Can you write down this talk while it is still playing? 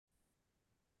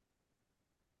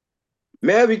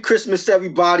Merry Christmas,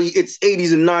 everybody. It's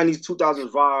 80s and 90s,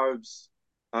 2000s vibes.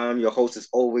 I'm your host, as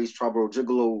always, Tribal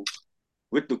Gigolo,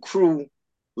 with the crew,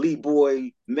 Lee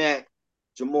Boy, Matt,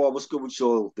 Jamal. What's good with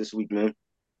y'all this week, man?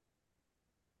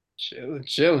 Chilling,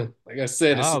 chilling. Like I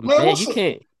said, it's Oh man. man, What's you up?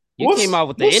 can't. You came What's out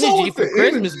with the what's up energy with for the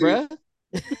Christmas, energy? bruh.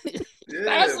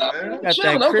 That's Yeah, up. man. I'm Got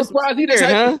chilling. that I'm Christmas surprised he just spirit,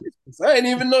 had huh? Christmas. I didn't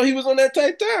even know he was on that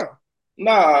type down.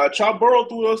 Nah, Charborough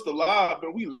threw us the lob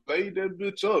and we laid that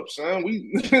bitch up, son.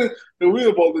 We and we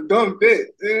about to dunk that.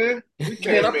 Yeah. We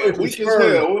Man, I came play in for the weak as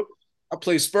Spurs. hell. I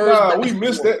play Spurs Nah, we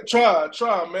missed basketball. that.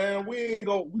 Try, man. We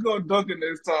gonna dunk it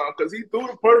this time because he threw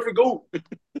the perfect goal.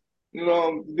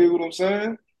 You dig what I'm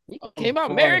saying? You I'm came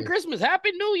out Merry crying. Christmas,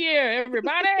 Happy New Year,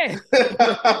 everybody.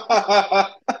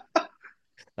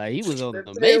 Like he was on That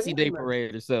the damn Macy Day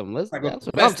parade or something. like a That's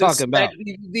what I'm festive talking smack about.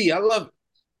 DVD. I love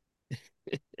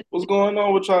What's going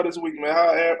on with y'all this week, man?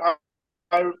 How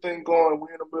everything going?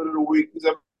 We're in the middle of the week. This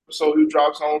episode he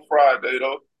drops on Friday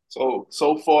though.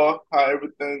 So far, how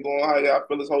everything going? How y'all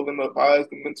feel is holding up? How is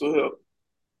the mental health?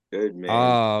 Good, man.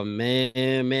 Oh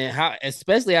man, how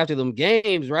especially after them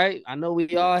games, right? I know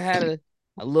we all had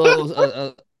a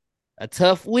little a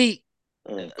tough week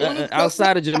Mm. It was a tough week.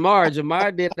 outside of Jamar.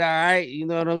 Jamar did all right. You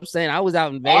know what I'm saying? I was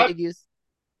out in I Vegas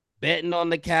betting on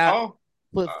the cap, I,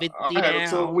 put I 50 had a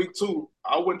tough down. week too.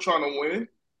 I wasn't trying to win.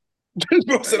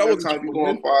 Bro I said ain't I got wasn't time to trying be to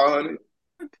going win. 500.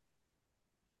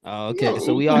 Oh, okay.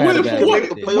 So No, we all had a win, bad If you win, make week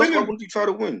the then. playoffs, why winning. wouldn't you try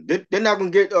to win? They're not gonna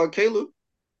get Caleb,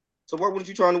 so why wouldn't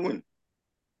you try to win?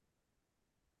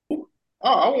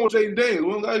 I want Jaden Daniels.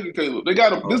 We don't gotta get Caleb. They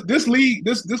got a Oh, this league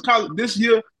this college this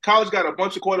year. College got a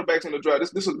bunch of quarterbacks in the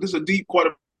draft. This a deep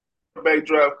quarterback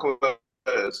draft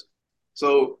class.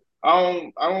 So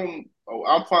I'm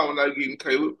fine with not getting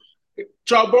Caleb.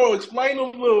 Bro, explain a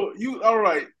little. You all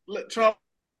right? Let Char,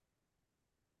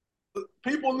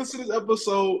 people listen to this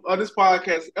episode of this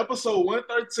podcast, episode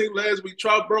 113 last week.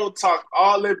 Bro talked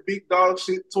all that big dog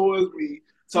shit towards me.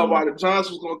 Talk about the Giants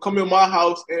was gonna come in my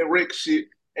house and wreck shit.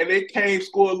 And they came,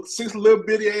 scored six little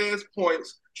bitty ass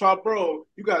points. Bro,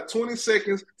 you got 20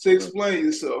 seconds to mm. explain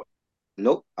yourself.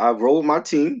 Nope. I rolled my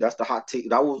team. That's the hot take.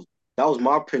 That was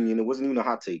my opinion. It wasn't even a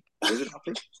hot take. Was it a hot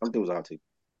take? Something was a hot take.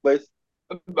 But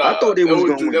I Nah, thought they was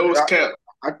gonna that win. was cap.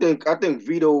 I think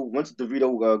Vito once the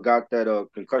Vito got that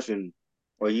concussion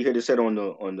or he hit his head on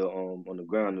the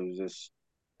ground. It was just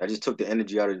I just took the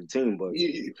energy out of the team, but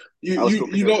You I was still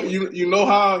picking for him. you know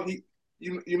how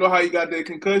you know how he got that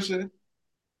concussion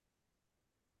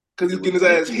because He he's was getting his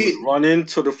running. ass He was hit. running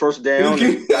to the first He was down and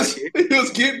getting he got hit, he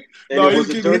was getting and no, it he was was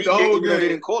a getting hit dirty the hit, whole even though they game.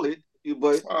 didn't call it.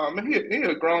 But Man, he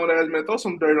a grown ass man. Throw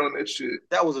some dirt on that shit.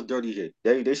 that was a dirty hit.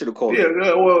 They should have called Yeah, it.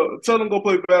 yeah, well, tell him go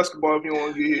play basketball if you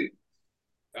want to get hit.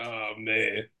 Oh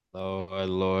man.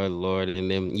 Lord.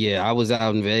 And then, yeah, I was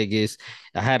out in Vegas.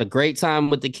 I had a great time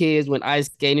with the kids when ice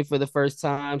skating for the first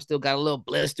time. Still got a little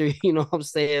blister, you know what I'm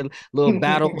saying? Little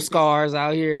battle scars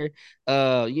out here.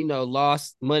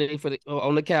 Lost money for the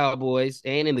on the Cowboys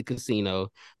and in the casino.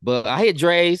 But I hit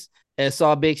Dre's and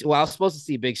saw Big. Well, I was supposed to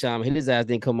see Big Sean. His ass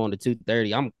didn't come on to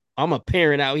 2:30. I'm a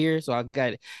parent out here, so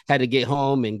had to get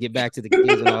home and get back to the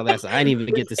kids and all that. So I didn't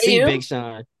even get to see AM? Big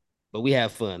Sean. But we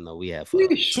had fun though. We had fun.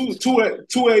 Yeesh.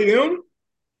 Two a.m.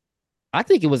 I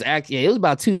think it was actually it was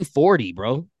about 240,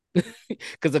 bro.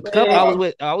 Because a couple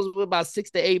Man, I was with about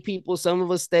 6 to 8 people. Some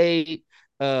of us stayed.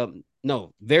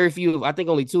 No, very few. I think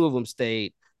only two of them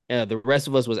stayed. The rest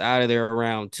of us was out of there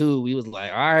around 2. We was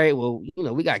like, all right, well,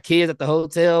 we got kids at the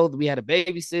hotel. We had a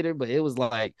babysitter, but it was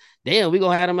like, damn, we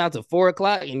gonna have them out to 4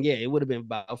 o'clock. And yeah, it would have been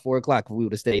about 4 o'clock if we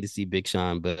would have stayed to see Big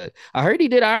Sean. But I heard he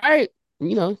did all right.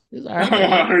 It's all right.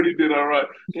 I heard he did all right.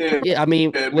 Yeah, Yeah, I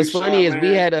mean, yeah, Big what's funny Sean, is we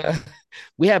man. had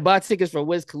we had bought tickets for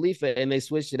Wiz Khalifa and they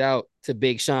switched it out to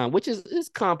Big Sean, which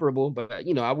is comparable, but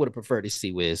I would have preferred to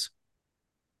see Wiz.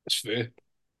 that's fair.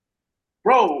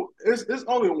 Bro, it's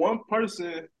only one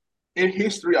person in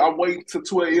history I wait till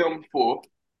 2 a.m. for,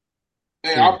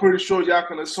 and I'm Mm. pretty sure y'all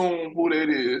can assume who that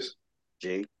is.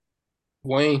 Jay.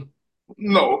 Wayne.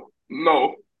 No,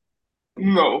 no,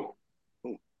 no.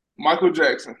 Oh, Michael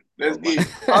Jackson. That's oh my. it.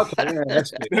 Yeah,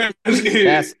 that's it. That's it.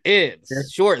 That's it. Yeah.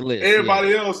 Short list, yeah.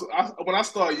 Everybody else, when I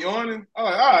start yawning, I'm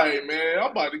like, all right, man,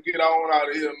 I'm about to get on out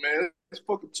of here, man. It's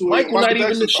fucking 2 a.m. Michael Michael not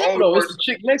even the Jackson's the show only though. It's the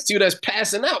person. chick next to you that's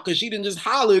passing out because she didn't just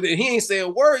hollered and he ain't say a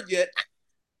word yet.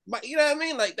 But you know what I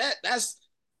mean? Like that. That's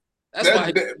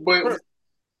why. But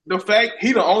the fact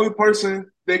he the only person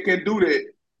that can do that,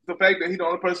 the fact that he the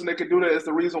only person that can do that is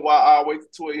the reason why I wait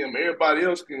till 2 a.m. Everybody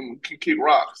else can kick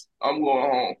rocks. I'm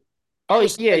going home. I Oh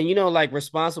yeah, respect. like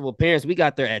responsible parents, we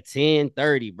got there at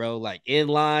 10:30, bro. Like in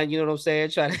line, you know what I'm saying?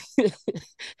 Trying to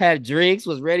had drinks,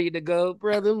 was ready to go,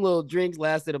 bro. Them little drinks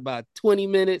lasted about 20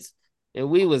 minutes. and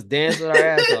we was dancing our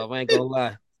ass off. I ain't gonna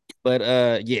lie, but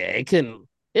yeah, it couldn't.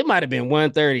 It might have been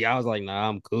 1:30. I was like, nah,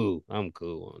 I'm cool. I'm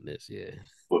cool on this. Yeah.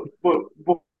 But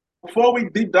before we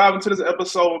deep dive into this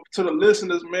episode, to the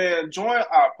listeners, man, join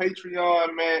our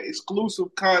Patreon, man.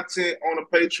 Exclusive content on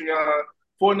the Patreon.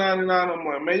 $4.99 a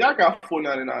month, man. Y'all got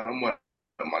 $4.99 a month,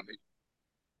 my nigga.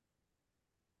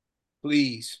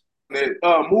 Please.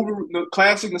 Movie,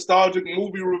 classic, nostalgic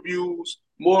movie reviews,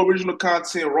 more original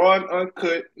content, raw and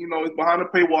uncut. You know, it's behind the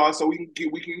paywall, so we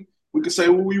can say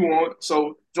what we want.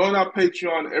 So join our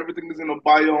Patreon. Everything is in the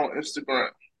bio on Instagram.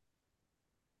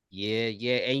 Yeah,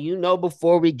 yeah. And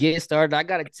before we get started, I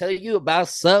gotta tell you about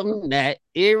something that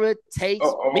irritates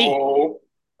me.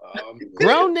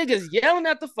 Grown niggas yelling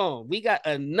at the phone. We got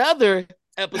another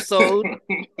episode of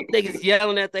niggas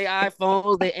yelling at their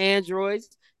iPhones, their Androids.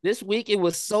 This week it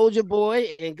was Soulja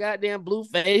Boy and goddamn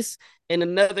Blueface, and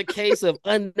another case of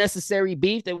unnecessary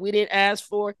beef that we didn't ask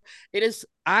for. It is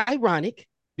ironic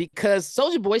because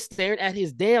Soulja Boy staring at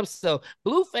his damn self.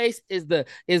 Blueface is the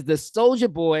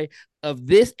Soulja Boy of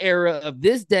this era, of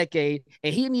this decade,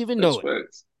 and he didn't even know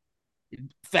it.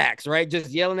 Facts, right? Just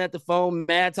yelling at the phone,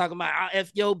 mad, talking about I'll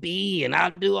F your B and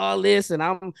I'll do all this, and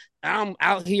I'm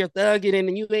out here thugging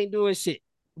and you ain't doing shit.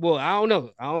 Well, I don't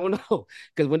know.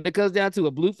 Because when it comes down to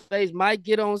a Blueface might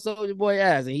get on Soulja Boy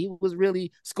ass, and he was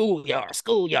really schoolyard. He's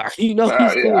schoolyard.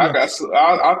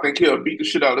 I think he'll beat the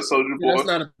shit out of Soulja Boy. That's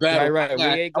not a battle.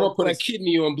 Right. I'm gonna put a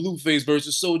kidney on Blueface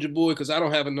versus Soulja Boy because I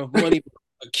don't have enough money.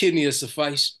 A kidney will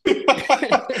suffice.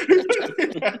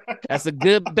 That's a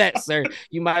good bet, sir.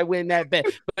 You might win that bet.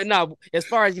 But no, as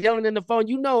far as yelling in the phone,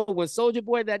 when Soulja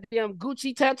Boy, that damn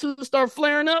Gucci tattoo start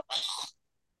flaring up,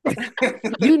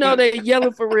 they're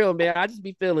yelling for real, man. I just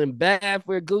be feeling bad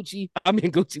for Gucci. I be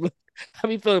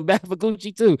feeling bad for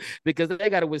Gucci too, because they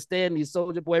got to withstand these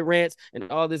Soulja Boy rants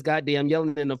and all this goddamn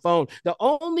yelling in the phone. The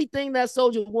only thing that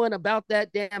Soulja won about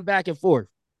that damn back and forth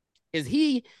is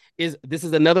this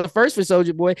is another first for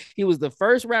Soulja Boy. He was the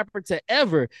first rapper to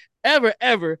ever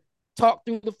talk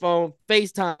through the phone,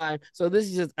 FaceTime. So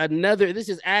this is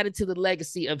added to the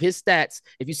legacy of his stats.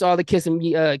 If you saw the kiss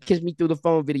me through the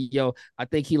phone video, I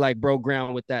think he broke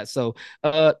ground with that. So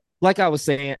like I was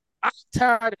saying, I'm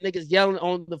tired of niggas yelling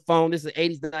on the phone. This is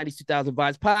 80s, 90s, 2000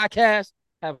 Vibes podcast.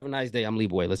 Have a nice day. I'm Lee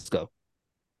Boy. Let's go.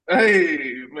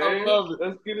 Hey, man. I love it.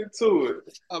 Let's get into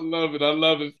it. I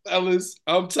love it. Fellas,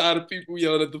 I'm tired of people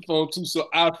yelling at the phone too. So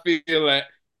I feel like,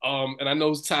 and I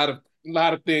know it's tired of a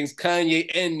lot of things, Kanye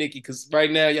and Nicki, because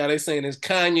right now, y'all, they saying it's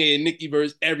Kanye and Nicki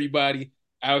versus everybody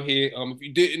out here. If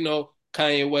you didn't know,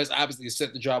 Kanye West obviously is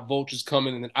set to drop Vultures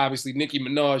coming, and then obviously Nicki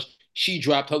Minaj, she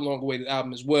dropped her long-awaited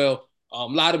album as well. A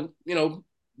lot of,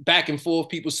 back and forth,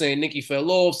 people saying Nicki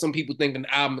fell off. Some people thinking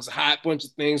the album is a hot bunch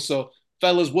of things. So,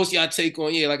 fellas, what's y'all take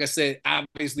on? Yeah, like I said,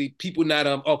 obviously people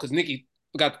not because Nicki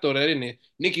forgot to throw that in there.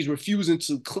 Nicki's refusing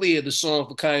to clear the song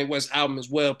for Kanye West's album as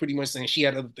well, pretty much saying she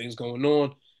had other things going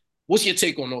on. What's your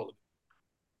take on all of it?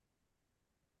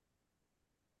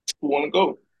 Who want to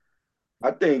go?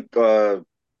 I think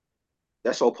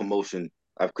that's all promotion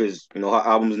because her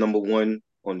album's #1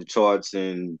 on the charts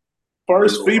and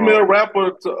first female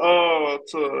rapper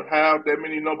to have that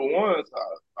many #1s.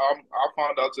 I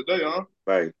found out today, huh?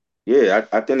 Right. Yeah,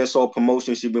 I think that's all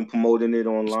promotion. She's been promoting it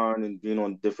online and being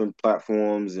on different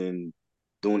platforms and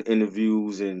doing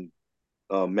interviews and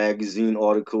magazine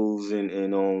articles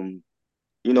and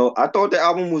I thought the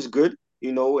album was good,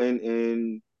 and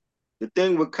the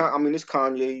thing with it's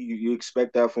Kanye, you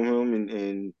expect that from him,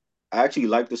 and I actually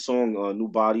like the song New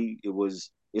Body.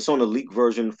 It's on the leak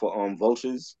version for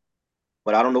Vultures,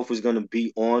 but I don't know if it's gonna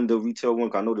be on the retail one.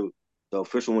 I know the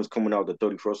official one's coming out the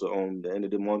 31st of the end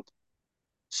of the month.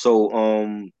 So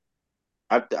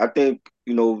I think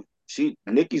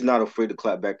Nicki's not afraid to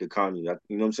clap back at Kanye.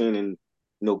 You know what I'm saying? And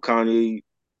Kanye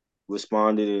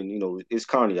responded, and it's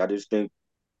Kanye. I just think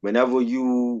whenever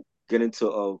you get into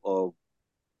a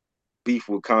beef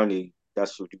with Kanye,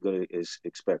 that's what you're gonna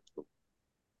expect. But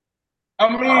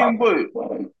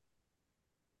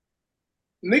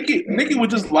Nicki was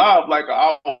just live like an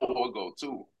hour ago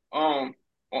too. On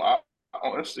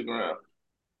Instagram.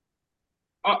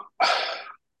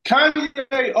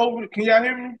 Kanye over. Can y'all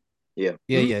hear me? Yeah.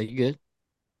 Yeah, you good?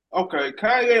 Okay,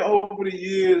 Kanye over the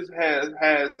years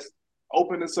has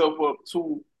opened himself up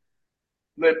to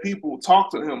let people talk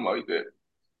to him like that.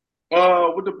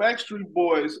 With the Backstreet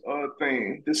Boys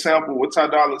thing, this sample with Ty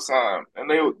Dolla $ign, and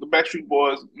the Backstreet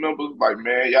Boys members like,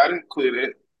 man, y'all didn't clear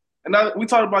that. And we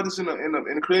talked about this in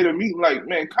a creative meeting, like,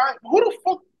 man, Kanye, who the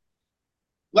fuck,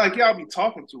 like, y'all be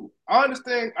talking to? I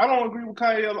understand, I don't agree with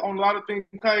Kanye on a lot of things.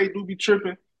 Kanye do be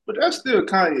tripping, but that's still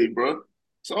Kanye, bro.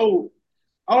 So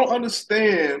I don't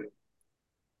understand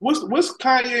what's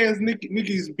Kanye and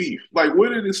Nicki's beef? Like,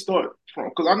 where did it start from?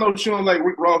 Because I know she don't like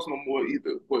Rick Ross no more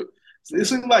either. But it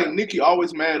seems like Nicki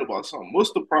always mad about something.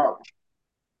 What's the problem?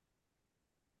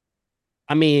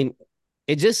 I mean,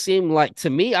 it just seemed like to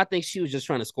me, I think she was just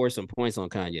trying to score some points on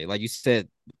Kanye. Like you said,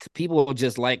 people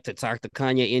just like to talk to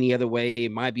Kanye any other way.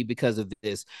 It might be because of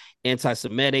this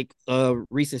anti-Semitic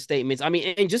recent statements. I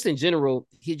mean, and just in general,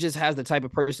 he just has the type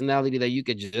of personality that you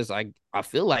could just I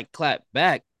feel like clap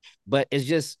back, but it's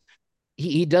just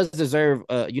he does deserve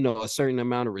a certain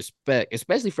amount of respect,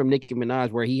 especially from Nicki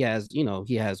Minaj, where he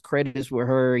has credits with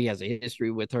her, he has a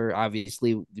history with her.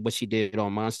 Obviously, what she did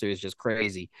on Monster is just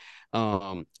crazy.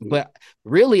 But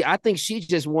really, I think she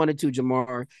just wanted to,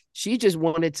 Jamar. She just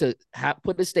wanted to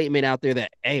put a statement out there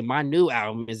that, hey, my new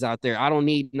album is out there. I don't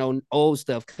need no old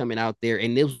stuff coming out there.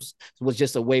 And this was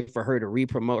just a way for her to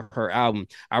re-promote her album.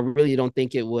 I really don't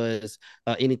think it was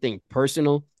anything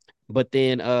personal. But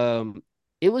then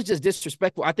it was just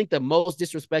disrespectful. I think the most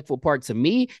disrespectful part to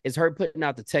me is her putting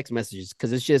out the text messages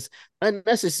because it's just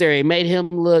unnecessary. It made him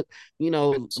look,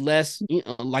 less,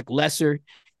 like lesser.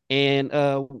 And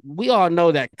we all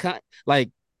know that, like,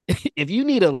 if you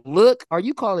need a look, are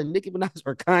you calling Nicki Minaj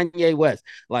or Kanye West?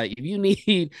 Like, if you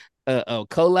need a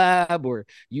collab or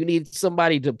you need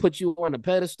somebody to put you on a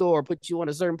pedestal or put you on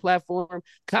a certain platform,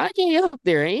 Kanye up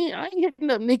there. I ain't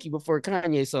hitting up Nicki before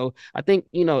Kanye. So I think,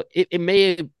 it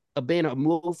may have been a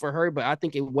move for her, but I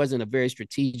think it wasn't a very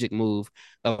strategic move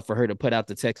for her to put out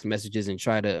the text messages and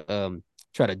try to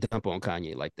dump on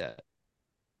Kanye like that.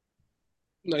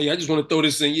 No, yeah, I just want to throw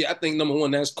this in. Yeah, I think number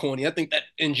one, that's corny. I think that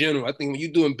in general, I think when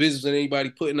you're doing business with anybody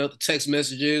putting out the text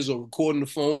messages or recording the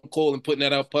phone call and putting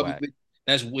that out publicly,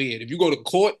 that's weird. If you go to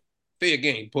court, fair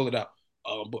game, pull it out.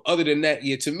 But other than that,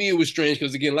 yeah, to me it was strange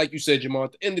because again, like you said, Jamal,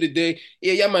 at the end of the day,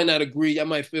 yeah, y'all might not agree. Y'all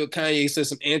might feel Kanye said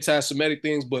some anti-Semitic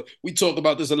things, but we talk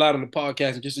about this a lot on the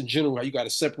podcast and just in general, how you got to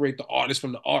separate the artist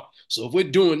from the art. So if we're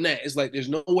doing that, it's like there's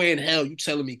no way in hell you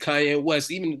telling me Kanye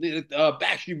West, even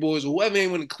Backstreet Boys or whoever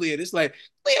ain't want to clear it. It's like,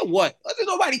 clear what? There's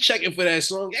nobody checking for that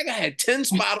song. Y'all had 10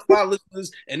 Spotify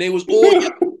listeners and they was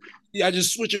all y'all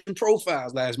just switching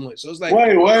profiles last month. So it's like,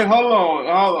 wait, hold on.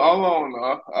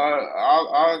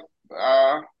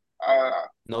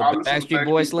 No I listen to Backstreet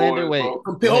Boy Backstreet slander. Boys, Wait,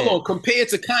 bro. hold on. Compared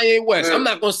to Kanye West, I'm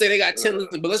not gonna say they got 10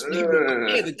 listeners, but let's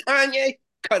compared to Kanye,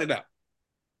 cut it out.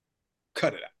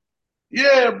 Cut it out.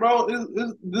 Yeah, bro.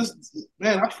 This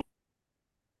man,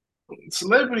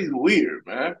 celebrity's weird,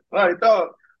 man. Like,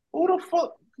 dog, who the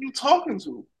fuck you talking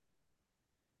to?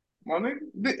 My nigga,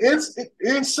 it's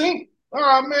in sync. All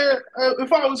right, man.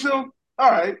 If I was him,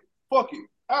 all right, fuck it.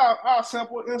 I'll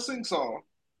sample an NSYNC song.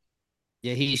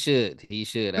 yeah, he should. He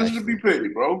should This should be actually. petty,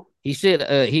 bro. He should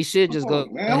just Come go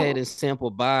on, man. ahead and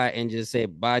sample bye and just say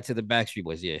bye to the Backstreet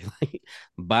Boys. Yeah.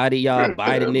 Bye to y'all,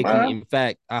 bye to Yeah, Nicki. man. In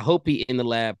fact, I hope he in the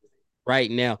lab right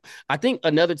now. I think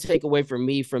another takeaway for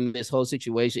me from this whole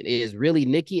situation is really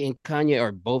Nicki and Kanye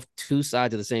are both two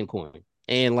sides of the same coin.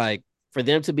 And like for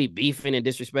them to be beefing and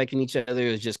disrespecting each other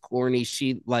is just corny.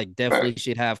 She like definitely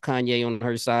should have Kanye on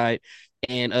her side.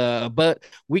 And but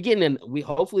we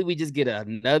hopefully we just get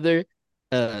another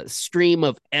stream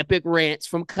of epic rants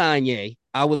from Kanye.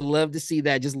 I would love to see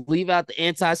that. Just leave out the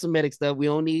anti-Semitic stuff. We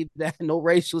don't need that. No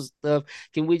racial stuff.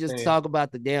 Can we just talk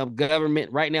about the damn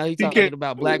government? Right now, he's He talking can't.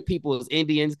 about black people as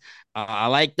Indians. I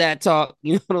like that talk.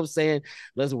 You know what I'm saying?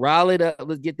 Let's rile it up.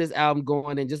 Let's get this album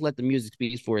going and just let the music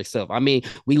speak for itself. I mean,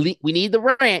 we need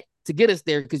the rant to get us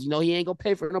there because he ain't gonna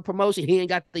pay for no promotion. He ain't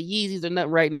got the Yeezys or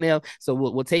nothing right now. So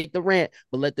we'll take the rant,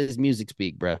 but let this music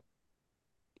speak, bro.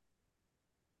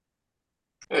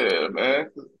 Yeah, man.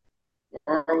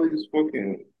 All these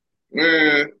fucking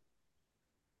man.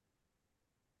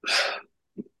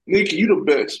 Nikki, you the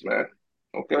best, man.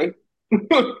 Okay?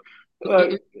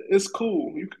 Like, it's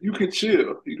cool. You can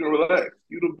chill. You can relax.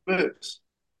 You the best.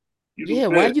 You Yeah,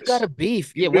 the why you got best. a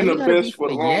beef? Yeah, You've why been you the got a best beef for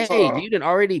a with long Ye? time. You didn't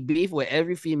already beef with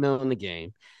every female in the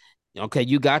game. Okay,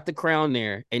 you got the crown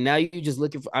there, and now you just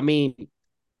looking for. I mean,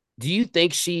 do you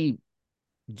think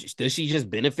does she just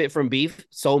benefit from beef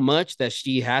so much that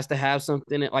she has to have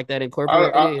something like that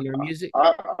incorporated in her music?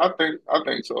 I think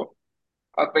so.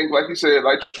 I think, like you said,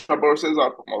 like Trevor says,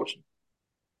 our promotion.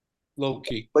 Low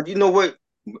key. But you know what?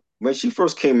 When she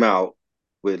first came out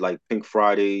with like Pink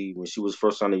Friday, when she was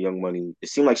first on the Young Money, it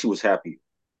seemed like she was happy.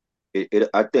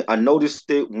 I think I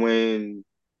noticed it when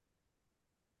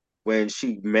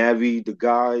she married the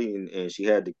guy and she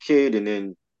had the kid, and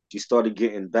then she started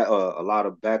getting a lot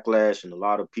of backlash and a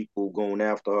lot of people going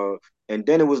after her. And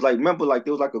then it was like, remember, like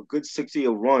there was like a good 6 year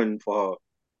run for her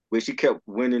where she kept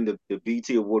winning the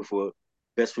BT award for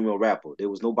best female rapper. There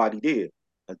was nobody there.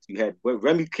 And you had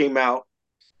Remy came out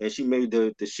and she made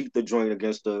the Sheetha joint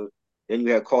against the. Then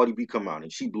you had Cardi B come out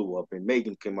and she blew up, and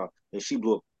Megan came out and she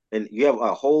blew up, and you have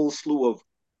a whole slew of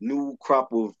new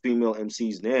crop of female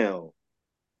MCs now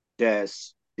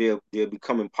that's they're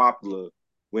becoming popular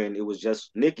when it was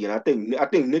just Nicki, and I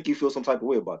think Nicki feels some type of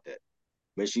way about that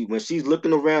when she's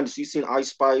looking around, she's seen Ice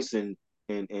Spice and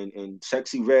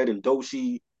Sexy Red and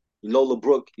Doechii, Lola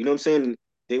Brooke. You know what I'm saying?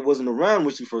 They wasn't around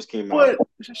when she first came out.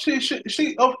 But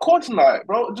she of course not,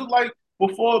 bro. Just like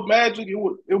before Magic,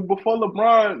 before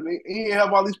LeBron, he didn't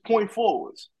have all these point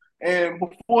forwards, and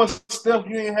before Steph,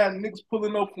 you ain't had niggas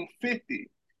pulling up from 50.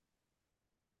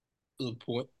 Good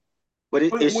point. But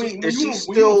When she you the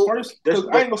still first, because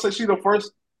I ain't gonna say she the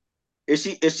first. Is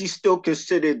she still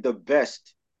considered the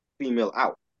best female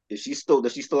out? Does she still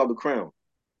have the crown?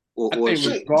 Or I is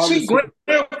think She regardless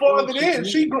grandfathered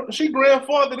in. She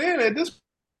grandfathered in at this.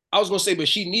 I was gonna say, but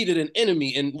she needed an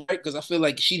enemy, and right, because I feel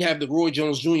like she'd have the Roy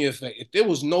Jones Jr. effect. If there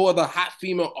was no other hot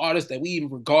female artist that we even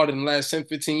regarded in the last 10,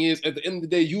 15 years, at the end of the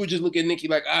day, you would just look at Nicki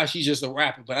like, she's just a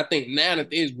rapper. But I think now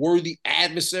that there's worthy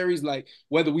adversaries, like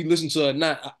whether we listen to her or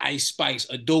not, a Ice Spice,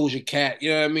 a Doja Cat,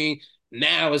 you know what I mean?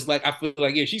 Now it's like I feel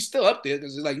like yeah, she's still up there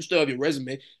because it's like you still have your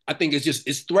resume. I think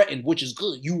it's threatened, which is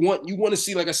good. You want to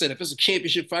see, like I said, if it's a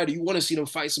championship fighter, you want to see them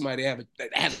fight somebody that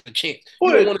have a chance.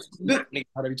 You don't want to see them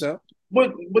out every time.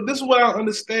 But this is what I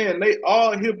understand. They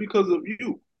all here because of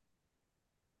you.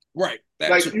 Right.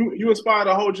 Like you inspired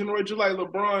a whole generation, just like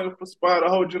LeBron inspired a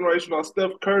whole generation on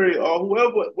Steph Curry or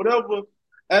whatever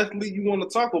athlete you want to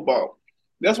talk about.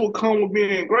 That's what comes with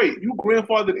being great. You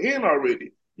grandfathered in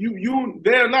already.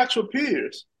 They're not your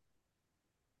peers.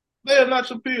 They're not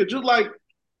your peers. Just like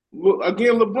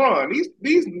again, LeBron.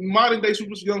 These modern day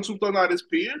young superstars not his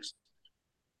peers.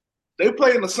 They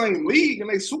play in the same league and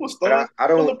they superstars. I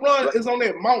don't. But LeBron is on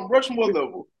that Mount Rushmore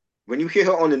level. When you hear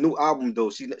her on the new album,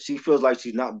 though, she feels like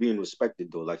she's not being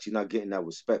respected, though. Like she's not getting that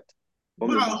respect. By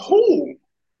who?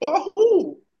 By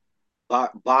who?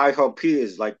 By her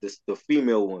peers, like the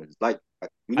female ones. Like I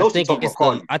think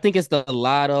it's the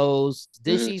Lottos.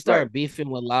 Did she start beefing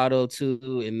with Lotto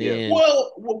too? And then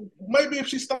well, maybe if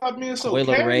she stopped being so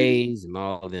Willa Rays and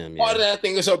all of them. Part of that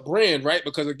thing is her brand, right?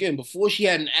 Because again, before she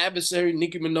had an adversary,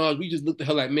 Nicki Minaj, we just looked at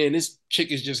her like, man, this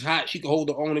chick is just hot. She can hold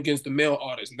her own against the male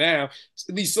artists. Now,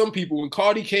 at least some people, when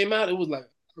Cardi came out, it was like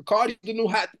Cardi, the new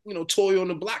hot, toy on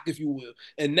the block, if you will.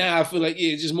 And now I feel like,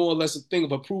 it's just more or less a thing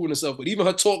of her proving herself. But even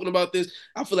her talking about this,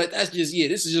 I feel like that's just,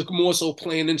 this is just more so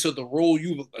playing into the role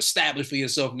you've established for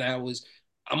yourself now is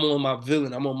I'm on my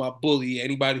villain, I'm on my bully.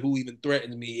 Anybody who even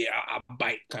threatens me, I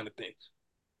bite kind of thing.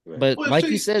 But like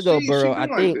you said, though, Burrow,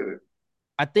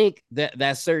 I think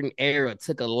that certain era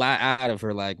took a lot out of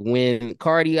her. Like when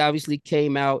Cardi obviously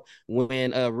came out,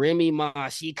 when Remy Ma,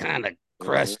 she kind of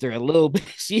crushed her a little bit.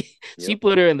 She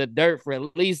put her in the dirt for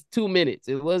at least 2 minutes.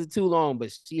 It wasn't too long,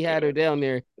 but she had her down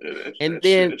there. And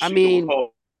then the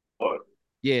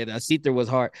Seether was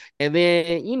hard. And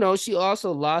then, she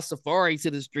also lost Safari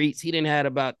to the streets. He didn't had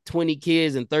about 20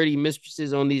 kids and 30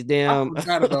 mistresses on these damn I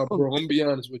forgot about, bro. I'm gonna be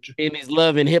honest with you. In these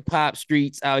love and hip hop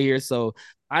streets out here. So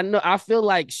I feel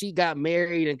like she got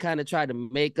married and kind of tried to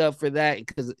make up for that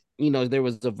because there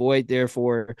was a void there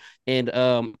for her. And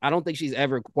I don't think she's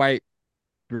ever quite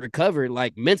recovered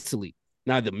like mentally.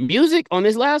 Now the music on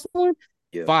this last one,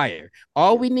 fire.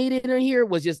 All we needed in here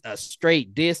was just a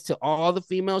straight diss to all the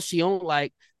females she don't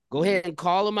like. Go ahead and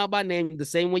call them out by name the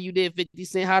same way you did 50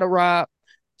 Cent How to Rob.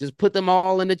 Just put them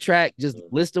all in the track, just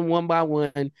list them one by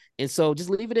one. And so just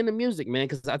leave it in the music, man,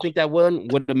 because I think that one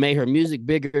would have made her music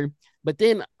bigger. But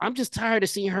then I'm just tired of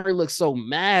seeing her look so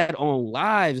mad on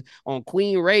lives, on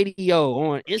Queen Radio,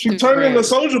 on Instagram. She turned into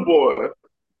Soulja Boy.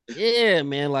 Yeah,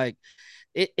 man, like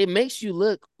it makes you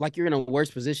look like you're in a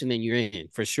worse position than you're in,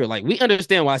 for sure. Like we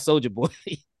understand why Soulja Boy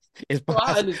is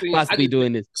possibly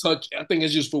doing this. I think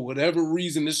it's just for whatever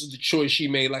reason, this is the choice she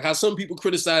made. Like how some people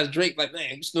criticize Drake, like,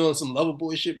 man, you still on some lover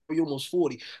boy shit, but you're almost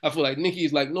 40. I feel like Nicki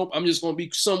is like, nope, I'm just gonna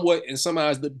be somewhat and somehow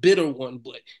is the bitter one,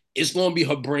 but it's gonna be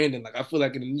her branding. Like I feel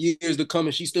like in the years to come,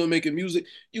 and she's still making music,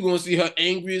 you're gonna see her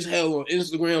angry as hell on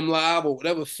Instagram Live or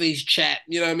whatever face chat,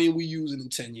 you know what I mean, we use it in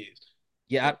 10 years.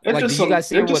 Yeah, like did you guys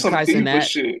see her with Kai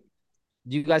Cenat?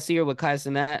 Do you guys see her with Kai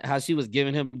Cenat? How she was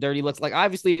giving him dirty looks? Like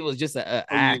obviously it was just an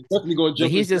act. Definitely gonna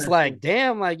jump. He's just like,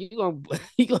 damn, like you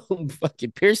gonna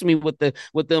fucking pierce me with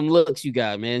them looks you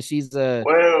got, man. She's we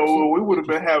would have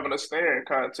been having a staring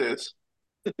contest,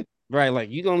 right? Like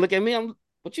you gonna look at me?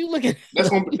 What you looking? That's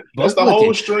the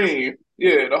whole stream.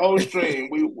 Yeah, the whole stream.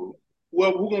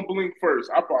 Well, we're gonna blink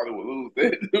first. I probably would lose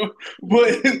that,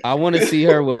 but I want to see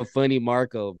her with Funny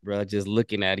Marco, bro, just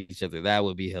looking at each other. That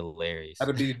would be hilarious.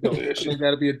 That'd be dope. I think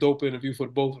that'd be a dope interview for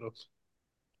both of them.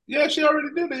 Yeah, she already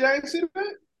did it. Y'all ain't see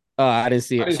that? I didn't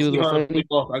see I it. didn't She was see with her Funny.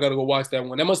 off. I gotta go watch that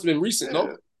one. That must have been recent, Yeah,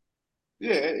 no?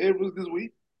 yeah, it was this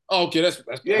week. Oh, okay, that's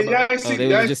Yeah, Oh, they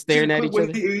was y'all ain't just see staring the at clip each where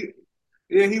other.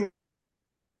 yeah, he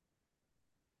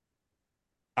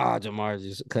Jamar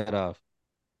just cut off.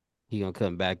 He gonna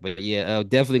come back, but yeah,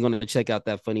 definitely gonna check out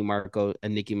that Funny Marco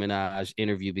and Nicki Minaj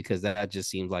interview because that just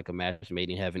seems like a match made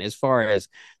in heaven. As far as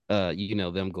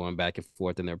them going back and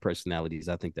forth in their personalities,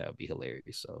 I think that would be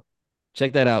hilarious. So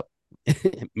check that out.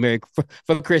 Merry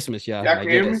for Christmas, y'all. y'all I can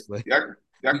hear me. guess. Like, Can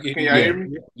y'all yeah, hear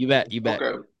me? you bet. You bet.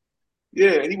 Okay.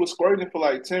 Yeah, he was squirting for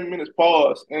like 10 minutes.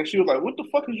 Pause, and she was like, "What the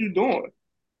fuck is you doing?"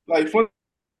 Like Funny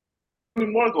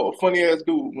Marco, funny ass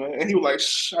dude, man. And he was like,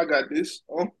 "Shh, I got this."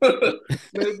 Man,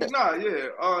 but nah,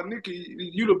 yeah. Nikki,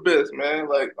 you the best, man.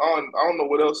 Like, I don't know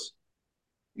what else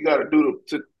you got to do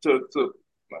to.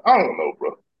 I don't know,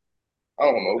 bro. I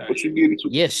don't know, but you get into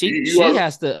Yeah, you she are.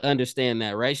 has to understand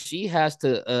that, right? She has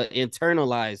to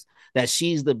internalize that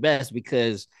she's the best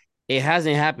because it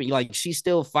hasn't happened. Like she's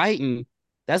still fighting.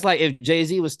 That's like if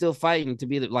Jay-Z was still fighting to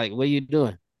be like, what are you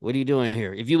doing? What are you doing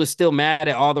here? If you was still mad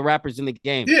at all the rappers in the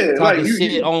game Yeah, like talking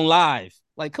shit you on live,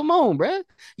 like, come on, bro.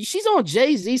 She's on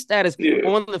Jay-Z status yeah,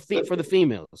 on the feet for the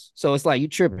females. So it's like you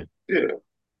tripping. yeah.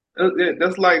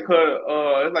 That's like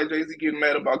her. It's like Jay Z getting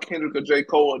mad about Kendrick or J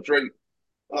Cole or Drake.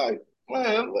 Like,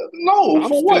 man, no, I'm for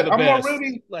still what? the I'm best.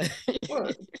 already Like,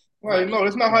 what? Like, Not no,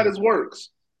 that's not how this works.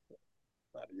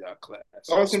 y'all class.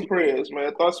 Thoughts and prayers,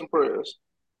 man. Thoughts and prayers.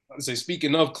 I say,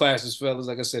 speaking of classes, fellas,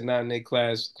 like I said, 9A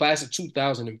class of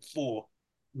 2004.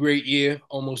 Great year,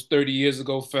 almost 30 years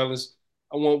ago, fellas.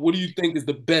 What do you think is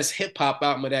the best hip hop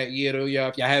album of that year, though, y'all?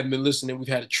 If y'all haven't been listening, we've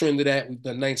had a trend of that. We've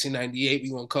done 1998.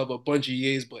 We're going to cover a bunch of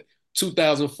years, but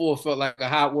 2004 felt like a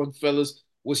hot one, fellas.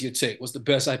 What's your take? What's the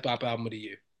best hip hop album of the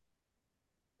year?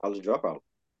 College Dropout,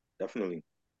 definitely.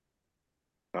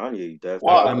 Kanye, I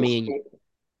Why? mean,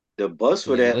 the buzz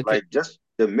for man, that, look at like just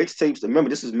the mixtapes. Remember,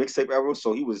 this is mixtape era,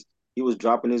 so he was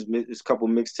dropping his couple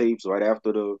mixtapes right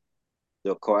after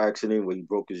the car accident where he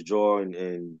broke his jaw,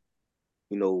 and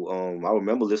I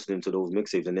remember listening to those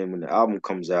mixtapes, and then when the album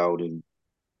comes out, and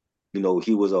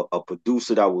he was a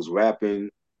producer that was rapping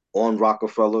on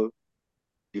Rockefeller,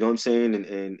 you know what I'm saying,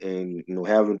 and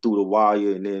having Through the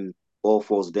Wire, and then All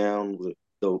Falls Down.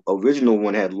 The original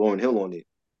one had Lauryn Hill on it,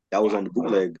 that was on the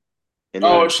bootleg, and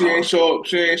Oh, then she ain't show up.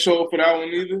 She ain't show up for that one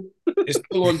either. It's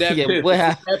still on that yeah, Piff.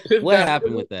 That Piff what got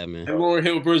happened rid with that, man? the Lauryn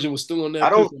Hill version was still on I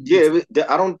that Piff. don't. Yeah,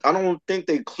 I don't think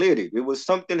they cleared it. It was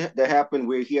something that happened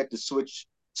where he had to switch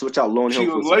out Lauryn She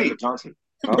Hill for was Selena late. Johnson.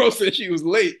 Huh? Bro said she was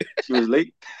late. She was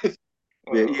late. Yeah,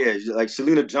 Uh, yeah. Like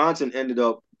Selena Johnson ended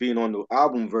up being on the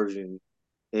album version,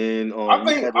 and I you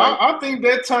think had like I, I think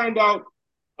that turned out.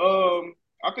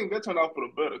 I think that turned out for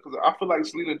the better because I feel like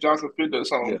Selena Johnson fit that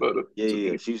song yeah, better yeah, to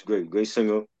yeah. me. She's great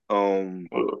singer. Uh,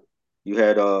 You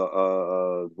had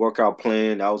Workout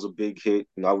Plan. That was a big hit.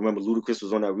 I remember Ludacris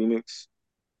was on that remix.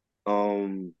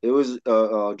 It was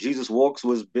Jesus Walks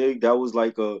was big. That was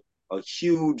like a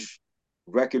huge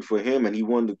record for him, and he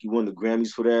won the Grammys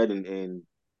for that, and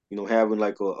having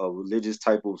like a religious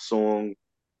type of song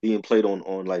being played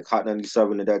on like Hot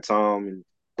 97 at that time, and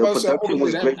I'm the about to say, I want production to say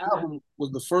was that great for that. album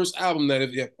was the first album that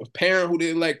if a parent who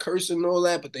didn't like cursing and all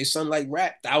that, but they son like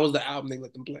rap, that was the album they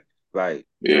let them play. Right.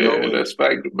 yeah, And that's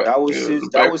back to back. that was Yeah, his the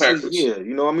that was his backpackers.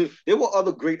 year. I mean, there were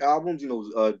other great albums.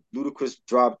 Ludacris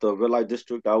dropped Red Light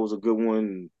District. That was a good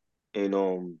one. And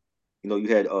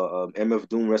you had MF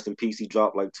Doom, rest in peace. He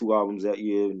dropped like two albums that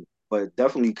year. But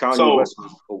definitely Kanye So West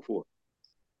was '04.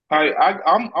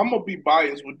 I'm gonna be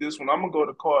biased with this one. I'm gonna go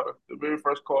to Carter, the very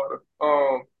first Carter.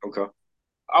 Okay.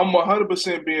 I'm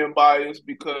 100% being biased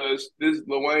because this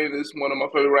Lil Wayne is one of my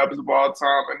favorite rappers of all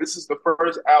time, and this is the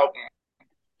first album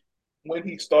when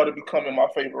he started becoming my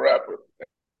favorite rapper.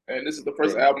 And this is the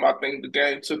first Yeah. album I think the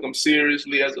game took him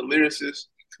seriously as a lyricist.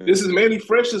 This Mhm. is Manny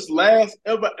Fresh's last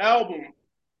ever album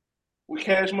with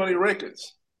Cash Money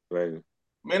Records. Right. It's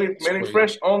Manny crazy.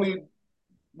 Fresh only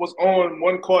was on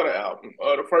one Carter album,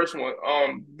 the first one.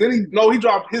 Then he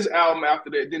dropped his album after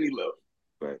that. Then he left.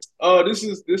 Right. This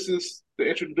is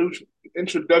the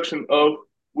introduction of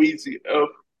Weezy of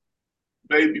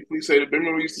Baby. Please say that.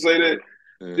 Remember we used to say that.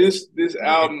 Mhm. This Yeah.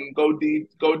 album go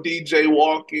DJ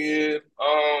Walk In.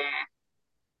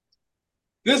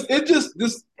 This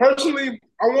personally,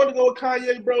 I wanted to go with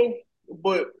Kanye, bro,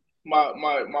 but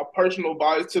my personal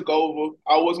bias took over.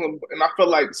 I wasn't, and I felt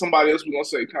like somebody else was gonna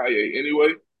say Kanye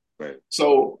anyway. Right.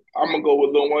 So I'm gonna go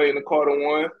with Lil Wayne, the Carter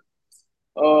one.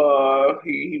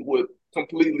 He would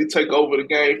completely take over the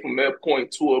game from that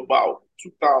point to about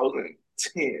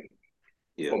 2010.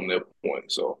 Yeah. From that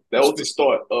point, so that was the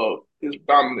start of his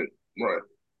dominant run.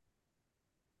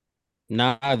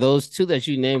 Nah, those two that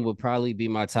you named would probably be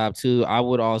my top two. I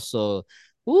would also,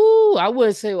 I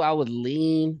wouldn't say I would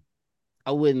lean.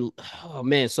 I wouldn't. Oh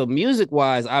man, so music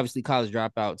wise, obviously, College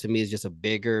Dropout to me is just a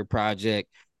bigger project.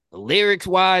 Lyrics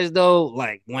wise, though,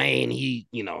 like Wayne, he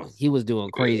was doing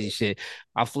crazy shit.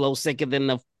 I flow sicker than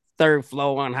the third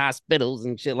floor on hospitals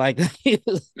and shit like that. He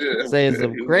was saying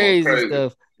some he was going crazy crazy.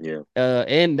 stuff. Yeah.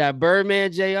 And that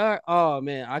Birdman JR, oh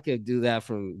man, I could do that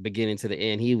from beginning to the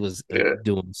end. He was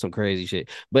doing some crazy shit.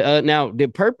 But now the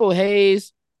Purple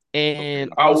Haze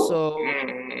and also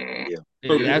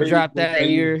I dropped that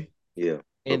year. Yeah.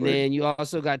 And then you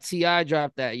also got T.I.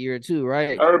 dropped that year too,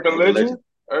 right? Urban Legend.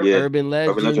 Yeah. Urban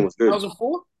Legend. Urban Legend was good.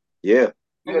 2004? Yeah.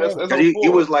 Yeah, that's he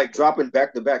was like dropping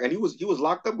back to back, and he was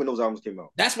locked up when those albums came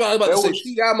out. That's what I was about to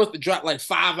say. T.I. must have dropped like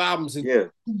 5 albums in 2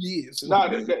 years. Nah,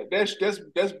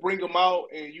 that's Bring 'Em Out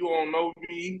and You Don't Know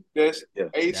Me. That's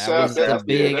ASAP. That was a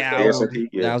big album.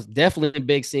 Yeah. That was definitely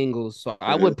big singles. So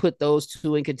I would put those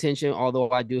two in contention,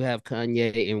 although I do have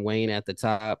Kanye and Wayne at the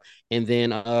top. And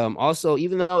then also,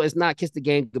 even though it's not Kiss the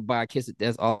Game Goodbye, Kiss It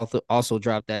Death also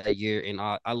dropped that year. And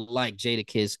I like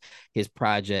Jadakiss, his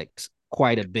projects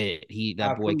quite a bit.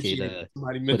 That boy could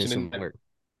put in some work.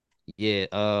 Yeah.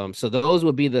 So those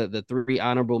would be the 3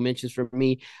 honorable mentions for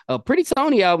me. Pretty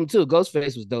Tony album too.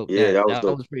 Ghostface was dope. Yeah, that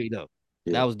was pretty dope.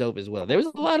 Yeah. That was dope as well. There was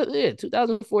a lot of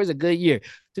 2004 is a good year.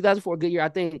 2004 good year. I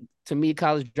think to me,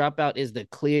 College Dropout is the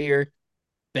clear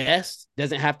best.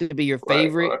 Doesn't have to be your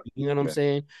favorite. Right. You know what I'm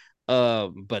saying?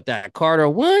 But that Carter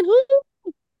one.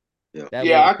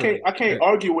 I can't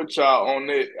argue with y'all on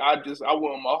that. I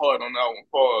went my heart on that one.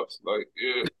 Pause.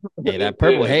 Like, that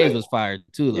Purple Haze was fired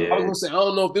too. Though. I was gonna say I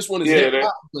don't know if this one is hip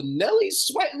hop, but Nelly's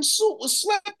Sweating Suit was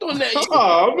slapped on that.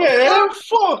 Oh man,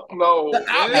 fuck no.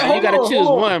 You gotta choose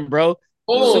one, bro.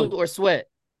 Suit or Sweat.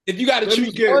 If you gotta choose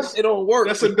one, it don't work.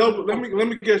 That's a double. Let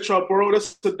me get y'all, bro.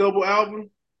 That's a double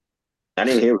album. I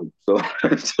didn't hear it, so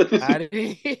I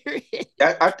didn't hear it.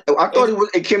 I thought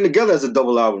it came together as a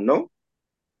double album. No.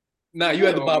 Nah, you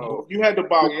had to buy both. You had to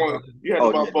buy one. You had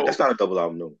to buy both. That's not a double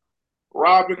album, no.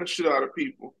 Robbing the shit out of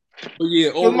people. But yeah,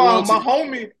 my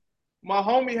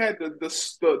homie had the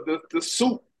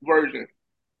suit version.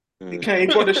 He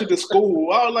brought that shit to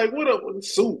school. I was like, what a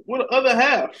suit? What the other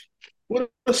half?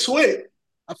 What a Sweat?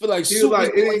 I feel like Suit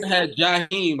had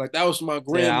Jaheim. Like that was my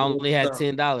grand. Yeah, I only had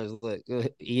 $10. Look,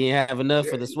 he didn't have enough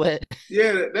for the Sweat.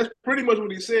 Yeah, that's pretty much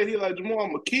what he said. He like, Jamal,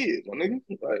 I'm a kid, my nigga.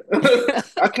 Like,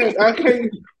 I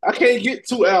can't get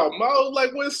 2 albums. I was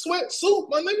like, where's Sweat Suit,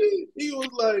 my nigga? He was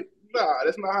like, nah,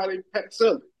 that's not how they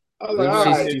sell it. I was like, all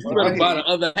right, you better buy the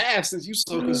other half since you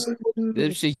so concerned.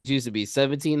 This shit used to be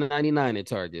 $17.99 at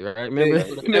Target, right?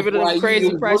 Remember the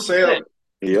crazy price?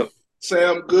 Yep.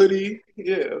 Sam Goody,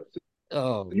 yeah.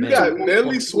 Oh, you got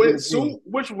Nelly Sweat Suit.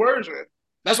 Which version?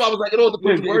 That's why I was like, it all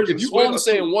depends. If you only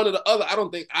saying one or the other, I don't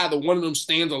think either one of them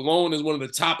stands alone as one of the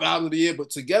top albums of the year. But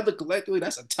together, collectively,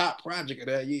 that's a top project of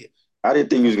that year. I didn't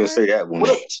think you was gonna say that one.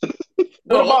 What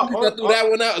about I threw that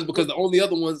one out is because the only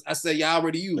other ones I said y'all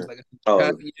already used. Like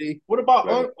what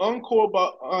about Encore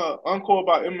about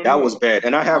Eminem? That was bad,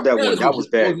 and I have that one. That was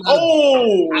bad.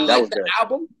 That was the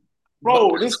album,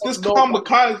 bro. This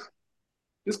Kamikaze.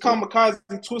 This Kamikaze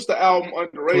Twister album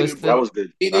underrated. That was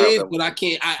good. It is, but I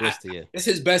can't. It's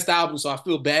his best album, so I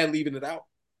feel bad leaving it out.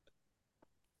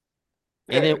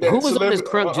 And then who was on this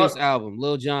Crunk Juice album?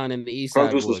 Lil Jon and the East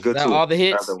Side Boys. Was good is that too. all the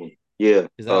hits? Yeah.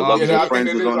 Love Your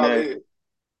Friends was on there.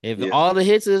 If all the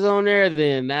hits is on there,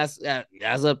 then that's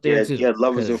up there too. He had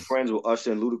Lovers and Friends with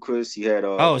Usher and Ludacris. He had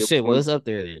well, it's up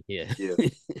there then. Yeah.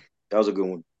 That was a good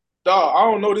one. Dog, I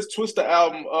don't know this Twister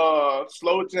album,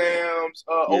 Slow Jams,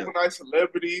 Overnight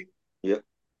Celebrity. Yep.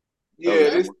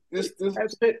 Yeah, this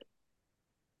that's it.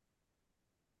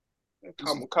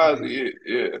 Kamikaze,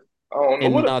 yeah. I don't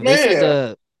know.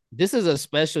 And this is a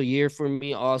special year for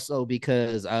me also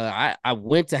because I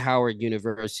went to Howard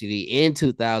University in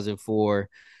 2004.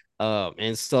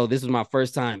 And so this was my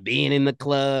first time being in the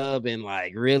club and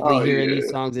like really hearing these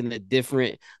songs in a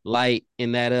different light.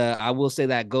 And that I will say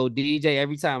that Go DJ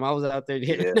every time I was out there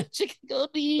hearing that chicken Go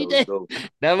DJ.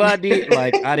 That was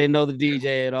like I didn't know the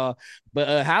DJ at all.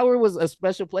 But Howard was a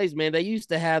special place, man. They used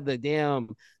to have the damn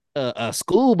a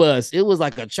school bus. It was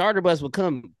like a charter bus would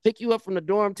come pick you up from the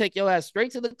dorm, take your ass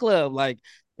straight to the club. Like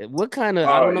what kind of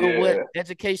I don't know what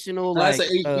educational that's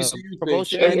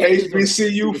promotion. That's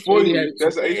HBCU for you.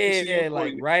 That's HBCU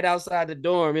like right outside the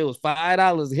dorm. It was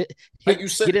 $5. Like you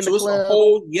said, so it's a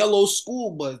whole yellow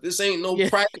school bus. This ain't no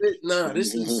private. Nah,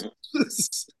 this is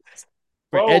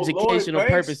for educational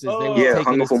purposes. They would take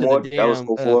Hunger us for to More. the That was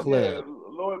damn before. Yeah,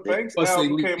 Lloyd Banks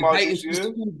album came out this year.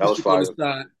 That was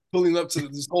fire. Pulling up to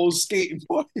this whole skating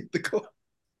park.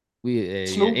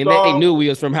 Snoop And they Dogg. knew we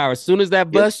was from Howard. As soon as that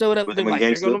Yep. bus showed up, they Rhythm were and like, "Here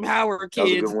go Gangster. them Howard That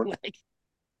was a good kids." one. Like,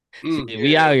 shit,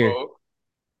 we Yeah, out here. bro.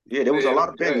 Yeah, there was a lot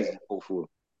of Man, bangers he spoke for.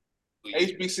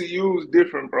 HBCU is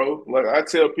different, bro. Like I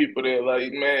tell people that,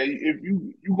 like, man, if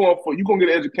you gonna get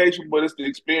an education, but it's the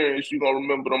experience you gonna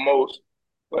remember the most.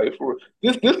 Like for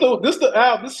this the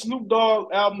album, this Snoop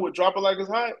Dogg album with Drop It Like It's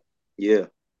Hot. Yeah,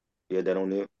 yeah, that on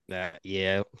there.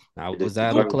 Yeah, I The was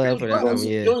out in the drop club He for was that. dropping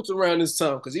some Yeah, joints around this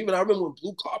time because even I remember when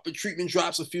Blue Carpet Treatment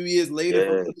drops a few years later, if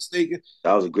I'm Yeah, not mistaken.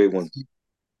 that was a great one.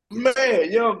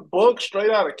 Man, Young Buck straight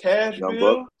out of Young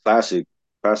Buck, Cashville.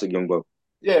 classic Young Buck.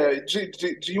 Yeah, G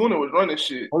Unit was running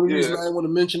shit. Only Yeah, reason I didn't want to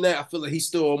mention that, I feel like he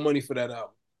still owed money for that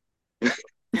album.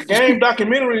 the game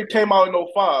documentary came out in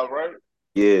 '05, right?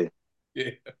 Yeah,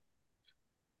 Yeah.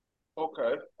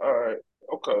 Okay, all right,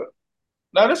 okay.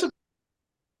 Now this is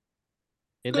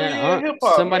and good that year in hip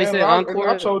hop, somebody man. said And I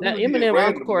Encore. chose That this year Eminem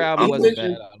Encore randomly. album He Encore. wasn't bad.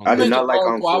 mentioned, I don't I he did think. not mentioned like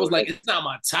Encore. I was Encore. like, it's not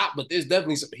my top, but there's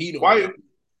definitely some heat on Why that.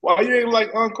 why you ain't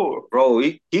like Encore? Bro,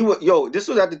 he was this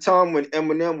was at the time when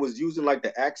Eminem was using like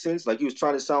the accents, like he was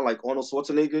trying to sound like Arnold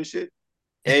Schwarzenegger and shit.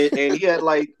 And he had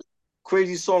like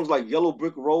crazy songs like Yellow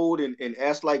Brick Road and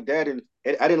Ass Like That, and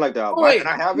I didn't like the album. Oh, wait,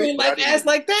 I have you it, ain't but I like didn't ass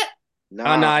like it. like that? Oh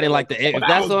no, Nah, I I didn't didn't like like the the. Oh, If that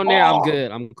that's was on there, I'm hard.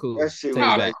 good. I'm cool. that shit Take was it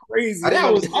Nah, back. like that's crazy. I didn't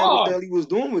That was understand what the hard. hell he was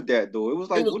doing with that though. It was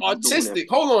It like, was what are you doing there? artistic.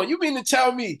 Hold on, you mean to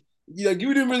tell me you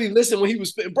didn't really listen when he was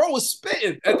spitting? Bro was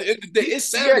spitting. At the end of the day, it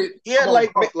sounded. He had Hold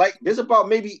on. like there's about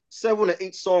maybe 7 or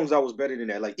 8 songs that was better than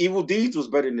that. Like Evil Deeds was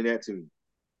better than that to me,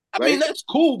 I mean, right? that's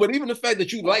cool, but even the fact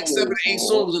that you like 7 or 8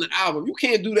 songs in the album, you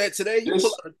can't do that today. You pull This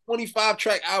out a 25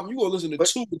 track album, you gonna listen to But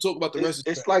two and talk about the rest of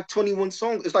the it's track. like 21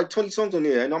 songs. It's like 20 songs on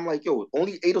there, and I'm like, yo,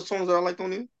 only 8 of songs that I liked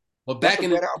on there. But That's back a in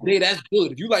the bad album. day, that's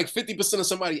good. If you like 50% of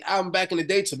somebody's album back in the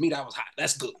day, to me, that was hot.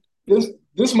 That's good.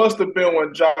 this must have been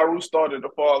when Ja Rule started to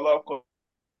fall off.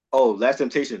 Oh, Last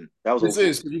Temptation. That was This 04.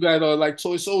 is because you guys are like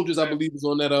Toy Soldiers, I believe, is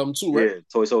on that too, right? Yeah,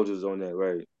 Toy Soldiers on that,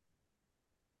 right?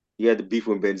 He had the beef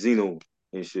with Benzino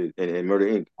and shit, and Murder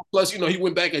Inc. Plus, he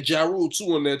went back at Ja Rule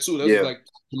too on that too. That was Yeah, like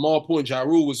Jamal Point. Ja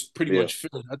Rule was pretty yeah. much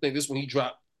feeling. I think this one he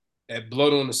dropped that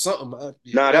blood on the something.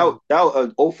 Yeah, Nah, that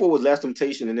was, that 04 was Last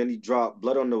Temptation, and then he dropped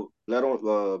Blood in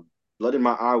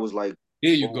My Eye was like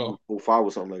here you go. 05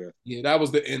 or something like that. Yeah, that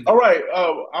was the end. All right,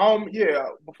 yeah.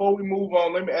 Before we move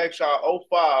on, let me ask y'all: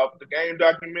 '05, the game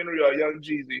documentary or Young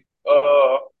Jeezy?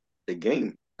 The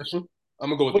Game. I'm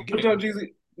gonna go with the Which game. Young Jeezy?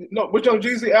 No, which Young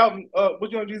Jeezy album?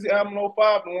 Which Young Jeezy album in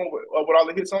 '05? The one with all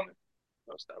the hits on it?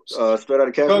 Straight out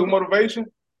of Thug Cashville. Motivation?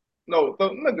 No,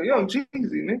 nigga, Young Jeezy,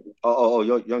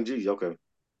 nigga. Young Jeezy. Okay,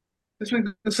 This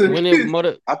nigga said When it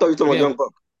motor I thought you were talking about again, Young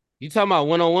Buck. you talking about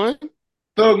 101?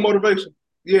 Thug Motivation.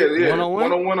 Yeah, 101?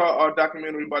 101 or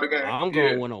documentary by the game. I'm Yeah.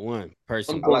 going 101 I'm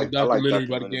personally. going with I like documentary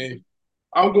by the documentary. game.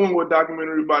 I'm going with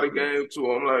documentary by the game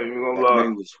too. I'm not even gonna lie.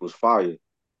 Documentary was fire.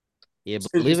 Yeah, It's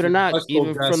believe it or interesting. not, West Coast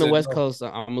even guy from the said West no. Coast,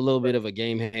 I'm a little bit of a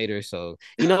game hater. So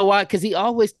you know why? Because he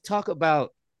always talk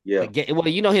about Yeah. the game. Well,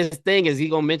 his thing is he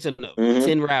gonna mention Mhm.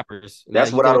 10 rappers. Now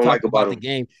That's he what I gonna don't talk like about about the him.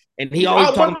 game, and he He always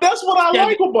don't- talking. But that's what I Chevy,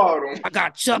 like about him. I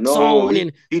got Chuck's No, on,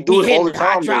 and he do it all hitting the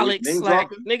time though. hydraulics. Name Like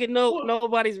dropping. nigga, What?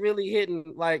 nobody's really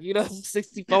hitting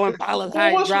 64 Impala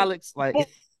But what's hydraulics. Like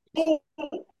but,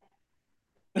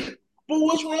 but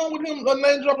what's wrong with him?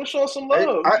 Name dropping, showing some I,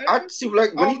 love, I, man. I see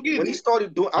like I don't get when he it.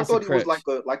 started doing, I it's a thought it was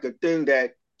crutch. like a thing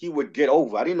that he would get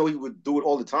over. I didn't know he would do it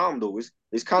all the time though.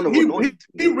 It's kind of He, annoying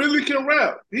to he me. really can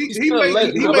rap. He's still a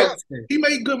legend. I like to say. He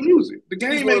made good music. The He's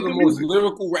game one made of the good most music.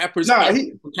 lyrical rappers Nah, ever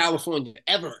he from California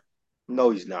ever. No,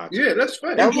 he's not. yeah, that's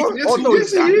fact. Ever? Yes, Oh no,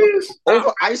 yes, he's he not. is.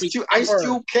 Over Rappers Ice ever.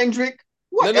 Cube, Kendrick.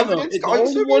 What No. evidence? The Are you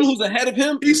only one serious? who's ahead of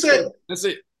him He is said, him. That's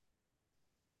it.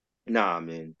 Nah,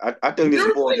 man. I think this is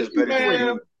You all think just better than man,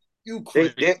 him. you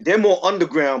crazy? They're more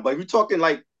underground, but if you're talking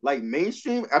like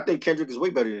mainstream, I think Kendrick is way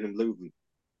better than him lyrically.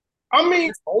 I mean,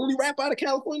 It's the only rap out of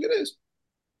California that is.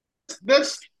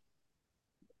 that's.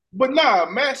 But nah,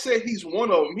 Matt said he's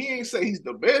one of them. He ain't say he's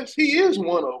the best. He is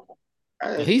one of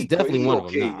them. He's definitely one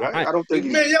of them. Okay. Nah, I don't think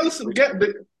he's. Man, y'all listen.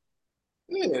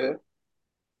 Yeah,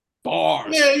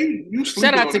 Bars. man, you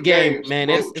shout sleeping out on to the Game, games, man.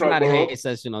 bro, It's not a bro. hate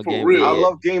session on For Game, real. but I yeah.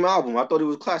 love Game album. I thought it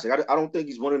was classic. I don't think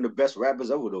he's one of the best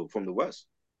rappers ever though from the West.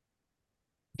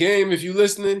 Game, if you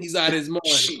listening, he's out of his mind.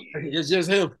 Shit. It's just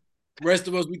him. The rest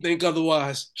of us, we think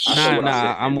otherwise. I said what I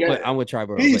said. I'm with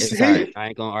Triborough, but it's all right. I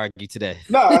ain't gonna argue today.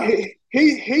 Nah,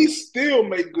 he still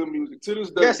make good music to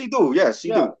this day. Yes, he do. Yes, he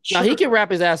do. No, he can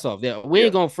rap his ass off. Yeah, we ain't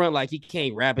Yeah. gonna front like he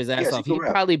can't rap his ass Yes, he off. can He'd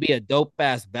rap. probably be a dope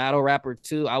ass battle rapper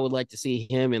too. I would like to see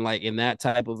him in that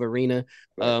type of arena.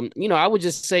 Right. I would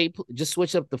just say just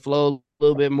switch up the flow a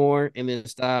little bit more and then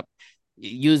stop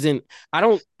using.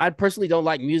 I personally don't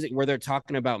like music where they're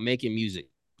talking about making music.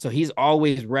 So he's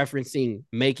always referencing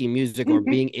making music or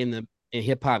being in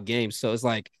hip hop games. So it's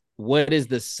like, what is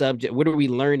the subject? What are we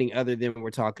learning other than we're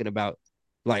talking about?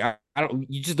 Like, I don't,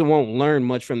 you just won't learn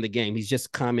much from the game. He's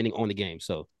just commenting on the game.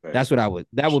 So that's what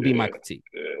that would be my critique.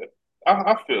 Yeah.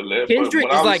 I feel that. But Kendrick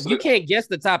when is I like, listen you can't guess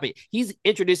the topic. He's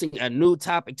introducing a new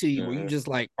topic to you where you just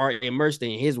like are immersed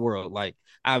in his world. Like,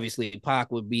 obviously,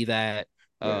 Pac would be that.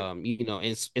 You know,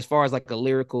 as far as like a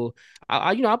lyrical,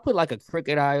 I put like a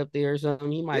Crooked Eye up there or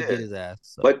something. He might get his ass.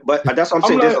 So. But that's what I'm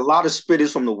saying. like, There's a lot of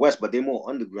spitters from the West, but they're more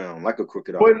underground, like a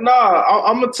Crooked Eye. But nah,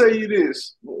 I'm gonna tell you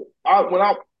this. When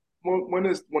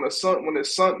the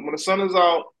sun is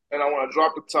out and I want to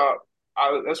drop the top,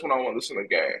 that's when I want to listen to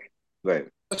Game. Right.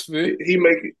 He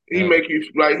make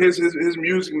you like his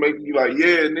music make you like,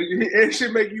 yeah, nigga, and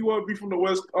shit make you want to be from the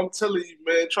West. I'm telling you,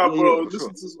 man, bro,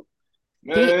 listen to some,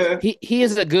 man. He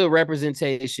is a good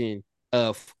representation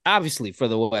of obviously for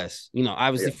the West, you know,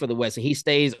 obviously for the West, and he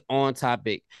stays on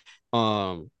topic.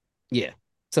 Yeah.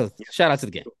 So shout out to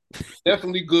the Game.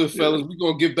 Definitely good, fellas. We're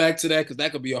gonna get back to that because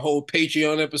that could be a whole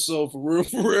Patreon episode for real,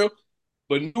 for real.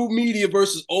 But new media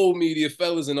versus old media,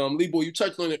 fellas, and Lee Boy, you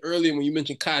touched on it earlier when you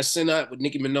mentioned Kai Cenat with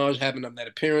Nicki Minaj having that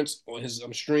appearance on his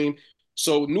stream.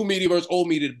 So new media versus old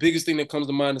media, the biggest thing that comes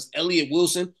to mind is Elliott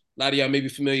Wilson. A lot of y'all may be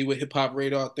familiar with Hip Hop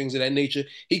Radar, things of that nature.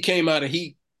 He came out and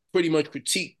he pretty much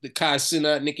critiqued the Kai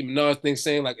Cenat, Nicki Minaj thing,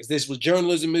 saying like, is this what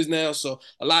journalism is now? So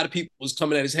a lot of people was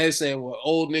coming at his head saying, well,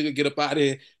 old nigga, get up out of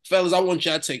here. Fellas, I want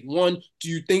y'all to take one. Do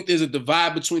you think there's a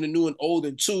divide between the new and old?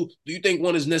 And two, do you think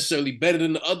one is necessarily better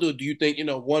than the other? Or do you think, you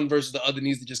know, one versus the other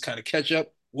needs to just kind of catch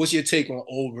up? What's your take on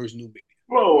old versus new media?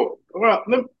 Bro,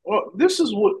 this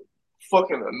is what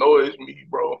fucking annoys me,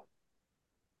 bro.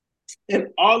 In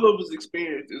all of his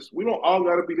experiences, we don't all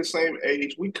got to be the same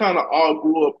age. We kind of all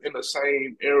grew up in the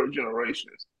same era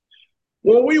generations.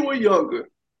 When we were younger,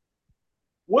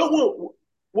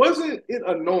 wasn't it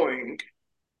annoying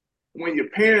when your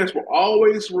parents will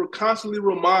always constantly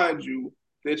remind you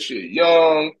that you're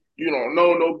young, you don't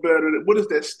know no better. What is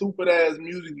that stupid ass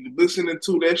music you listening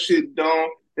to? That shit dumb.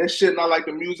 That shit not like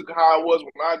the music how it was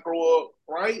when I grew up,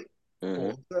 right?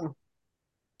 Mm-hmm.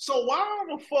 So why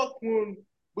the fuck when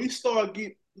we start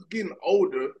getting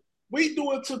older, we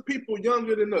do it to people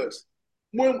younger than us?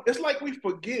 When it's like we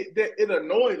forget that it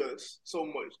annoyed us so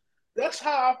much. That's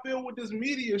how I feel with this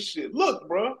media shit. Look,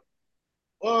 bro.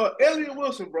 Elliott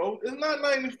Wilson, bro. It's not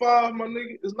 95, my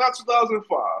nigga. It's not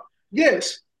 2005.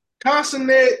 Yes,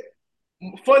 Consonet,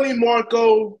 Funny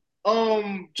Marco,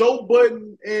 Joe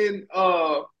Budden, and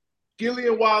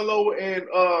Gillian Wallow and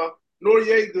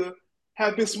Noriega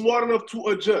have been smart enough to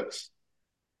adjust,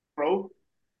 bro.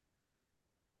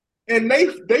 And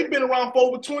they've been around for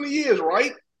over 20 years,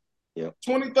 right? Yeah.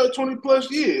 20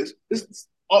 plus years.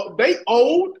 They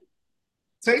old.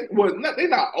 They're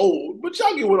not old, but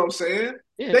y'all get what I'm saying.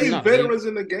 Yeah, they veterans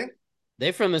in the game.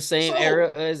 They're from the same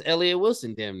era as Elliott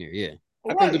Wilson, damn near, yeah.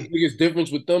 I think the biggest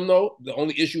difference with them, though, the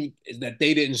only issue is that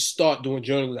they didn't start doing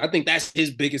journalism. I think that's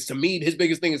his biggest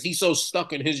thing is he's so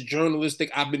stuck in his journalistic,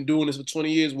 I've been doing this for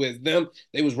 20 years, with them,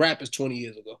 they was rappers 20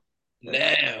 years ago.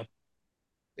 Now,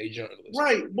 they journalists.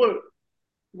 Right, but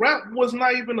rap was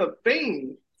not even a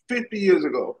thing 50 years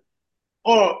ago.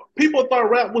 Or people thought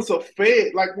rap was a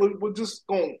fad, like we're just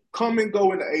going to come and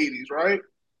go in the 80s, right?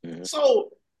 Mm-hmm. So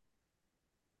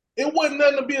it wasn't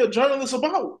nothing to be a journalist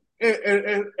about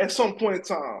at some point in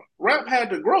time. Rap had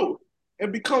to grow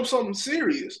and become something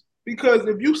serious. Because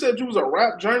if you said you was a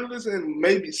rap journalist in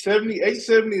maybe 78,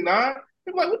 79,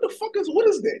 you're like, what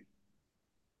is that?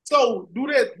 So do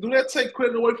that take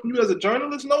credit away from you as a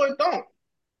journalist? No, it don't.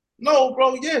 No,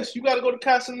 bro, yes, you got to go to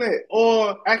Castanet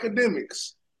or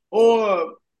academics.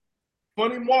 Or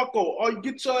Funny Marco, or you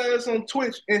get your ass on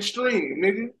Twitch and stream,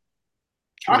 nigga.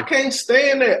 True. I can't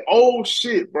stand that old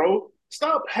shit, bro.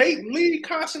 Stop hating. Leave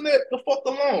Consonet the fuck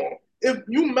alone. If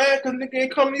you mad because nigga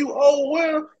ain't coming to you, oh,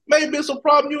 well, maybe it's a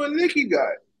problem you and Nicki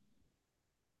got.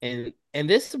 And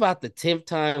this is about the 10th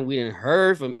time we didn't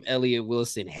heard from Elliott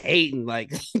Wilson hating.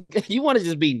 Like, you want to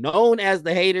just be known as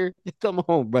the hater? Come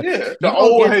on, bro. Yeah, the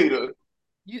old hater.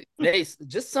 They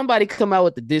just somebody come out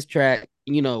with the diss track.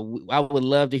 You know, I would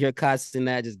love to hear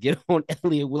Consonet just get on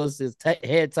Elliott Wilson's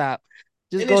head top.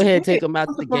 Just go ahead and take him out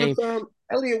of the game.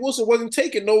 Elliott Wilson wasn't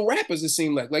taking no rappers, it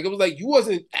seemed like. Like, it was like you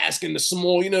wasn't asking the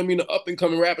small, you know what I mean, the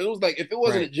up-and-coming rappers. It was like, if it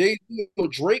wasn't a Jay-Z or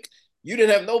Drake, you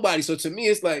didn't have nobody. So to me,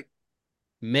 it's like,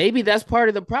 maybe that's part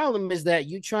of the problem is that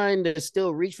you trying to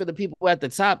still reach for the people at the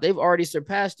top. They've already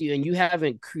surpassed you, and you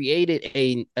haven't created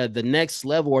the next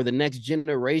level or the next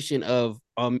generation of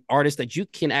artists that you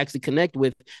can actually connect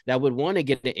with that would want to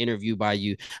get an interview by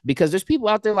you. Because there's people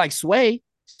out there like Sway.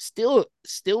 still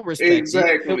respected.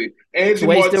 Exactly. Angie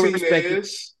Sway still respected.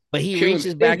 Martinez. But he Killing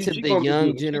reaches it. back Angie, to she the gonna be young good.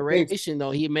 She thinks generation,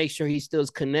 though. He makes sure he still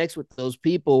connects with those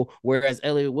people, whereas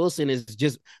Elliott Wilson is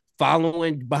just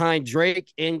following behind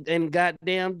Drake and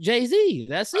goddamn Jay-Z.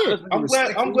 That's it. I'm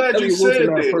respectfully, glad you Elliott Wilson said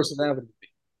not a that. personality.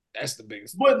 That's the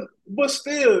biggest thing. But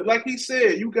still, like he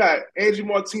said, you got Angie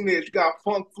Martinez, you got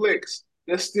Funk Flex.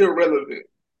 That's still relevant.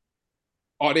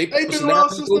 Are they They've been around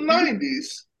personalities? since the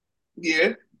 '90s.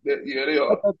 Yeah, yeah, they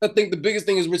are. I think the biggest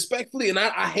thing is respectfully, and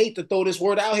I hate to throw this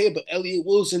word out here, but Elliott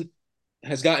Wilson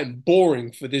has gotten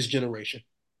boring for this generation.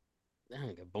 That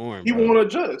ain't get boring, He bro. won't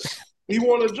adjust. He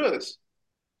won't adjust.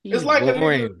 It's He's like a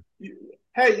boring. nigga.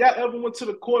 Hey, y'all ever went to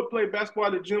the court, play basketball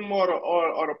at the gym or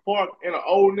the park, and an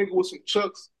old nigga with some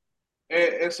chucks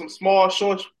and some small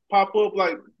shorts pop up?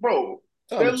 Like, bro,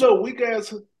 that little weak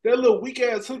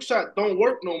ass hook shot don't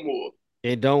work no more.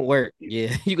 It don't work.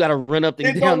 Yeah, you got to run up and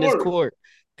It down don't this work. court.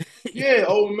 Yeah,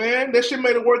 old man, that shit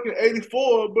made it work in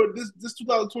 '84, but this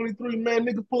 2023, man,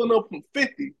 nigga pulling up from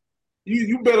 50.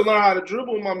 You better learn how to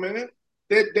dribble, my man.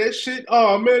 That shit.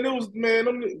 Oh man, it was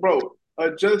man. Bro,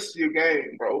 adjust your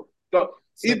game, bro.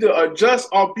 Either adjust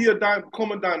or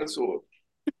become a dinosaur.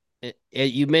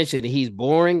 You mentioned he's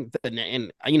boring,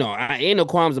 and you know I ain't no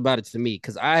qualms about it to me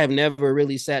because I have never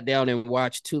really sat down and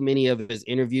watched too many of his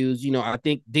interviews. You know, I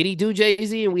think did he do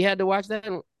Jay-Z and we had to watch that?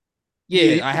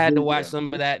 Yeah, I had to watch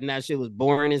some of that, and that shit was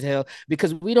boring as hell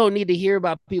because we don't need to hear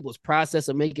about people's process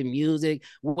of making music,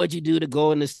 what you do to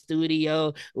go in the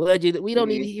studio, we don't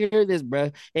need to hear this, bro.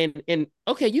 And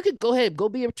okay, you could go ahead, go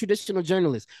be a traditional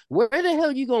journalist. Where the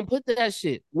hell you gonna put that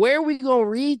shit? Where are we gonna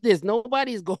read this?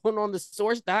 Nobody's going on the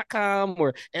source.com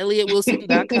or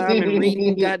ElliottWilson.com and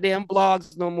reading goddamn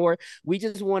blogs no more. We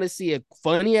just want to see a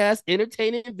funny ass,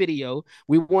 entertaining video.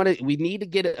 We need to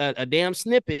get a damn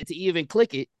snippet to even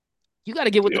click it. You got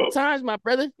to get with the times, my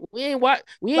brother. We ain't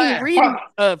reading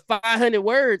 500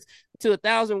 words to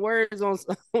 1,000 words on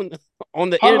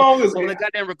the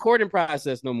goddamn recording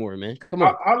process no more, man. Come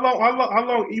on. How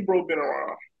long Ebro been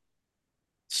around?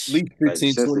 At least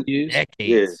 15, 20 years. Decades.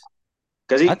 Yeah.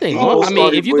 Because I think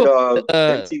if you go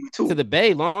to the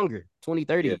Bay, longer, 20,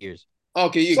 30 years.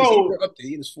 Okay, yeah, so up there,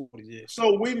 he was 40 years.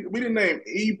 So we didn't name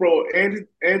Ebro,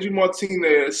 Angie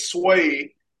Martinez,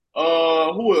 Sway,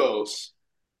 who else?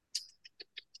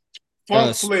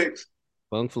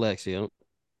 Funk Flex, yeah.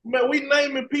 Man, we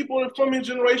naming people from his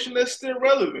generation that's still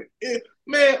relevant. Ed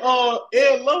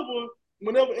Lover,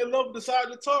 whenever Ed Lover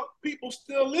decided to talk, people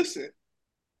still listen.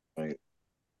 Right.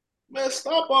 Man,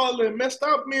 stop all that, man.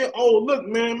 Stop being old. Look,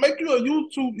 man, make you a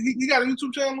YouTube. He got a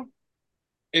YouTube channel?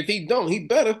 If he don't, he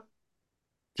better.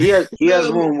 He has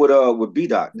one with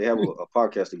B-Dot. They have a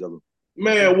podcast together.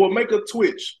 Man, we'll make a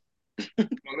Twitch.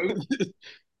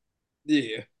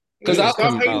 Yeah. Because I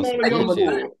stop hating on the young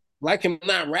boy. Like him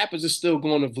not, rappers are still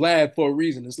going to Vlad for a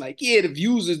reason. It's like, yeah, the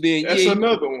views is there. That's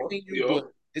another one.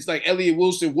 But it's like Elliott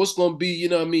Wilson, what's going to be, you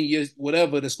know what I mean? Yes,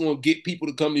 whatever that's going to get people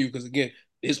to come to you. Because again,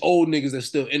 there's old niggas that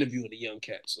still interviewing the young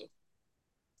cats. So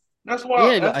that's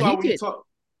why. That's why we talk.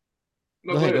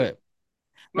 No, go ahead.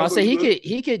 No, I'll say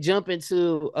he could jump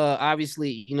into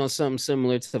obviously, you know, something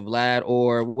similar to Vlad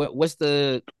or what's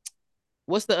the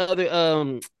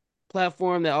other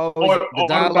platform that always the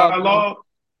dialogue.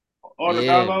 The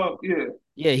dialogue, yeah.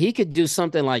 Yeah, he could do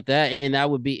something like that, and that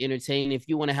would be entertaining. If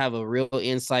you want to have a real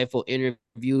insightful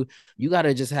interview, you got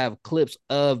to just have clips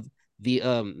of the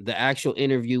actual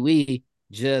interviewee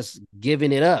just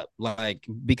giving it up, like,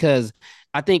 because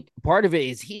I think part of it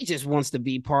is he just wants to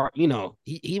be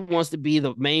he wants to be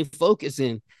the main focus,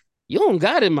 and you don't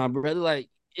got it, my brother. Like,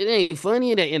 it ain't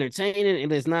funny, it ain't entertaining, and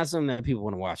it's not something that people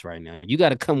want to watch right now. You got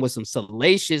to come with some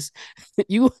salacious.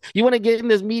 you want to get in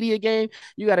this media game,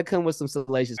 you got to come with some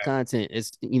salacious content.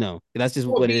 It's that's just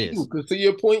what it is. Because to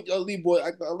your point, Lee boy,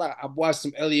 I've watched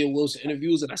some Elliott Wilson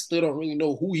interviews, and I still don't really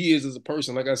know who he is as a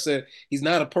person. Like I said, he's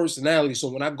not a personality. So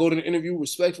when I go to the interview,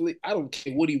 respectfully, I don't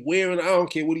care what he wearing, I don't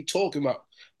care what he talking about.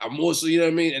 I'm more so, you know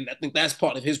what I mean? And I think that's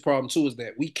part of his problem too, is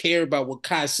that we care about what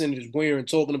Kai Cenat is wearing,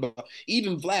 talking about.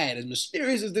 Even Vlad, as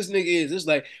mysterious as this nigga is, it's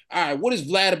like, all right, what is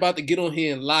Vlad about to get on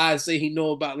here and lie and say he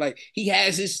know about? Like, he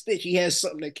has his stitch. He has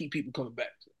something that keep people coming back.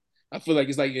 I feel like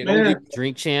it's like,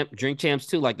 drink champs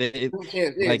too. Like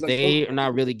they are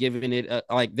not really giving it.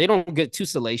 Like, they don't get too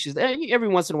salacious. Every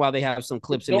once in a while they have some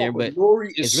clips in there, but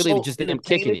it's really just them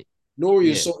kicking it. Nori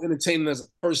is so entertaining as a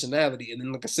personality, and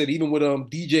then like I said, even with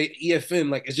DJ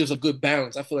EFN, like, it's just a good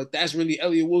balance. I feel like that's really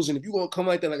Elliott Wilson. If you're gonna come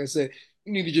like that, like I said,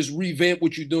 you need to just revamp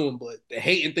what you're doing. But the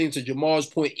hating thing, to Jamal's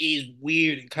point, is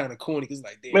weird and kind of corny. Cause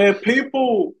like, damn, man,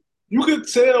 people, you could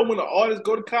tell when the artists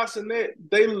go to Kai Cenat,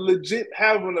 they legit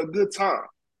having a good time.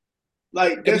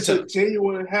 Like Every that's a time.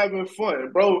 genuine having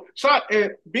fun, bro.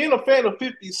 And being a fan of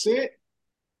 50 Cent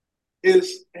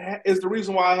is the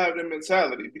reason why I have that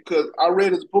mentality because I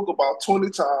read his book about 20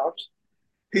 times.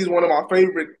 He's one of my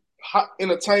favorite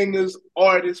entertainers,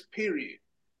 artists, period.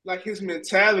 Like his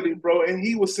mentality, bro. And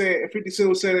he was saying, and 50 Cent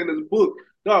was saying in his book,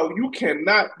 dog, you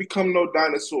cannot become no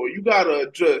dinosaur. You gotta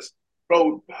adjust,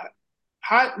 bro.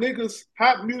 Hot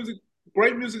music,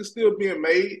 great music is still being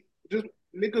made. Just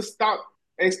niggas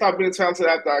ain't stop being talented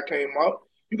after I came out.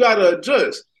 You gotta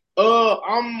adjust.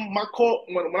 I'm my core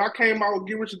when I came out with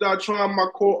Get Rich or Die Trying, my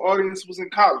core audience was in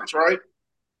college, right?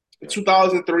 In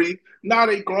 2003. Now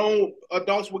they grown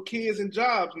adults with kids and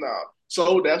jobs now.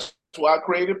 So that's why I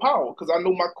created Power because I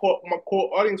knew my core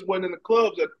audience wasn't in the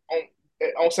clubs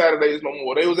on Saturdays no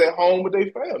more. They was at home with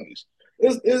their families.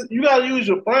 You gotta use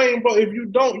your brain, bro. If you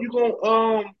don't,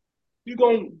 you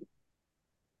gonna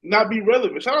not be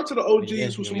relevant. Shout out to the Yeah,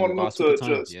 OGs who you're gonna be smart enough lost with to the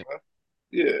times. adjust, Yeah. man.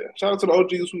 Yeah, shout out to the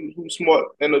OGs who smart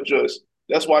and adjust.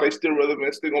 That's why they still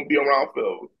relevant, still gonna be around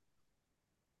forever.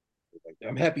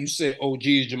 I'm happy you said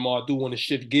OGs, Jamal. I do want to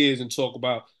shift gears and talk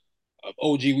about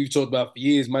OG we've talked about for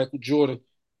years, Michael Jordan.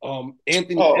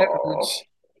 Anthony Oh, Edwards,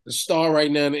 the star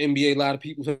right now in the NBA. A lot of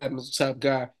people have him as the top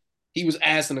guy. He was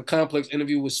asked in a complex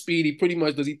interview with Speedy, pretty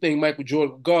much, does he think Michael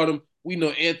Jordan would guard him? We know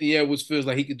Anthony Edwards feels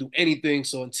like he could do anything.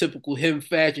 So in typical him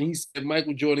fashion, he said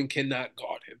Michael Jordan cannot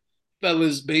guard him.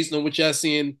 Fellas, based on what y'all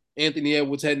seeing, Anthony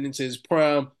Edwards heading into his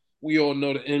prime. We all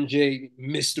know the MJ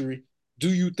mystery. Do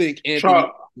you think try.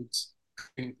 Anthony Edwards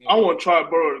I want Try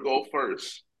Burrow to go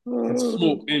first. can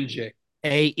smoke MJ?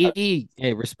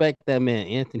 Hey, respect that man,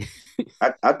 Anthony.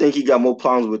 I think he got more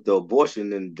problems with the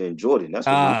abortion than Jordan. That's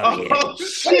the me. Yeah. Oh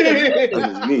shit! That's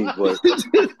just me. But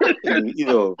you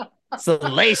know,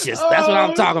 Salacious. That's what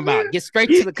I'm Oh talking about. shit! Get straight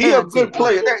to the he a good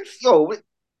content. player.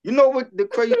 You know what the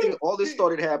crazy thing? All this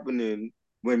started happening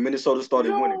when Minnesota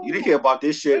started winning. You didn't hear Yo, about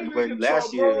this shit that when nigga Try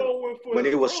last year Burrow went for when the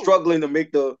they were throat. struggling to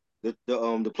make the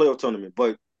playoff tournament.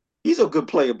 But he's a good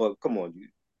player. But come on,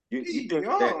 you He think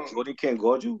that young. Jordan can't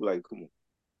guard you? Like, come on.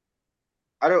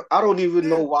 I don't even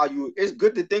know why you. It's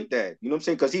good to think that. You know what I'm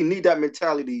saying? Because he need that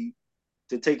mentality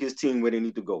to take his team where they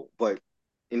need to go. But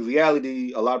in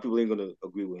reality, a lot of people ain't gonna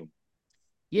agree with him.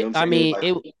 You Yeah, know what I I'm saying?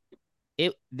 mean, Like,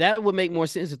 it that would make more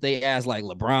sense if they asked like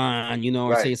LeBron, or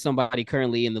right. say somebody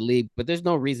currently in the league. But there's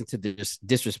no reason to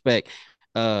disrespect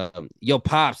your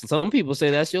pops. Some people say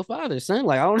that's your father's son.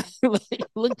 Like I don't like,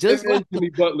 look Him just like and Jimmy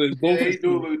Butler is Yeah, both he his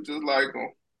do look just like him.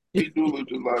 He do look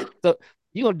just like him. so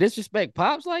you gonna disrespect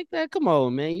pops like that? Come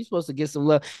on, man. You're supposed to get some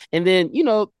love. And then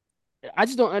I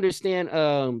just don't understand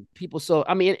people. So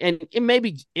I mean, and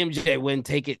maybe MJ wouldn't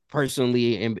take it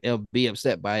personally and be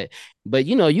upset by it, but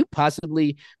you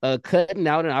possibly cutting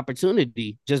out an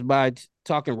opportunity just by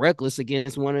talking reckless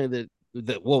against one of against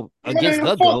Man,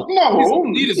 the fuck GOAT. He's a no,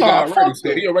 Adidas guy nah, already, fuck so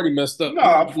that. he already messed up. He's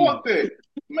Nah, fuck that.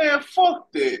 Man,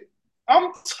 fuck that.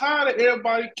 I'm tired of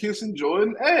everybody kissing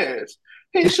Jordan ass.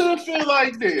 He shouldn't feel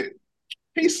like that.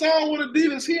 He signed with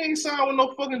Adidas. He ain't signed with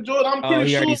no fucking Jordan. I'm Oh,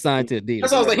 pretty he already sure signed to That's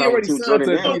Adidas. why I was Yeah, like, he Okay. signed already to signed Jordan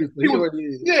to now. Adidas, so he he was. already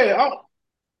is. Yeah,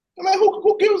 I mean,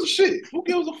 who gives a shit? Who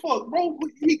gives a fuck, bro?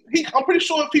 I'm pretty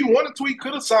sure if he wanted to, he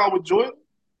could have signed with Jordan.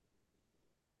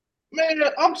 Man,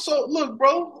 look,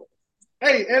 bro.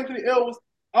 Hey, Anthony Ellis,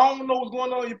 I don't know what's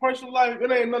going on in your personal life.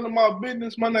 It ain't none of my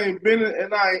business. My name Bennett,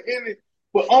 and I ain't in it.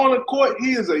 But on the court,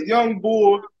 he is a young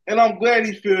boy, and I'm glad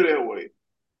he feel that way.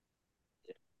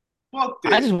 Fuck I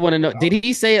that. just want to know, did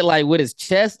he say it like with his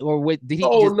chest or did he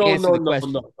Oh just no, answer no, the no,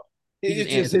 question? no. He just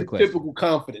It's just answered the his question. typical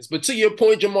confidence. But to your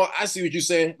point, Jamal, I see what you're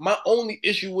saying. My only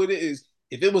issue with it is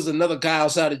if it was another guy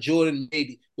outside of Jordan,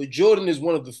 maybe. But Jordan is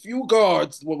one of the few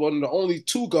guards, one of the only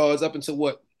two guards up until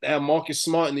what? Now Marcus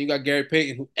Smart, and then you got Gary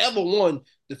Payton, who ever won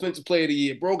Defensive Player of the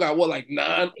Year. Bro got what, like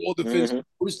 9 all defensive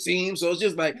Mm-hmm. first team. So it's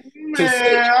just like to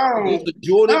say Man, over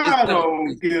Jordan is I kind of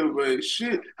don't crazy. give a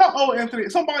shit. How old Anthony?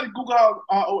 Somebody Google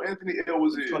how old Anthony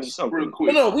Edwards He's 20 is real something. No,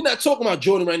 quick. no, we're not talking about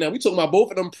Jordan right now. We're talking about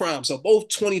both of them prime. So both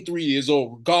 23 years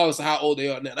old, regardless of how old they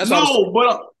are now. That's what I was No,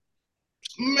 but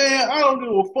man, I don't give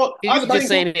a fuck. He's I just think,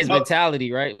 saying his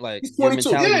mentality, right? Like he's your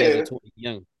 22. mentality as yeah, a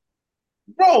young.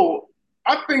 bro.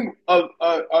 I think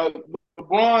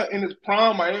LeBron in his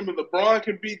prime, Miami LeBron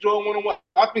can beat Jordan 1-on-1.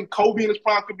 I think Kobe in his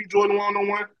prime could beat Jordan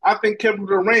 1-on-1. I think Kevin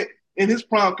Durant in his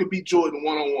prime could beat Jordan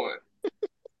 1-on-1.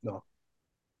 No.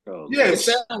 Oh It Lord. Yes,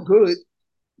 sounds good,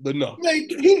 but no. man,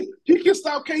 he can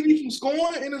stop KD from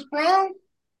scoring in his prime.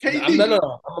 I'm no, KD. no,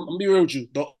 no. I'm gonna be real with you.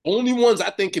 The only ones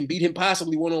I think can beat him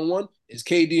possibly 1-on-1 is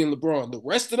KD and LeBron. The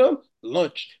rest of them,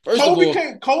 lunch. First of Kobe all,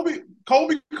 can't.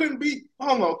 Kobe couldn't beat.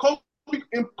 Hold on, Kobe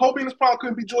in his prime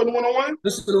couldn't beat Jordan 1-on-1.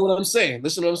 listen to what I'm saying.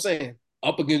 Listen to what I'm saying.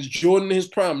 Up against Jordan in his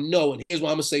prime? No. And here's why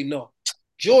I'm going to say no.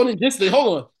 Jordan,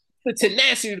 hold on. The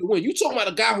tenacity to win. You talking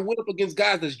about a guy who went up against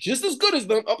guys that's just as good as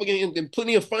them, up against in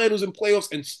plenty of finals and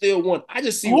playoffs, and still won. I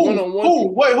just see one-on-one.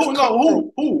 Who? I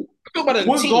feel about a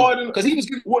what team. guard Because he was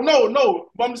no.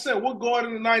 But I'm just saying, what guard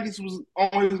in the 90s was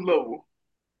on his level?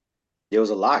 There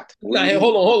was a lot. Nah,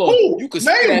 hold on. Who? You could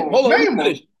name say that. him. Hold on, name him.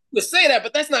 You could say that,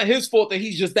 but that's not his fault that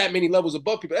he's just that many levels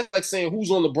above people. That's like saying who's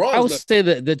on LeBron's I would level. say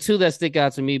that the two that stick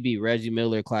out to me be Reggie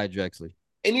Miller, Clyde Drexler.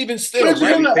 And even still,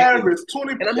 Reggie Miller average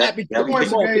 20 and I'm happy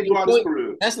points a game throughout his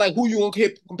career. That's like who you want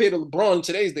to compare to LeBron in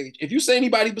today's day. If you say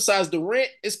anybody besides Durant,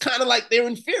 it's kind of like they're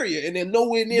inferior and they're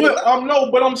nowhere near. But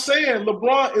I'm saying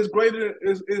LeBron is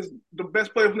is the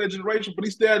best player from that generation, but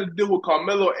he still had to deal with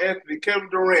Carmelo Anthony, Kevin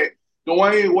Durant,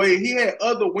 Dwayne Wade. He had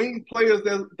other wing players,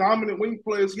 that dominant wing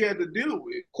players he had to deal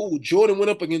with. Cool. Jordan went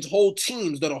up against whole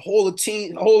teams that are Hall of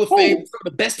Fame, some of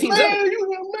the best teams ever.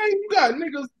 You got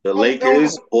niggas. The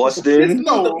Lakers, Boston,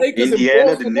 the Lakers Indiana, and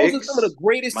Boston, the Knicks, those are some of the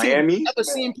greatest Miami. teams I've ever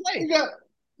seen play. You got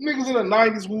niggas in the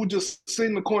 90s who would just sit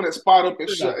in the corner and spot up and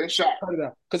shot.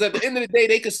 Because at the end of the day,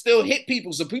 they could still hit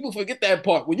people. So people forget that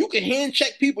part. When you can hand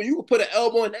check people, you can put an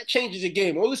elbow and that changes your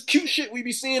game. All this cute shit we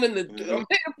be seeing in the I'm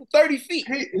hitting from 30 feet.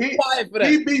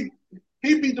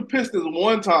 He beat the Pistons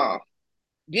one time.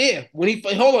 Yeah, when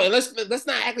hold on, let's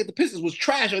not act like the Pistons was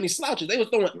trash or any slouches. They was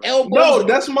throwing elbows. No,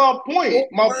 that's my point.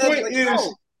 My point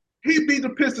is he beat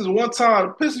the Pistons one time.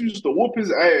 The Pistons used to whoop his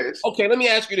ass. Okay, let me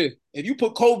ask you this: if you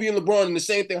put Kobe and LeBron in the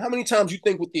same thing, how many times you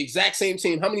think with the exact same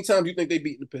team? How many times you think they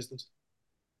beat the Pistons?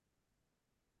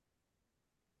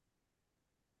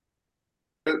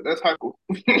 That's high cool.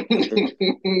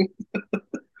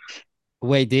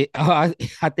 Wait, I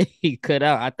think he cut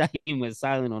out. I thought he went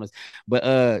silent on us.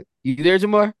 But you there,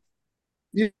 Jamar?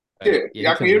 Yeah,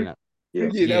 y'all can hear me?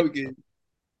 Yeah, that was good.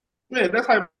 Yeah, that's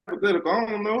hypothetical. I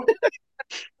don't know.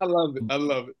 I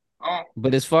love it.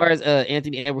 But as far as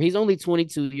Anthony Edwards, he's only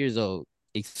 22 years old.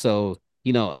 So,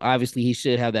 obviously he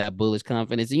should have that bullish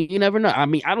confidence. And you never know. I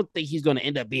mean, I don't think he's going to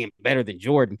end up being better than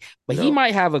Jordan, but he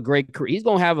might have a great career. He's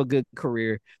going to have a good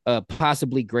career,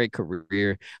 possibly great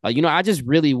career. I just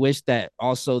really wish that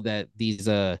also that these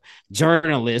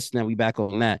journalists, now we back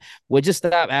on that, would just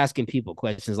stop asking people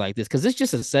questions like this because it's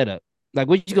just a setup. Like,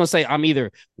 what you gonna say? I'm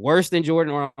either worse than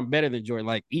Jordan or I'm better than Jordan.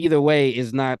 Like, either way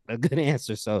is not a good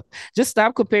answer. So just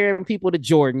stop comparing people to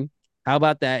Jordan. How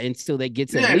about that until they get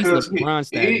to at least LeBron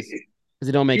status? Because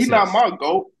it don't make sense. He's not my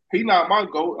GOAT. He's not my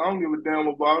GOAT. I don't give a damn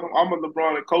about him. I'm a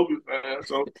LeBron and Kobe fan.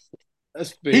 So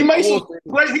that's fair. He makes some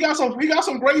great. He got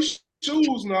some great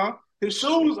shoes now. His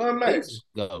shoes unmatched.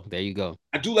 There you go.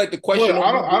 I do like the question.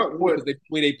 The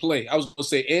way they play. I was gonna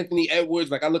say Anthony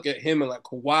Edwards. Like I look at him and like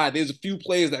Kawhi. There's a few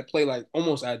players that play like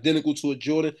almost identical to a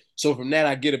Jordan. So from that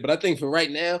I get it. But I think for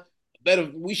right now,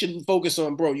 we should focus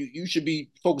on, bro. You should be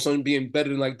focused on being better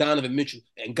than like Donovan Mitchell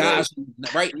and guys who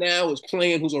right now is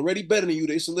playing who's already better than you.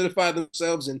 They solidify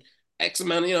themselves in X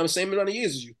amount of same amount of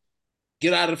years as you.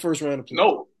 Get out of the first round of play.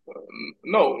 No,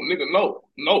 nigga,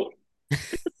 no.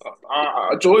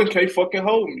 Jordan can't fucking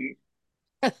hold me.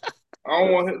 I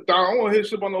don't want his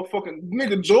shit by no fucking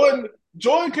nigga.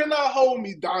 Jordan cannot hold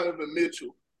me. Donovan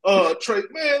Mitchell, Trey,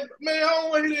 man, I don't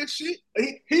want to hear that shit.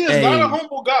 He is not a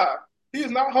humble guy. He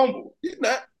is not humble. He's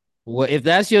not. Well, if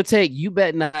that's your take, you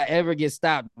better not ever get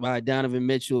stopped by Donovan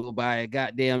Mitchell, by a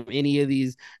goddamn any of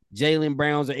these Jaylen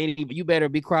Browns or any. You better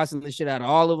be crossing the shit out of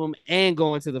all of them and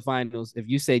going to the finals. If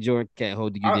you say Jordan can't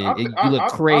hold you, then you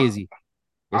look crazy.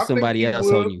 If somebody else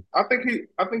hold you, I think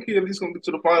he at least gonna get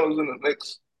to the finals in the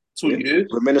next 2 years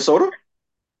with Minnesota.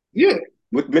 Yeah,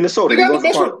 with Minnesota,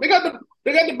 they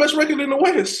got the best record in the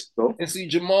West. So? And see,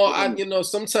 Jamal,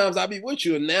 sometimes I be with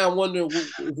you, and now I'm wondering,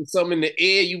 is it something in the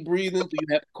air you breathing? Do you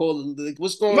have to call it?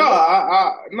 What's going on?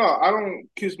 I don't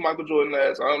kiss Michael Jordan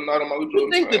ass. I'm not a Michael Jordan.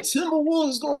 You think fan. the Timberwolves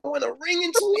is going to win a ring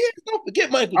in 2 years? Don't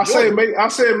forget Michael Jordan. I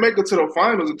said make it to the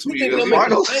finals in 2 years.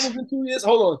 Finals in 2 years?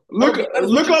 Hold on.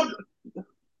 Look up.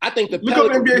 I think the Look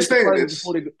up NBA standings.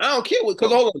 I don't care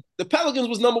because hold on, the Pelicans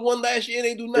was number one last year and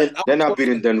they do nothing. They're not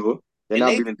beating Denver.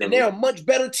 And they're a much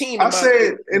better team. I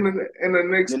said in the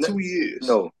next 2 years.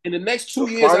 No, in the next 2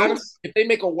 years, if they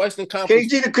make a Western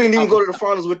Conference, KG couldn't even go to the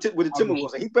finals with the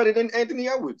Timberwolves. He's better than Anthony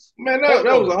Edwards. Man, that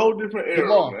was a whole different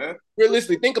era, man.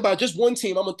 Realistically, think about just one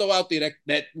team. I'm gonna throw out there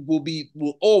that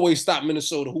will always stop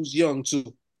Minnesota, who's young too.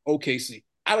 OKC.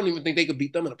 I don't even think they could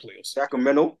beat them in the playoffs.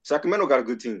 Sacramento got a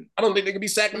good team. I don't think they could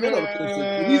beat Sacramento. I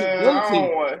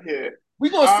don't want to hear. We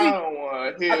gonna see. I don't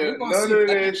want to hear none of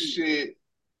that shit.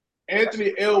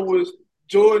 Anthony Edwards,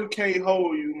 Jordan can't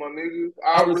hold you, my nigga.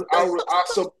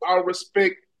 I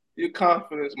respect Your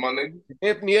confidence, my nigga.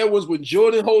 Anthony Edwards, when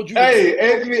Jordan holds you, Hey,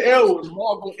 Anthony Edwards.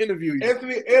 Jamal gonna interview you.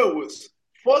 Anthony Edwards.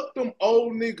 Fuck them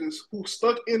old niggas who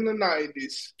stuck in the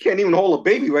 90s. Can't even hold a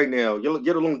baby right now. You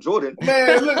get along Jordan.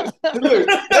 Man, look.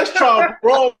 That's Charles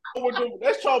bro with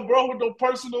the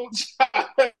personal shot.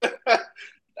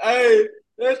 Hey,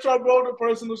 that's Charles bro with the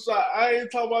personal shot. I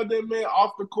ain't talking about that man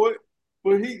off the court,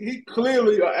 but he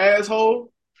clearly an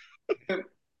asshole.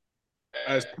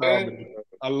 That's common.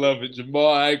 I love it,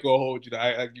 Jamal. I ain't gonna hold you.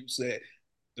 Like you said,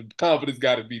 the confidence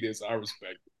got to be there. So I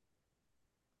respect it.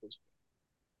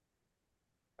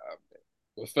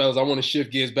 Well, fellas, I want to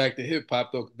shift gears back to hip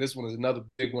hop though. This one is another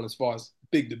big one as far as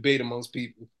big debate amongst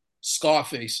people.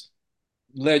 Scarface,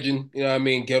 legend, you know what I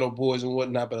mean, Ghetto Boys and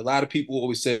whatnot. But a lot of people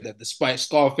always said that despite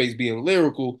Scarface being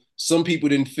lyrical, some people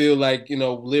didn't feel like,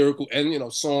 lyrical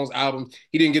and, songs, albums,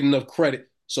 he didn't get enough credit.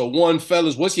 So one,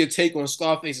 fellas, what's your take on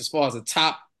Scarface as far as a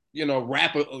top,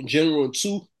 rapper in general? And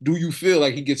two, do you feel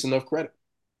like he gets enough credit?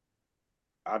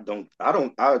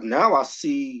 Now I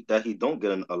see that he don't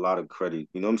get a lot of credit.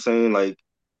 You know what I'm saying? Like,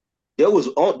 there was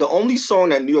the only song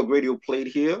that New York radio played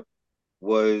here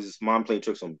was Mom Playing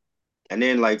Tricks on Me. And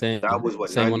then that was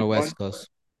what, same 91? on the West Coast.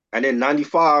 And then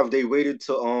 95 they waited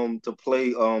to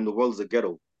play The World is a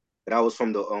Ghetto. And that was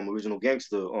from the original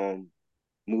Gangster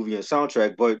movie and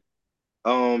soundtrack. But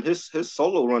his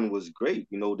solo run was great.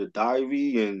 The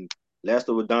Diary and Last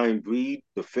of a Dying Breed,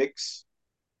 The Fix,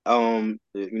 the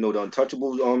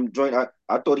Untouchables joint.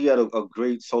 I thought he had a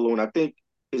great solo, and I think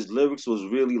his lyrics was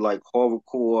really like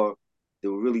horrorcore. They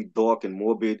were really dark and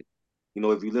morbid.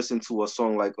 If you listen to a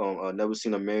song like Never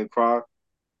Seen a Man Cry,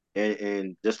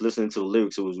 and just listening to the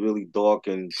lyrics, it was really dark,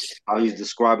 and how he's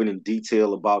describing in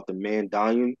detail about the man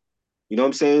dying. You know what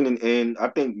I'm saying? And I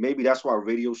think maybe that's why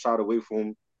radio shied away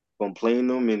from playing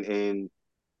them. And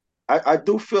I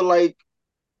do feel like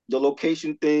the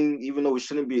location thing, even though it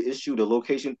shouldn't be an issue, the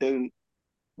location thing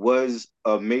was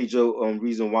a major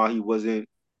reason why he wasn't,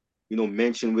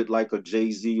 mentioned with like a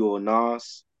Jay-Z or a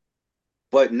Nas.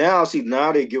 But now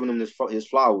they're giving him his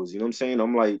flowers. You know what I'm saying?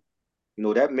 I'm like,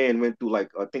 that man went through, like,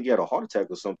 I think he had a heart attack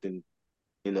or something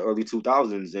in the early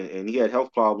 2000s, and he had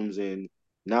health problems, and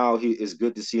now it's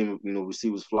good to see him,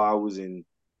 receive his flowers, and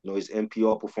his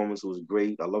NPR performance was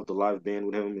great. I love the live band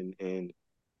with him, and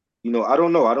I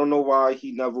don't know why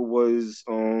he never was.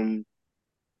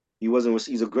 He wasn't.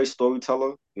 He's a great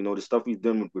storyteller. The stuff he's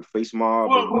done with Face Mob.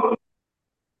 Well,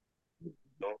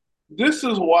 this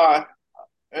is why,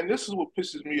 and this is what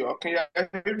pisses me off. Can y'all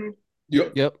hear me?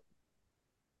 Yep.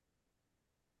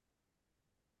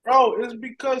 Bro, it's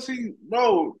because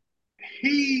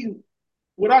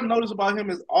what I noticed about him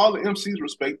is all the MCs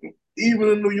respect him, even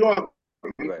in New York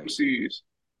MCs.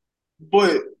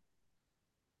 But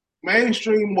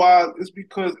mainstream wise, it's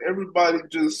because everybody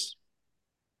just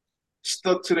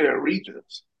stuck to their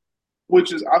regions,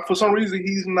 which is, for some reason,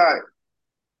 he's not,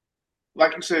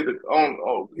 like you said,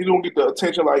 he don't get the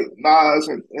attention like Nas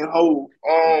and Hov.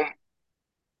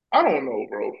 I don't know,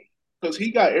 bro, because he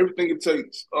got everything it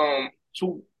takes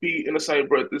to be in the same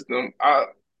breath as them. I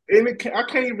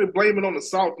can't even blame it on the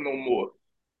South no more.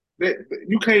 That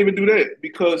you can't even do that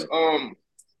because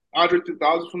Andre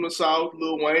 3000 from the South,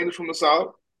 Lil Wayne is from the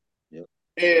South,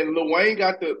 and Lil Wayne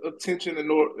got the attention and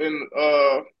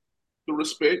the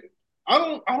respect. I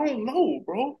don't know,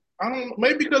 bro. I don't,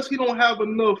 maybe because he don't have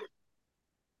enough,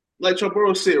 like your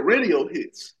bro said, radio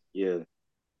hits. Yeah.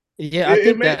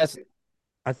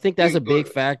 I think that's a big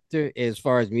factor as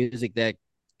far as music that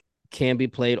can be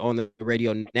played on the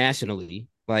radio nationally.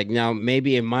 Like, now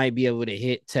maybe it might be able to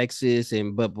hit Texas,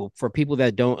 but for people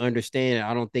that don't understand,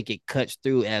 I don't think it cuts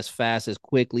through as fast as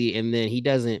quickly. And then he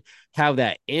doesn't have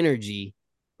that energy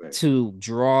to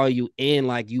draw you in,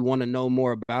 like you want to know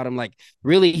more about him. Like,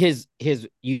 really, he's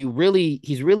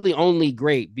really only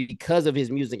great because of his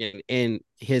music, and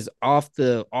his off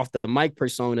the mic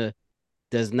persona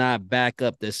does not back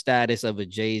up the status of a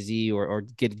Jay-Z or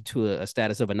get to a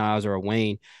status of a Nas or a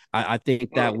Wayne. I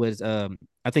think that was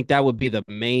I think that would be the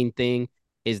main thing,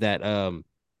 is that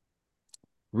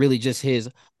really just his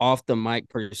off the mic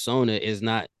persona is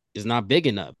not big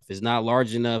enough. It's not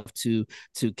large enough to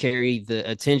carry the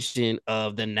attention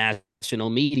of the national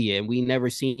media. And we never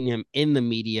seen him in the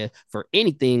media for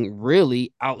anything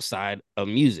really outside of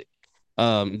music.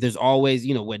 There's always,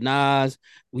 with Nas,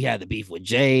 we had the beef with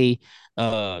Jay.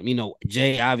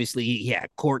 Jay, obviously he had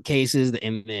court cases,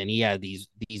 and then he had these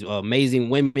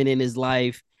amazing women in his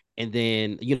life. And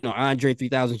then, Andre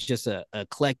 3000 is just a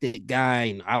eclectic guy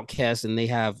and outcast, and they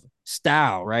have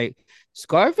style, right?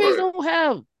 Scarface don't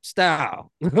have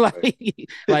style.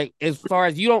 like as far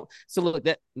as you don't. So look,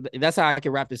 that's how I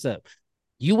can wrap this up.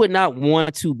 you would not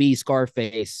want to be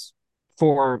Scarface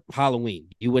for Halloween.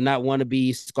 You would not want to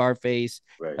be Scarface,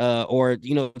 Right. or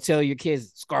tell your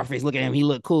kids Scarface, look at him, he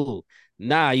look cool.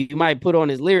 Nah, you might put on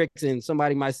his lyrics and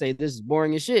somebody might say this is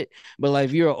boring as shit. But like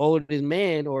if you're an older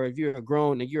man or if you're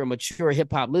a mature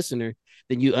hip hop listener,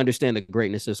 then you understand the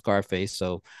greatness of Scarface.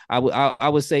 So I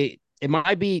would say it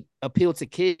might be appeal to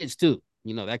kids too.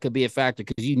 That could be a factor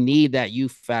because you need that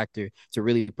youth factor to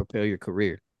really propel your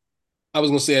career. I was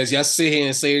gonna say, as y'all sit here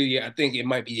and say, yeah, I think it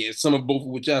might be some of both of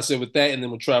what y'all said with that, and then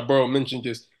what Triborough mentioned,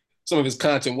 just some of his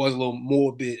content was a little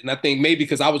morbid, and I think maybe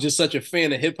because I was just such a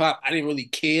fan of hip hop, I didn't really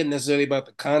care necessarily about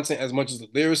the content as much as the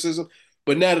lyricism.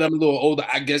 But now that I'm a little older,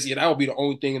 I guess that would be the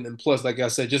only thing, and then plus, like I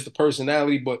said, just the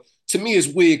personality. But to me, it's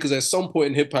weird because at some point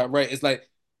in hip hop, right, it's like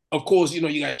of course, you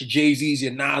got your Jay-Z's,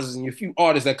 your Nas's, and your few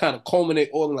artists that kind of culminate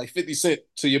all in like 50 Cent,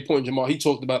 to your point, Jamal. He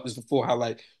talked about this before, how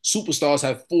like superstars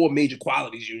have four major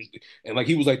qualities usually. And like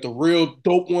he was like the real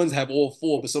dope ones have all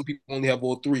four, but some people only have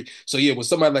all three. So yeah, with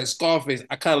somebody like Scarface,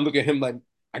 I kind of look at him like,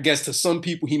 I guess to some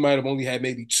people he might have only had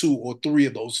maybe two or three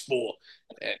of those four.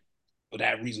 And for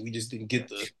that reason, we just didn't get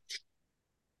the.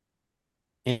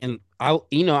 And I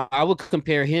would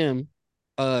compare him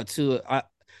to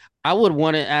I would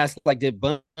want to ask, like, did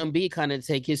Bun B kind of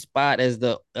take his spot as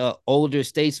the older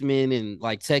statesman in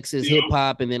like Texas hip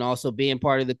hop, and then also being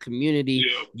part of the community?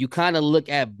 Yeah. You kind of look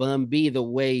at Bun B the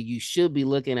way you should be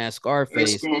looking at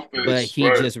Scarface, but he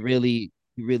right. just really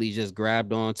just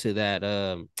grabbed on to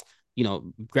that,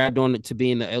 grabbed on to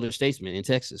being the elder statesman in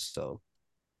Texas. So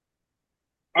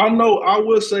I know I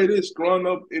will say this: growing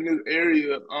up in this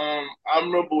area, I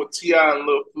remember when T.I. and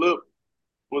Lil Flip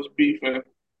was beefing.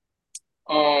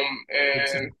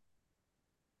 And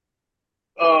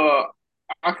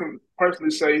I can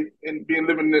personally say, in being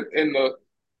living in the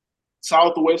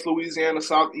Southwest Louisiana,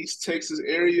 Southeast Texas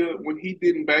area, when he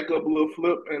didn't back up Lil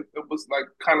Flip and it was like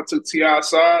kind of took T.I.'s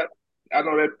side, I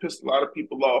know that pissed a lot of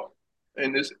people off.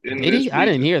 In this he? I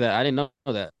didn't hear that. I didn't know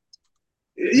that.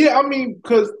 Yeah, I mean,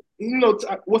 because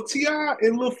was T.I.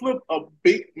 and Lil Flip a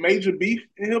big major beef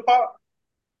in hip hop?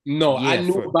 No, I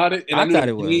knew about it, and I knew thought that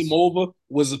it was. Game Over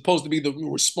was supposed to be the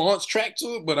response track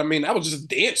to it, but I mean, that was just a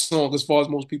dance song as far as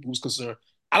most people was concerned.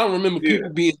 I don't remember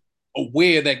people being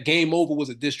aware that Game Over was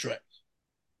a diss track.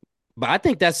 But I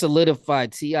think that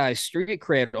solidified T.I.'s street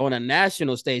cred on a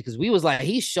national stage, because we was like,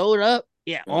 he showed up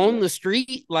on the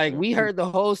street. Like, we heard the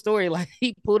whole story. Like,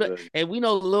 he put up, and we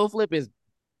know Lil Flip is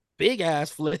big ass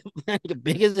Flip,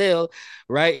 big as hell,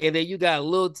 right? And then you got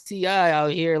Lil T.I. out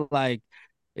here, like,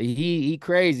 he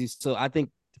crazy. So I think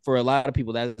for a lot of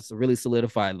people, that's really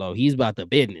solidified. Though he's about the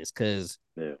business, because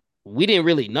we didn't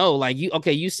really know. Like,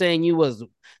 you saying you was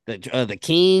the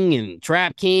king and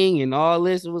trap king and all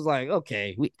this. It was like,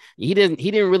 okay, he didn't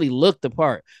really look the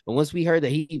part. But once we heard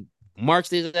that he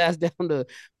marched his ass down to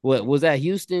what was that,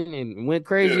 Houston, and went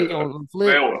crazy on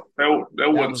Flip, that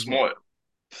wasn't smart.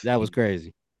 That was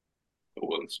crazy. It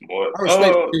wasn't smart. I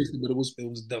respect it, but it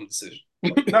was a dumb decision.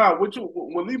 Nah, what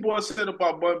Lee Boy said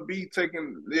about Bun B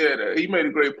taking, he made a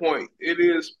great point. It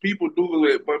is, people Google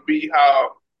it, Bun B,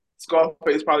 how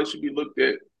Scarface probably should be looked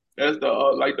at as the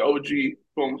like the OG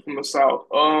from the South.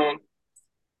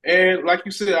 And like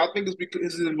you said, I think it's because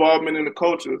his involvement in the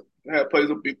culture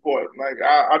plays a big part. Like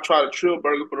I tried a Trill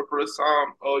Burger for the first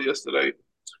time yesterday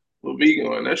with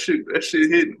vegan, and that shit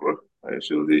hitting, bro. That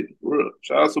shit was hitting, bro.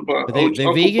 Shout out to Bun. They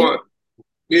vegan? Bun.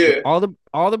 Yeah. All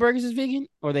the burgers is vegan,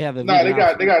 or they have the vegan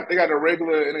option? they got the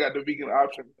regular and they got the vegan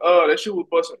option. That shit was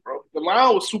busting, bro. The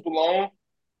line was super long,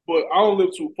 but I don't live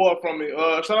too far from it.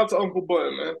 Shout out to Uncle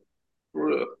Bun, man. For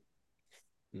real.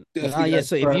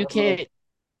 So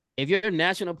if your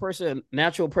natural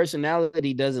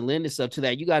personality doesn't lend itself to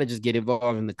that, you got to just get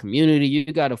involved in the community. You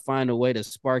got to find a way to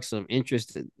spark some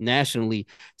interest nationally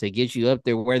to get you up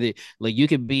there. Whether like you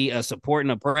could be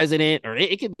supporting a president, or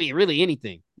it could be really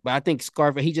anything. But I think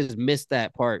Scarface, he just missed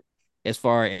that part as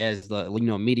far as the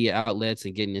media outlets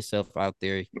and getting yourself out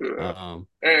there.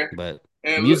 But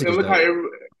music look how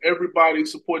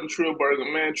everybody's supporting Trill Burger,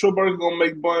 man. Trill Burger gonna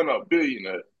make Bun a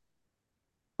billionaire.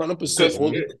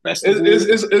 100%.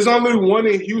 It's only one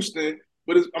in Houston,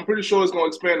 but I'm pretty sure it's going to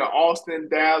expand to Austin,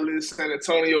 Dallas, San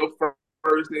Antonio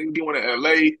first, then get one in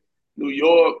LA, New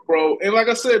York, bro. And like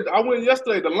I said, I went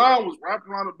yesterday. The line was wrapped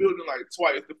around the building like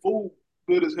twice. The food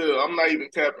good as hell. I'm not even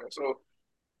capping. So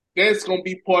that's going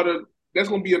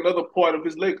to be another part of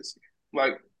his legacy,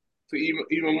 like to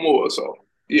even more. So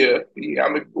yeah, I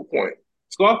make a good point.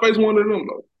 Scarface one of them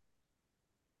though.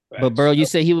 But bro, you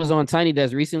say he was on Tiny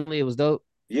Desk recently. It was dope.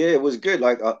 Yeah, it was good.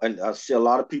 Like I see a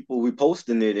lot of people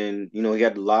reposting it, and he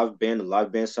had the live band. The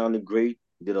live band sounded great.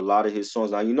 He did a lot of his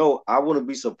songs. Now I wouldn't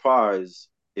be surprised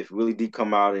if Willie D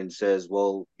come out and says,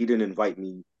 well, he didn't invite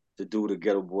me to do the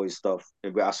Ghetto Boys stuff.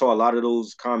 And I saw a lot of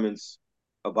those comments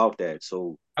about that.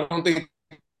 So I don't think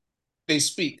they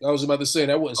speak. I was about to say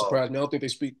that wouldn't uh, surprise me. I don't think they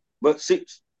speak. but see,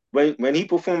 when he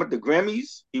performed at the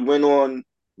Grammys, he went on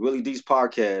Willie D's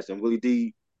podcast and Willie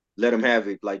D let him have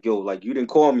it. Like, yo, like you didn't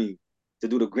call me to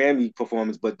do the Grammy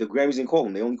performance, but the Grammys didn't call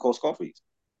him. They only called Scarface.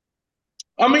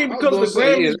 I mean, I was because gonna the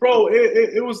say, yeah, Grammys, bro,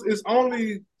 it's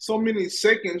only so many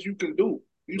seconds you can do.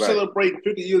 You Right. celebrate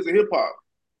 50 years of hip hop.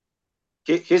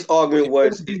 His argument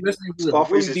was let's be real. Scarface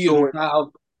Willie is D is doing.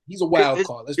 he's a wild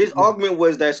card. Let's be His real. argument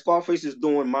was that Scarface is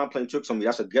doing "Mind Playing Tricks on Me."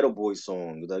 That's a Ghetto Boys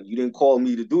song. Like you didn't call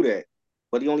me to do that,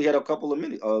 but he only had a couple of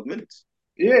minutes.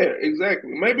 Yeah,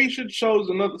 exactly. Maybe he should have chose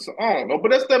another song. I don't know,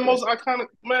 but that's the most iconic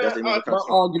man. That's the most My iconic song.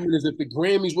 argument is if the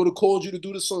Grammys would have called you to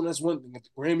do the song, that's one thing. If the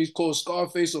Grammys called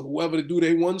Scarface or whoever to do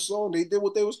their one song, they did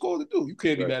what they was called to do. You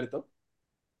can't be mad at them.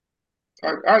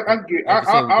 I get. Like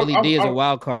I said, Willie D is a I,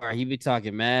 wild card. He be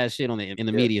talking mad shit in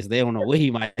the media. So they don't know what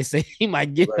he might say. He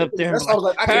might get up there and That's why I was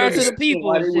like, I can power to the understand people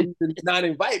why and they shit. wouldn't not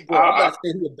invite, bro. I'm not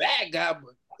saying he's a bad guy,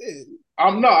 but yeah.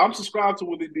 I'm subscribed to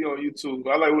Willie D on YouTube.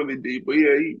 I like Willie D, but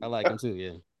yeah, I like him too.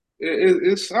 Yeah.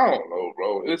 it's I don't know,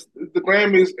 bro. It's the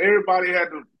Grammys. Everybody had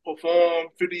to perform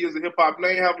 50 years of hip hop.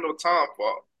 They ain't have no time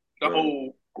for the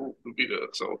whole group to be there.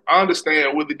 So I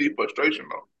understand Willie D frustration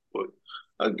though, but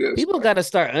I guess People got to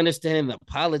start understanding the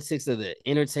politics of the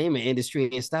entertainment industry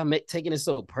and stop taking it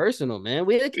so personal, man.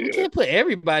 We can't put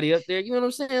everybody up there. You know what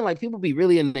I'm saying? Like people be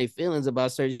really in their feelings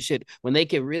about certain shit when they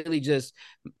can really just,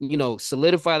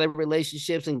 solidify their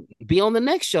relationships and be on the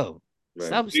next show.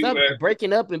 Right. Stop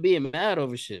breaking up and being mad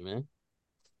over shit, man.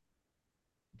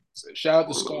 So shout out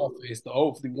to Scarface.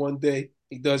 Hopefully one day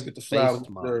he does get the flowers.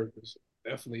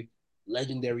 Definitely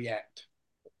legendary act.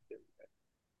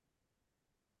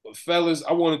 But fellas,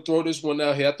 I want to throw this one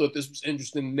out here. I thought this was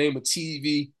interesting. The name of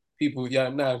TV. People,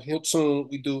 now hip tune.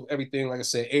 We do everything, like I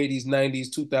said, 80s,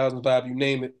 90s, 2005, you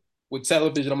name it. With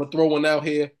television, I'm going to throw one out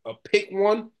here. Pick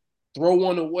one, throw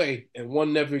one away, and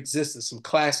one never existed. Some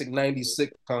classic 90s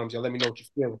sitcoms. Y'all let me know what you're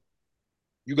feeling.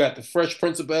 You got The Fresh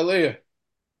Prince of Bel-Air.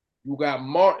 You got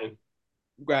Martin.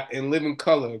 You got In Living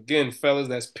Color. Again, fellas,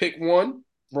 that's pick one,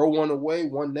 throw one away,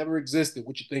 one never existed.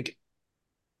 What you thinking?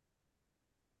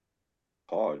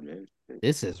 Hard, man.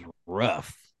 This is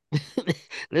rough.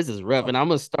 This is rough. And I'm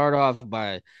gonna start off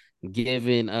by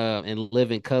giving In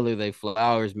Living Color they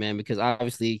flowers, man, because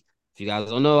obviously, if you guys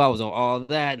don't know, I was on all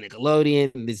that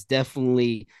Nickelodeon, and it's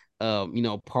definitely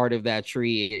part of that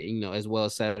tree, as well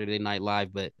as Saturday Night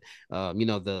Live. But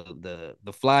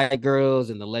the Fly Girls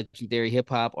and the legendary hip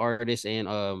hop artists and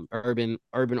urban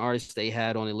artists they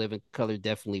had on In Living Color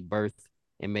definitely birthed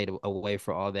and made a way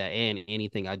for all that and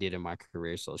anything I did in my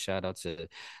career. So shout out to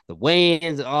the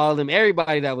Wayans, all of them,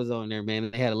 everybody that was on there, man.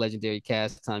 They had a legendary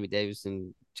cast: Tommy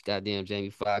Davidson, goddamn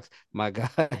Jamie Foxx, my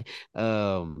guy,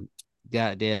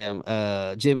 goddamn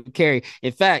Jim Carrey.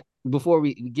 In fact, before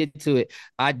we get to it,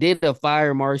 I did a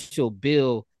Fire Marshal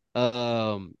Bill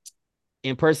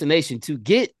impersonation to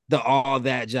get the All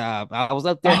That job. I was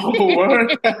up there.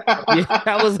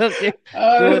 I was up there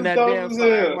doing that damn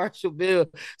Fire Marshal Bill.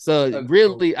 So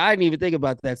really, I didn't even think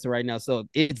about that so right now. So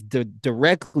it's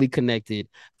directly connected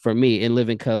for me In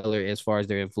Living Color as far as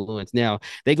their influence. Now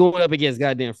they going up against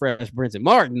goddamn Fresh Prince and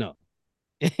Martin, though.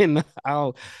 And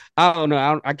I don't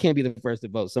know. I can't be the first to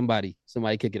vote. Somebody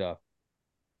kick it off.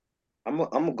 I'm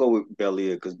gonna go with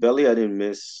Bel-Air because Bel-Air I didn't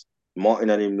miss. Martin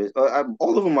I didn't miss.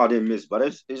 All of them I didn't miss, but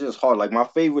it's just hard. Like my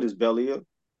favorite is Bel-Air.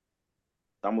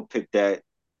 I'm gonna pick that.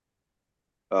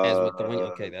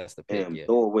 Okay, that's the pick. Yeah.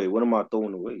 Throw away. What am I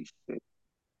throwing away?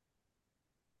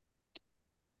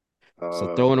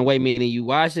 So throwing away meaning you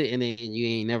watch it and then you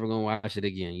ain't never gonna watch it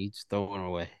again. You just throwing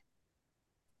away.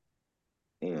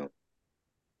 Damn.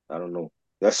 I don't know.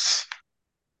 That's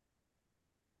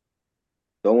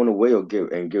throwing away or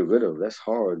get rid of. That's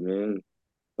hard, man.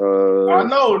 I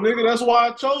know, nigga. That's why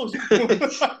I chose it.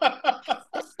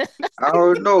 I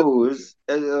don't know. It's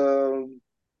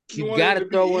you gotta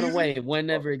throw one away. One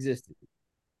never existed.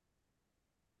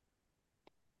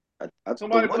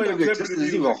 Somebody the one never existed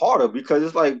is even harder because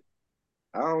it's like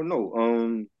I don't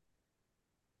know.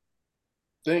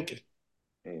 Thinking.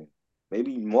 Yeah.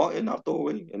 Maybe Martin I'll throw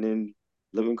away and then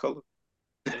Living Color.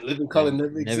 Living Color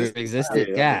never existed.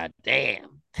 Yeah, God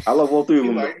damn. I love all three of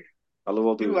them. I love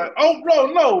all three. Like, oh, bro,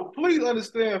 no, please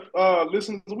understand,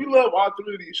 listeners. We love all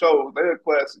three of these shows. They're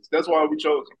classics. That's why we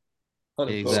chose them.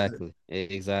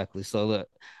 Exactly. So look,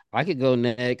 I could go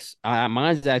next.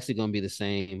 Mine's actually gonna be the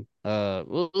same.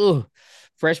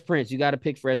 Fresh Prince, you got to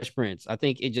pick Fresh Prince. I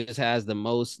think it just has the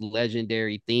most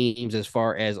legendary themes as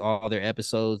far as all their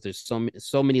episodes. There's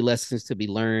so many lessons to be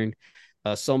learned,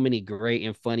 so many great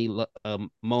and funny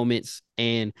moments.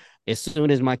 And as soon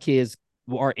as my kids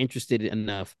are interested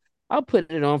enough, I'll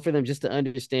put it on for them just to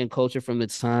understand culture from the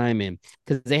time, and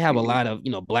because they have a lot of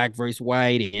black versus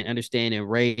white and understanding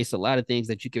race, a lot of things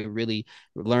that you can really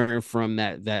learn from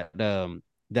that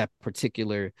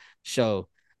particular show.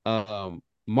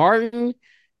 Martin,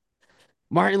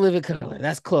 Martin Living Color.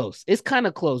 That's close. It's kind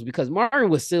of close because Martin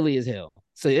was silly as hell.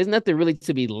 So there's nothing really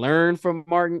to be learned from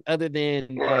Martin other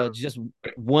than just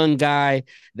one guy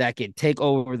that can take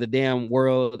over the damn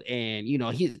world. And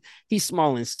he's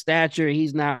small in stature.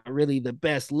 He's not really the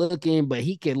best looking, but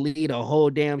he can lead a whole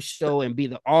damn show and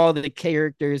be all the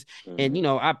characters. And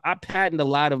I patent a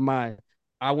lot of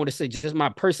I want to say just my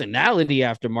personality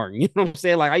after Martin. You know what I'm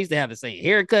saying? Like I used to have the same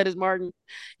haircut as Martin.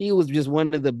 He was just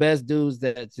one of the best dudes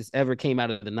that just ever came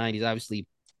out of the 90s. Obviously,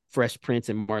 Fresh Prince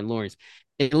and Martin Lawrence.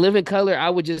 In Living Color,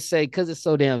 I would just say, because it's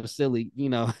so damn silly,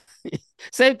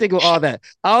 same thing with all that.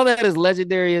 All that is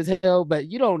legendary as hell, but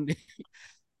you don't,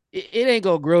 it ain't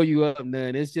gonna grow you up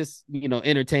none. It's just,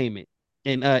 entertainment.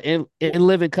 And in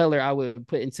Living Color, I would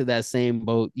put into that same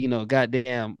boat,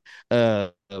 goddamn,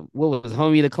 what was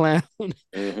Homie the Clown?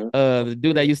 The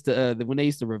dude that used to, when they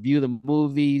used to review the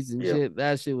movies and shit,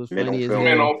 that shit was funny as hell.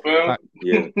 Men on Film.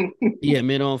 Yeah,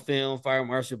 Men on Film, Fire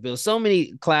Marshal Bill. So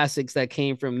many classics that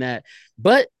came from that.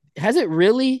 But has it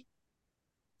really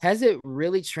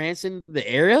transcended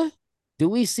the era? Do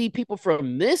we see people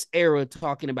from this era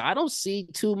talking about? I don't see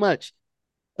too much.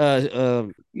 I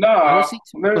don't see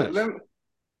too much.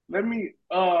 Let me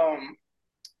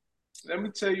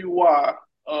tell you why.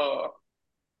 I'm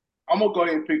gonna go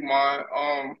ahead and pick mine.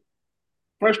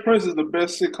 Fresh Prince is the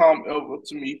best sitcom ever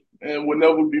to me and will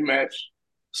never be matched.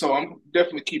 So I'm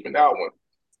definitely keeping that one.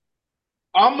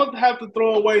 I'm gonna have to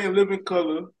throw away In Living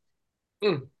Color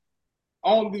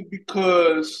only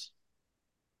because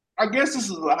I guess this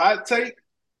is a hot take.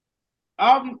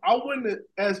 I wasn't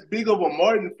as big of a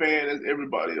Martin fan as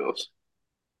everybody else.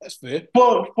 That's fair.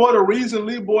 For the reason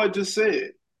Lee Boy just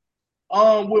said.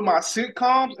 With my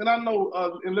sitcoms, and I know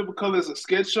In Living Color is a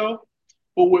sketch show,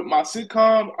 but with my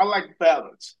sitcom, I like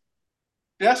balance.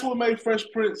 That's what made Fresh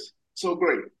Prince so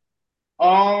great.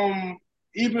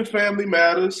 Even Family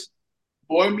Matters,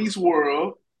 Boy Meets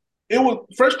World.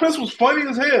 Fresh Prince was funny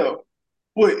as hell,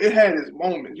 but it had its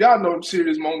moments. Y'all know them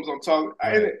serious moments I'm talking.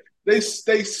 They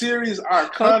stay serious,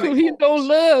 iconic. Uncle, he don't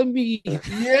love me.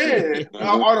 Yeah.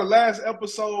 On the last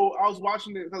episode, I was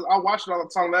watching it because I watched it all the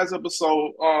time. Last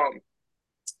episode,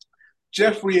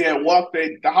 Jeffrey had walked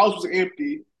in. The house was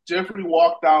empty. Jeffrey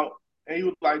walked out, and he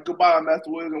was like, "Goodbye,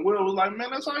 Master Williams." And Will was like,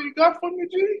 "Man, that's all you got for me,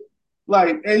 G."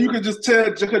 Like, and you could just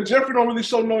tell because Jeffrey don't really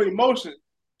show no emotion.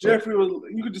 You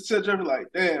could just tell Jeffrey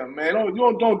like, "Damn, man,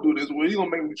 don't do this, Will. You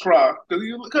gonna make me cry." Because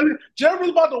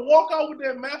Jeffrey's about to walk out with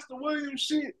that Master Williams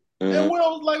shit. And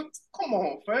Will was like, "Come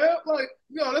on, fam. Like,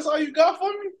 that's all you got for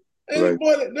me?" And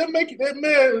boy, that man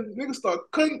nigga start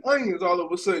cutting onions all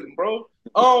of a sudden, bro.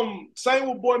 Same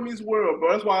with Boy Meets World,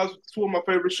 bro. That's why it's two of my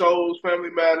favorite shows, Family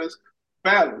Matters,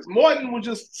 Balance. Martin was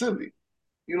just silly.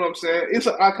 You know what I'm saying? It's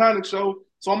an iconic show.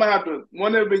 So I'm gonna have to,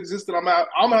 whenever it existed, I'm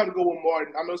gonna have to go with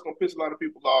Martin. I know it's gonna piss a lot of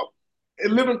people off.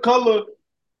 And Living Color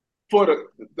for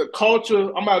the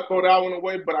culture, I'm gonna throw that one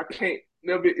away, but it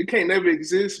can't never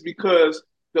exist because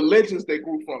the legends that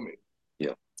grew from it.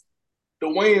 Yeah. The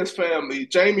Wayans family,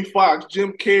 Jamie Foxx,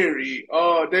 Jim Carrey,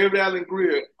 David Allen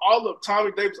Greer, all of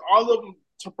Tommy Davis, all of them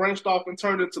branched off and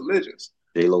turned into legends.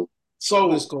 J-Lo.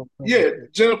 So yeah,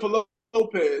 Jennifer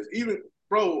Lopez, even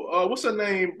bro, what's her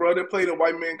name, bro? That played in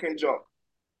White Man Can't Jump.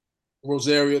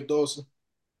 Rosario Dawson.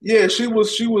 Yeah, she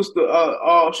was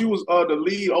the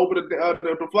lead over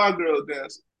the Fly Girl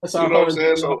dance. That's how I'm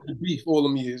saying. So beef all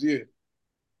them years, yeah.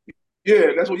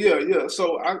 Yeah, that's what. Yeah.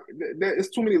 So it's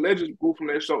too many legends grew from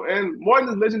that show, and Martin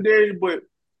is legendary. But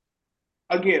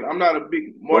again, I'm not a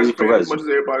big Martin fan as much as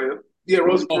everybody else. Yeah,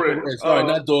 Rosie Perez. Sorry,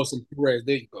 not Dawson. Perez.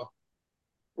 There you go.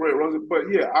 Right, Rosie. But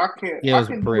yeah, I can't. Yeah, I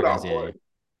can do without Martin.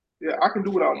 Yeah, I can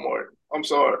do without Martin. I'm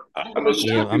sorry.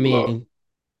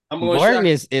 Martin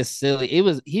is silly. He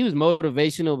was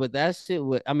motivational, but that shit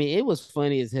it was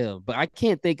funny as hell. But I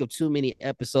can't think of too many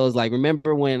episodes. Like,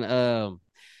 remember when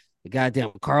the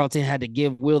goddamn Carlton had to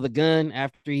give Will the gun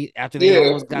after they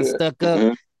almost got stuck up.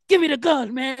 Mm-hmm. Give me the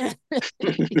gun, man.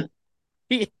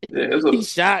 he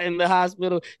shot in the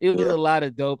hospital. It was a lot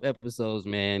of dope episodes,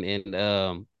 man.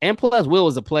 And plus Will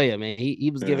was a player, man. He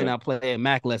was giving out player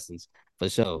Mac lessons for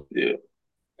sure. Yeah.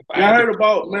 Y'all heard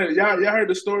about man? Y'all heard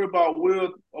the story about Will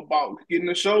about getting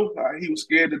the show? He was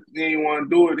scared that he didn't want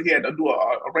to do it. He had to do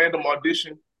a random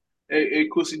audition at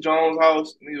Quincy Jones'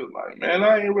 house, and he was like, "Man,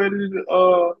 I ain't ready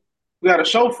to. We got a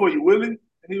show for you, Willie."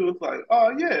 And he was like,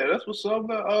 "Oh yeah, that's what's up.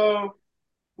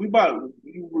 We about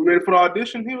you ready for the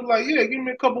audition?" He was like, "Yeah, give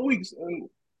me a couple weeks."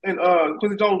 And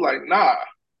Quincy Jones was like, "Nah,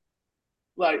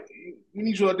 like we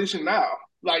need your audition now,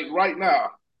 like right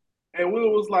now." And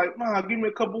Will was like, "Nah, give me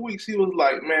a couple weeks." He was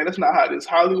like, "Man, that's not how this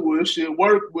Hollywood shit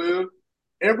work, Will.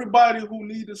 Everybody who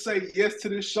need to say yes to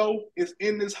this show is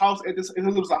in this house at this. It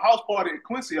was a house party at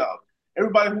Quincy House.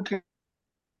 Everybody who can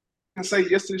say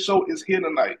yes to the show is here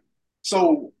tonight.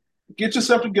 So get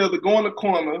yourself together, go in the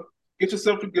corner, get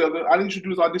yourself together. I need you to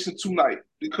do this audition tonight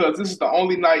because this is the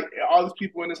only night all these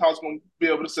people in this house gonna be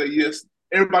able to say yes.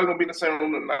 Everybody gonna be in the same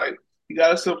room tonight. He got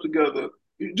himself together.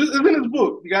 Just it's in his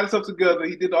book. He got himself together.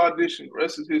 He did the audition. The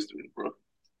rest is history, bro.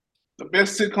 The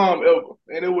best sitcom ever,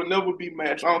 and it will never be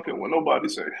matched. I don't care what nobody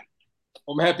say.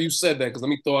 I'm happy you said that because let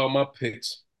me throw out my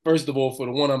picks. First of all, for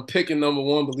the one I'm picking, number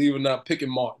one, believe it or not, picking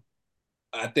Martin.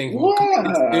 I think from a comedic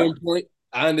What? standpoint,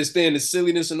 I understand the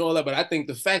silliness and all that, but I think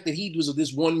the fact that he was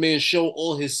this one man show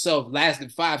all himself,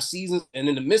 lasted 5 seasons, and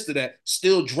in the midst of that,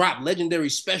 still dropped legendary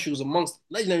specials amongst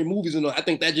legendary movies and all. I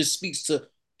think that just speaks to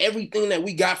everything that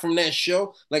we got from that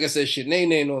show. Like I said,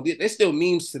 Shanae and all, they're still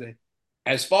memes today.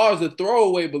 As far as the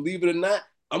throwaway, believe it or not,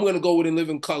 I'm gonna go with In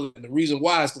Living Color. And the reason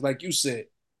why is because, like you said,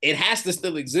 it has to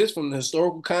still exist from the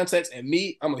historical context. And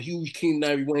me, I'm a huge Keenan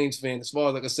Ivory Wayans fan as far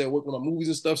as, like I said, working on movies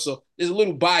and stuff. So there's a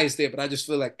little bias there, but I just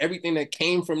feel like everything that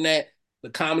came from that,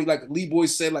 the comedy, like Lee Boy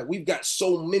said, like we've got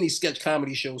so many sketch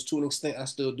comedy shows to an extent. I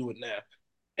still do it now.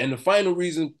 And the final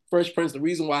reason, Fresh Prince, the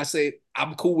reason why I say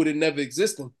I'm cool with it never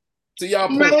existing. To y'all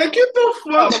point, Man, get the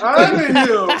fuck out of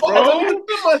here,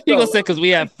 bro. He gonna say because we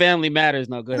have Family Matters.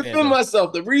 No, go ahead. Defend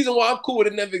myself. The reason why I'm cool with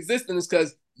it never existing is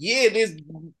because yeah, there's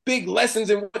big lessons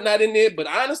and whatnot in there, but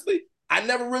honestly, I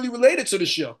never really related to the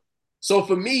show. So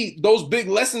for me, those big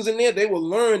lessons in there, they were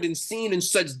learned and seen in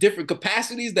such different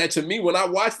capacities that to me, when I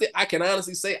watched it, I can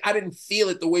honestly say I didn't feel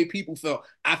it the way people felt.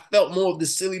 I felt more of the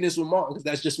silliness with Martin because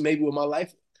that's just maybe what my life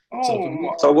is.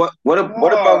 Oh So my what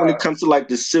about when it God. comes to like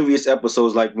the serious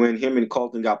episodes, like when him and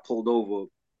Colton got pulled over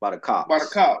by the By the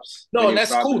cops? cops. No, And and they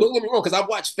that's tried cool. to Don't get me wrong, because I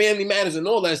watch Family Matters and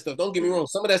all that stuff. Don't get me wrong.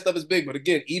 Some of that stuff is big, but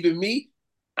again, even me,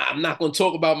 I'm not going to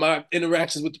talk about my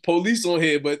interactions with the police on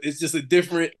here, but it's just a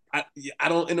different. I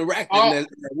don't interact in I,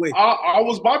 that way. I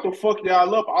was about to fuck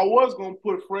y'all up. I was gonna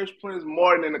put Fresh Prince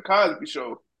Martin in the Cosby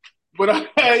Show, but I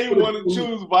ain't want to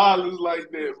choose violence like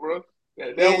that, bro.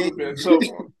 That would have been a tough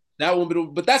one. That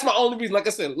one, but that's my only reason. Like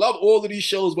I said, love all of these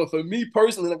shows, but for me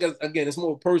personally, like again, it's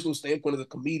more a personal standpoint as a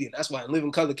comedian. That's why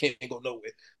Living Color can't go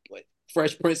nowhere. But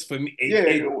Fresh Prince for me,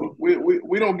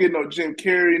 We don't get no Jim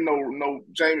Carrey, no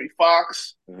Jamie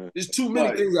Foxx. There's too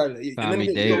many things out there. And then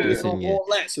again, you don't get all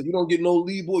that, so you don't get no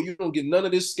Lee Boy, you don't get none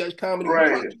of this sketch comedy. Right.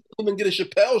 You probably even get a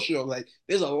Chappelle show. Like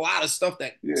there's a lot of stuff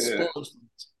that spawns.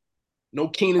 No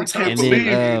Keenan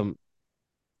Thompson.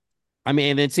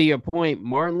 And then to your point,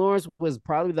 Martin Lawrence was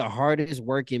probably the hardest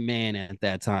working man at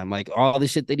that time. Like all the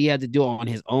shit that he had to do on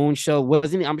his own show,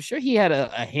 wasn't he? I'm sure he had a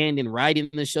hand in writing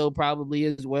the show probably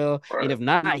as well. Right. And if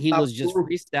not, he was just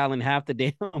freestyling half the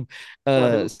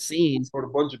damn scenes. For a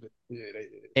bunch of it. Yeah.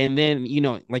 And then,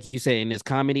 like you said, in his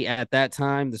comedy at that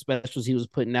time, the specials he was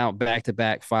putting out back to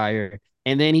back fire.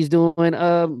 And then he's doing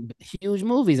huge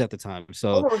movies at the time.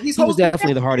 So he was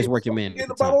definitely the hardest working man. At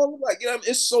the time.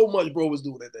 It's so much bro was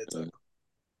doing at that time.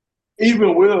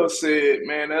 Even Will said,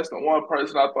 man, that's the one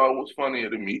person I thought was funnier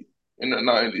to me in the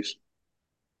 90s.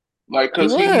 Like,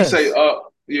 because he say,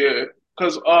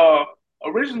 because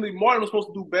originally Martin was supposed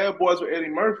to do Bad Boys with Eddie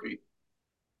Murphy.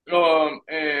 And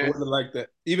I wouldn't like that.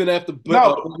 Even after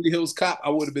Beverly Hills Cop,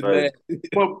 I would have been mad.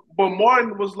 but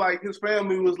Martin was like, his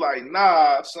family was like,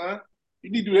 nah, son, you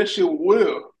need to do that shit with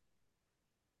Will.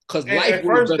 Because life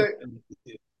was better.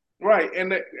 Right.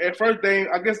 And at first,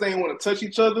 I guess they didn't want to touch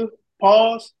each other,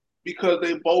 pause, because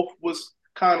they both was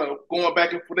kind of going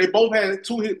back and forth. They both had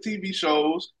 2 hit TV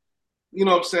shows. You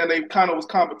know what I'm saying? They kind of was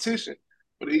competition.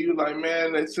 But he was like,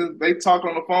 man, since they talked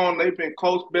on the phone, they've been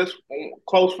close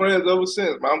friends ever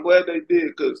since. But I'm glad they did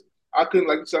because I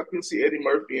couldn't see Eddie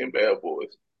Murphy in Bad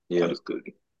Boys. Yeah. I just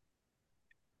couldn't.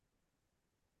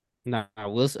 Nah,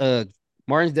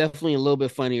 Martin's definitely a little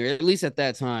bit funnier, at least at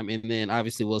that time. And then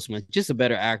obviously Will Smith, just a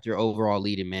better actor overall,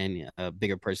 leading man, a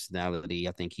bigger personality.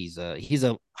 I think he's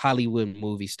a Hollywood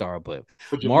movie star. But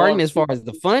Martin, as far as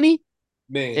the funny,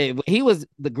 man, he was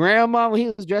the grandma when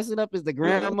he was dressing up as the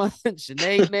grandma,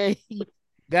 Sinead.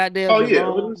 Goddamn Oh yeah,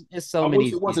 Jerome. It's so I many.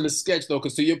 wish it wasn't a sketch though,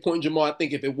 because to your point, Jamal, I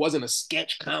think if it wasn't a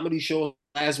sketch comedy show,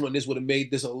 last one, this would have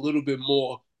made this a little bit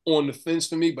more on the fence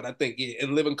for me. But I think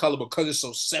In Living Color, because it's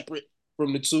so separate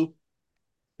from the two.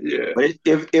 yeah. But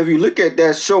if you look at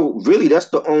that show, really, that's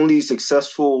the only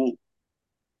successful,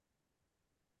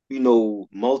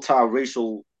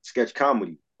 multiracial sketch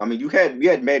comedy. I mean, we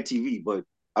had Mad TV, but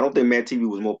I don't think Mad TV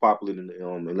was more popular than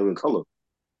In Living Color.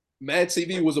 Mad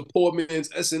TV was a poor man's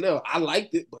SNL. I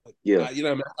liked it, but Yeah.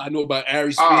 I know about Ari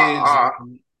Uh, Spears uh,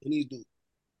 and these dudes.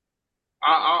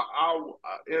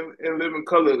 in Living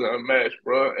Color is unmatched,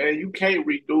 bro. And you can't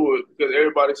redo it because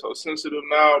everybody's so sensitive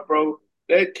now, bro.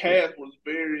 That cast was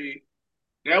very.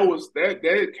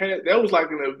 That cast that was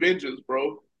like an Avengers,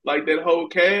 bro. Like that whole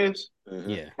cast, Mm-hmm.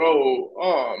 Yeah. bro.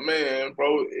 Oh man,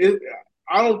 bro.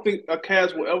 I don't think a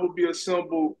cast will ever be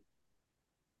assembled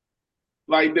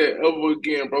like that ever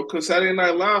again, bro. Because Saturday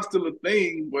Night Live still a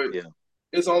thing, but Yeah.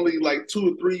 it's only like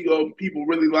 2 or 3 people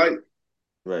really like.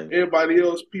 Right. Everybody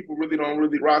else, people really don't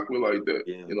really rock with like that.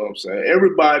 Yeah. You know what I'm saying?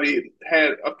 Everybody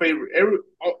had a favorite.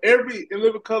 Every In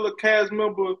Living Color cast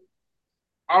member,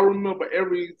 I remember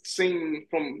every scene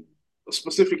from a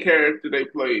specific character they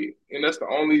played, and that's the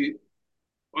only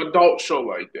adult show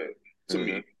like that to Mm-hmm.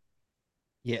 me.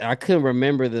 Yeah, I couldn't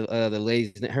remember the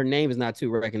lady's. Her name is not too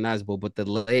recognizable, but the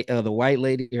white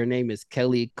lady, her name is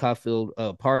Kelly Caulfield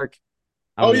Park.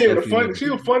 I Oh don't know yeah, the if you know. funny. She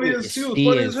was She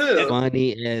funny as is hell.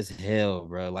 funny as hell,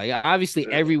 bro. Like obviously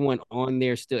Yeah, everyone on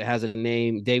there still has a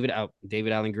name. David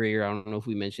Allen Greer. I don't know if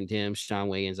we mentioned him. Sean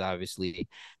Wayans, obviously,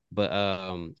 but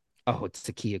oh, it's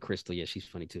Takia Crystal. Yeah, she's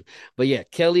funny too. But yeah,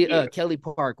 yeah. Kelly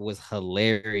Park was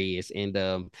hilarious, and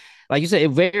like you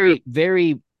said, very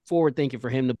very forward thinking for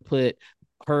him to put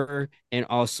her and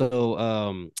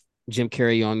also Jim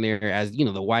Carrey on there as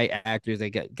the white actors they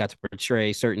got to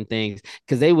portray certain things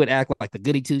because they would act like the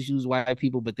goody two shoes white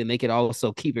people, but then they could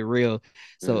also keep it real.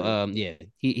 So Mm-hmm. yeah,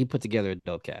 he put together a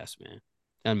dope cast, man,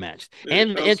 unmatched. Yeah,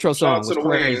 And the intro shout out song to was the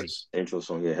crazy. Wayans. Intro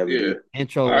song, yeah, heavy Yeah, D.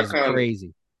 Intro was iconic.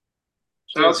 crazy.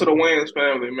 Shout out to the Wayans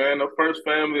family, man. The first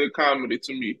family of comedy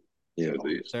to me, Yeah. at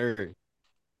least. Sir.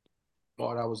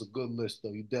 Oh, that was a good list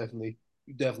though. You definitely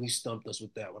stumped us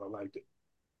with that one. I liked it.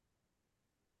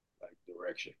 Like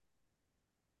direction.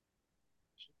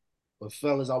 But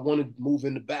fellas, I want to move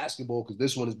into basketball because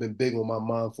this one has been big on my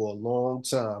mind for a long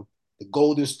time. The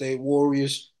Golden State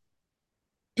Warriors.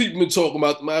 People been talking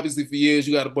about them obviously for years.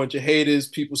 You got a bunch of haters.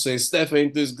 People say Steph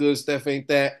ain't this good, Steph ain't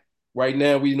that. Right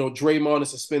now, we know Draymond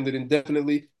is suspended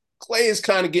indefinitely. Clay is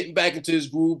kind of getting back into his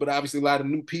groove, but obviously a lot of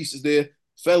new pieces there.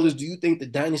 Fellas, do you think the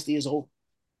dynasty is over?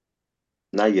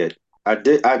 Not yet. I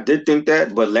did think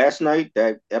that, but last night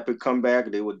that epic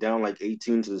comeback, they were down like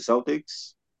 18 to the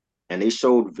Celtics, and they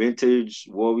showed vintage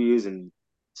Warriors, and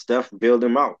Steph bailed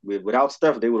them out. Without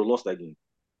Steph, they would have lost that game.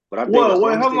 But I think Well, as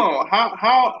wait, long as hold they, on.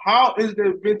 How is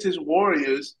the vintage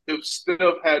Warriors if Steph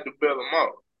had to bail them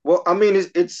out? well, I mean,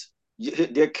 it's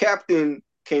their captain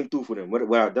came through for them.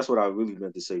 That's what I really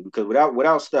meant to say because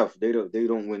without Steph, they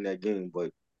don't win that game.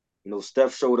 But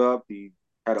Steph showed up. He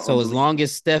had an So as unbelievable. long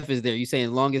as Steph is there, you saying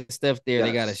as long as Steph there,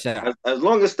 they got a Yes. shot. As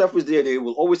long as Steph is there, they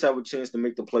will always have a chance to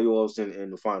make the playoffs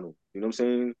and the final. You know what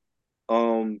I'm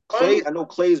saying? Clay, I know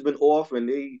Clay's been off, and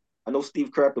I know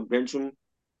Steve Kerr had to bench him.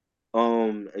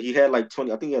 He had like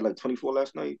 20. I think he had like 24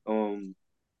 last night.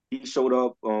 He showed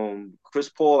up. Chris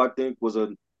Paul, I think, was a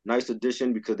nice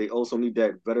addition because they also need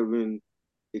that veteran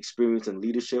experience and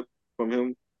leadership from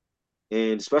him.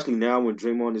 And especially now when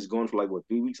Draymond is gone for like what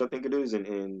 3 weeks, I think it is,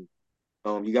 and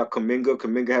you got Kaminga.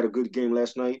 Kaminga had a good game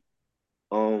last night.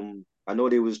 I know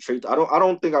they was trade. I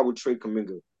don't think I would trade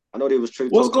Kaminga. I know they was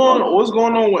trade What's talks going about on? What's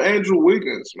going on with Andrew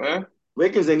Wiggins, man?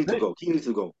 Wiggins. They need to go. He needs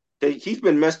to go. He's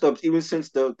been messed up even since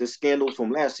the scandal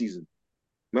from last season.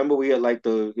 Remember we had like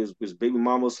his baby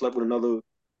mama slept with another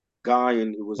guy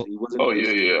and it wasn't Oh it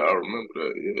yeah, was yeah, I remember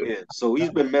that. yeah. So he's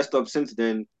been messed up since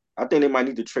then. I think they might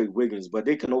need to trade Wiggins, but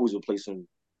they can always replace him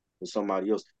with somebody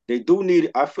else. They do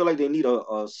need. I feel like they need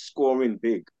a scoring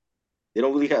big. They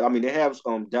don't really have. I mean, they have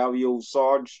Dario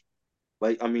Sarge.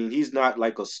 Like I mean, he's not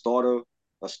like a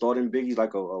starting big. He's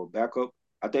like a backup.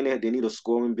 I think they need a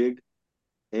scoring big,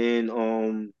 and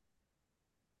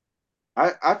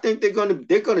I think they're gonna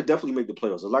definitely make the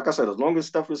playoffs. Like I said, as long as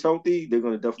Steph is healthy, they're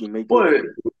gonna definitely make it. But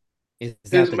Is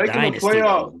that is the making the dynasty though?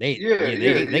 playoff? They Yeah, yeah,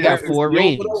 yeah, they yeah. got four Yo, what I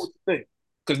rings. would think.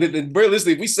 Because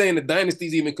realistically, if we saying the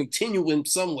dynasties even continuing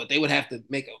somewhat, they would have to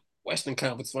make a Western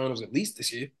Conference Finals at least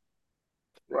this year.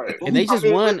 Right. And they I just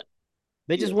mean, won.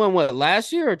 They yeah, just won what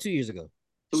last year or 2 years ago?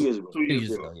 2 years ago. 2 years 2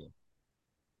 years ago. ago, yeah.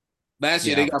 Last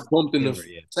year Yeah, they I got was bumped in the Denver,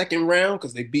 yeah. second round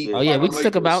because they beat Yeah, Oh yeah, By we the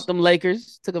took them out. Lakers. Them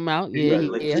Lakers took them out. yeah, Yeah, the Yeah.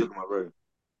 Lakers yeah. took him out right.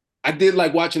 I did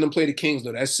like watching them play the Kings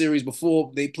though. That series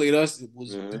before they played us, it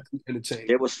was entertaining.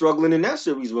 They were struggling in that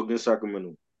series against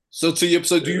Sacramento. So do you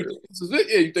think this is it?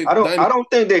 Yeah, you think I don't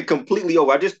think they're completely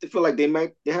over. I just feel like they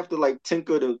have to like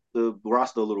tinker the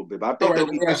roster a little bit. But I think all right, they'll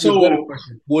let be me back. ask you a better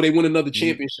question. Will they win another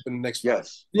championship in the next 5?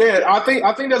 Yes. Yeah, I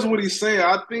think that's what he's saying.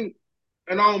 I think,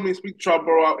 and I don't mean speak to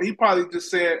Trouble. He probably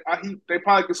just said they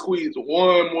probably could squeeze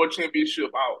one more championship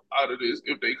out of this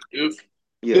if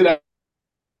Yeah. they're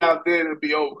out there to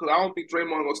be over. Because I don't think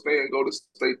Draymond gonna stay and go to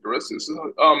state the rest of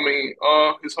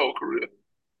his whole career.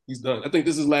 He's done. I think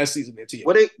this is last season at TI.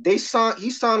 Well, he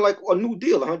signed like a new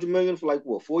deal, $100 million for like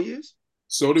what, 4 years?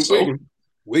 So did Wiggins.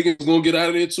 Wiggins gonna get out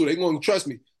of there too. They gonna trust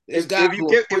me. If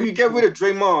you get rid of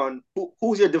Draymond,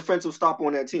 who's your defensive stopper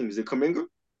on that team? Is it Kuminga?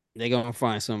 They're gonna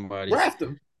find somebody. Draft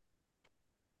him.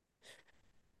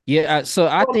 Yeah, so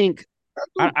I think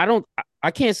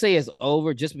I can't say it's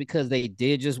over just because they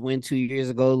did just win 2 years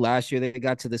ago. Last year they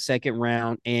got to the second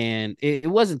round and it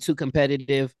wasn't too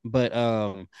competitive, but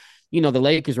the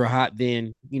Lakers were hot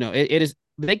then. It is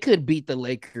they could beat the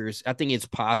Lakers. I think it's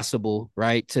possible,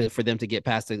 right, for them to get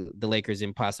past the Lakers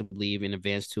and possibly even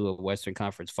advance to a Western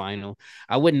Conference final.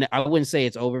 I wouldn't say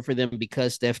it's over for them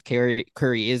because Steph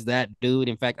Curry is that dude.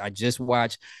 In fact, I just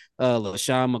watched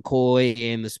LaShawn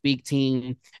McCoy and the Speak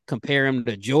team compare him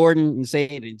to Jordan and say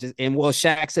it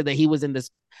Shaq said that he was in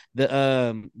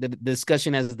the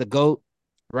discussion as the GOAT,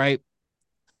 right?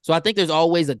 So I think there's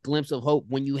always a glimpse of hope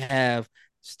when you have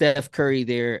Steph Curry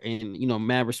there, and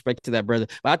mad respect to that brother.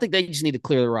 But I think they just need to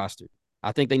clear the roster.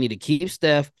 I think they need to keep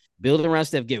Steph, build around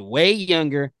Steph, get way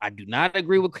younger. I do not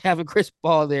agree with having Chris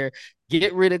Paul there.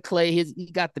 Get rid of Clay.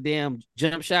 He got the damn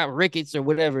jump shot rickets or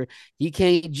whatever. He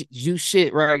can't do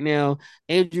shit right now.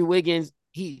 Andrew Wiggins,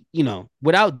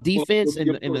 without defense and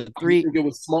the three. I think it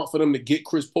was smart for them to get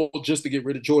Chris Paul just to get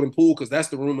rid of Jordan Poole, because that's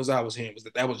the rumors I was hearing, was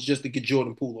that was just to get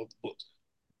Jordan Poole off the books.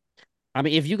 I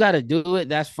mean, if you got to do it,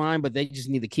 that's fine, but they just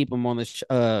need to keep them on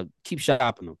keep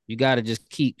shopping them. You got to just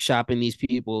keep shopping these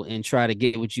people and try to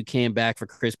get what you can back for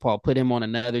Chris Paul. Put him on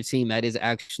another team that is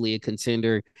actually a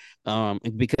contender,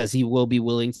 because he will be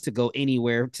willing to go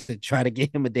anywhere to try to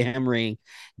get him a damn ring.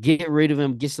 Get rid of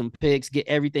him, get some picks, get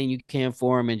everything you can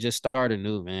for him, and just start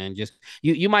anew, man. Just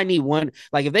you might need one.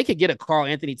 Like if they could get a Karl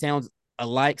Anthony Towns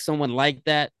someone like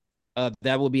that.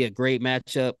 That would be a great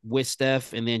matchup with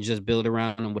Steph, and then just build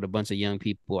around him with a bunch of young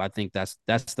people. I think that's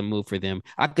the move for them.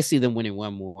 I could see them winning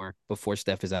one more before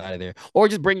Steph is out of there, or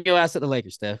just bring your ass to the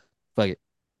Lakers, Steph. Fuck it.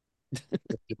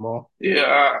 Jamal.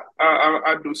 Yeah,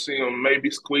 I do see them maybe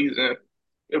squeezing.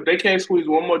 If they can't squeeze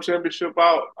one more championship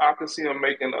out, I can see them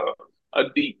making a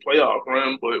deep playoff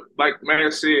run. But like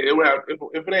man said, it would have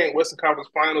if it ain't Western Conference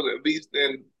Finals at least,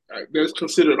 then that's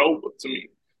considered over to me,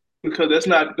 because that's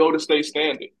not Golden State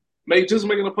standard. Just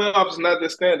making the playoffs is not their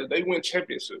standard. They win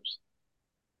championships.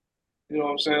 You know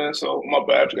what I'm saying? So my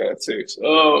bad, I got a text.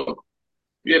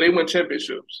 Yeah, they win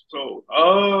championships. So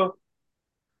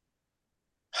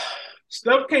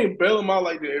Steph can't bail him out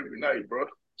like that every night, bro.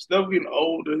 Steph getting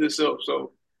older himself,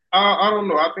 so I don't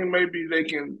know. I think maybe they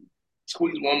can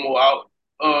squeeze one more out.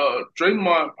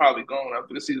 Draymond probably gone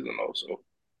after the season also.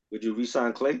 Would you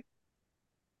re-sign Clay?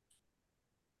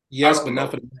 Yes, but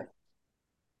not for the.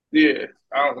 Yeah,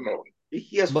 I don't know.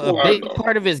 He has But a big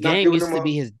part of his game needs to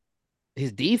be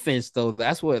his defense, though.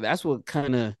 That's what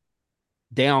kind of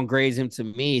downgrades him to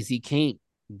me, is he can't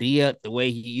D up the way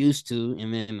he used to,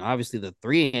 and then obviously the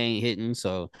three ain't hitting.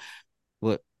 So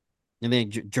what? And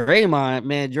then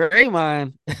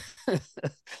Draymond,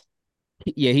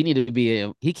 yeah, he needed to be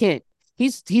he can't.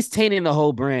 He's tainting the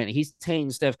whole brand. He's tainting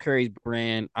Steph Curry's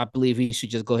brand. I believe he should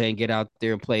just go ahead and get out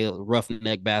there and play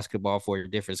roughneck basketball for a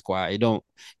different squad. It don't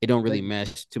really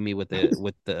mesh to me with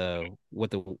what they're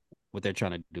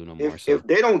trying to do no more. If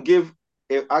they don't give,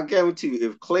 I guarantee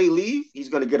you, if Clay leave, he's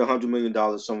gonna get $100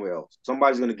 million somewhere else.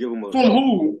 Somebody's gonna give him a. From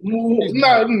who?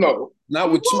 No. Not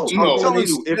with two. I'm telling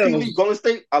you, if he leave Golden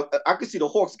State, I could see the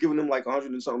Hawks giving him like $100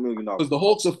 and something million. Because the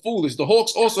Hawks are foolish. The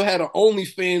Hawks also had an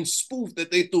OnlyFans spoof that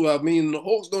they threw out. I mean, the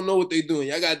Hawks don't know what they're doing.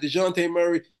 Y'all got DeJounte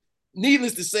Murray.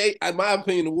 Needless to say, in my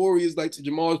opinion, the Warriors, like to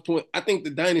Jamal's point, I think the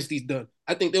dynasty's done.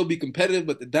 I think they'll be competitive,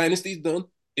 but the dynasty's done.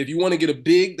 If you want to get a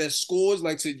big that scores,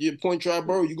 like to your point,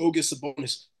 Triborough, you go get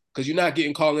Sabonis, because you're not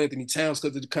getting Karl Anthony Towns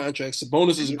because of the contract.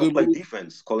 Sabonis is a good play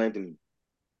defense. Karl Anthony.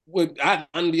 Well, I'm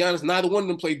gonna be honest, neither one of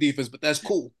them play defense, but that's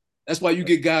cool. That's why you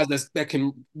get guys that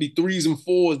can be 3s and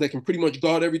 4s that can pretty much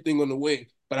guard everything on the wing.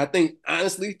 But I think,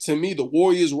 honestly, to me, the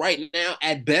Warriors right now,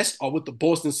 at best, are what the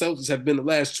Boston Celtics have been the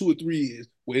last 2 or 3 years,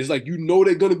 where it's like,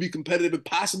 they're going to be competitive and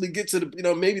possibly get to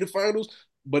the, maybe the finals.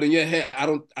 But in your head,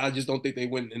 I just don't think they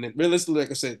win. And then realistically,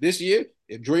 like I said, this year,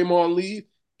 if Draymond leave,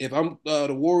 if I'm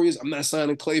the Warriors, I'm not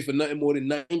signing Klay for nothing more than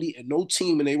 90, and no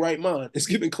team in their right mind is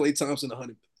giving Klay Thompson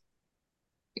 100.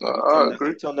 I agree.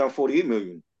 He turned down 48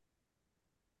 million.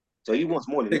 So he wants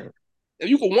more than that.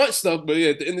 You can want stuff, but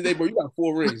at the end of the day, bro, you got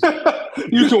 4 rings.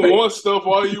 You can want stuff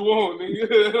all you want, nigga.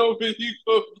 That don't mean you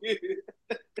gonna get it.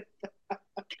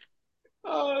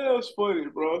 Oh, that's funny,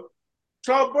 bro.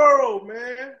 Triborough,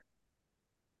 man.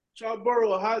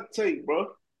 Triborough, a hot take,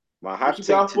 bro. My hot take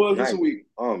take for us this tonight. week.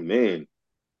 Oh man,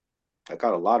 I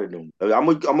got a lot of them.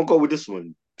 I'm gonna go with this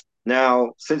one.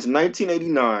 Now, since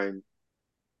 1989,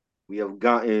 we have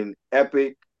gotten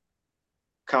epic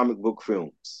comic book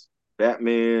films.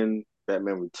 Batman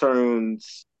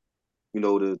Returns. You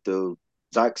know the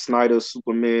Zack Snyder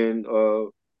Superman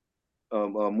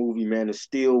movie. Man of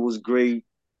Steel was great.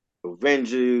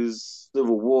 Avengers,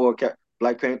 Civil War,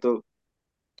 Black Panther.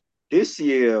 This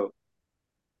year,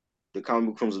 the comic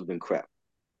book films have been crap,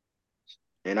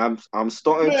 and I'm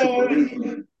starting to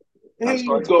believe. Here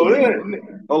you go.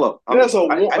 Hold up. I didn't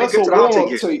get to the hot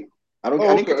take yet. I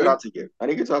didn't get to the hot take yet. I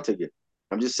didn't get to the hot take yet.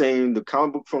 I'm just saying the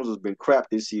comic book films has been crap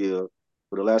this year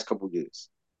for the last couple of years.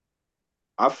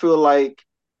 I feel like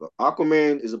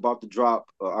Aquaman is about to drop.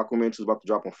 Aquaman 2 is about to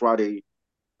drop on Friday.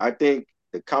 I think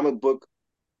the comic book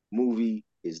movie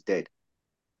is dead.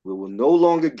 We will no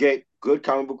longer get good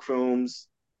comic book films.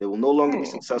 They will no longer be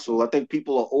successful. I think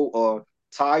people are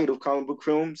tired of comic book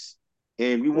films,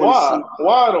 and we want to see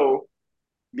why though.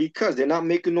 Because they're not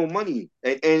making no money,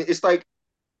 and it's like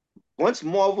once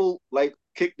Marvel like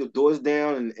kicked the doors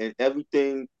down and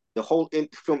everything, the whole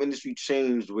film industry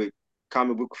changed with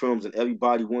comic book films, and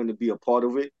everybody wanted to be a part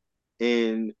of it,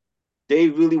 and they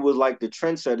really was like the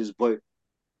trendsetters. But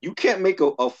you can't make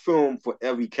a film for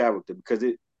every character because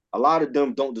a lot of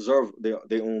them don't deserve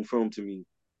their own film to me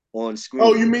on screen.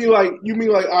 Oh, you mean like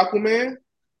Aquaman?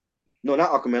 No,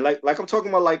 not Aquaman. Like I'm talking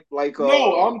about like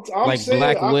no, I'm like saying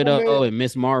Black Aquaman. Widow and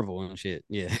Miss Marvel and shit.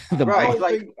 Yeah, right.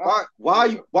 Like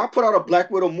why put out a Black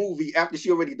Widow movie after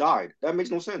she already died? That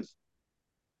makes no sense.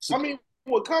 I mean,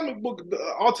 well, comic book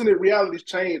alternate realities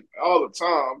change all the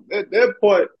time. That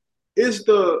part is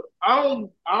the I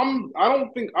don't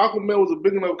think Aquaman was a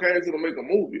big enough character to make a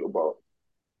movie about.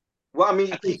 Well, I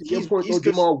mean, I think to your point, though,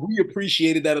 Jamal, we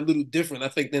appreciated that a little different, I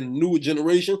think, than the newer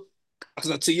generation.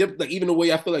 Because I tell you, like even the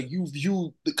way I feel like you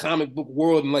view the comic book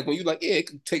world, and like when you like, yeah, it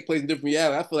could take place in different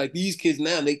reality. I feel like these kids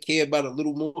now they care about it a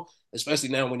little more, especially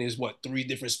now when there's 3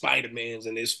 different Spider-Mans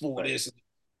and there's 4 this.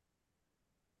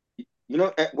 You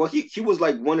know, well, he was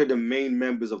like one of the main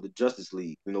members of the Justice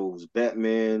League. You know, it was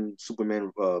Batman,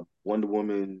 Superman, Wonder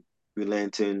Woman, Green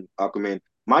Lantern, Aquaman.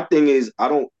 My thing is,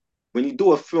 when you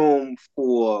do a film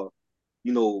for,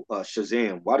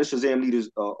 Shazam, why does Shazam need a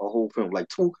whole film? Like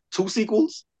two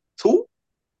sequels? 2?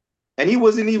 And he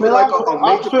wasn't even a major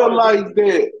I feel like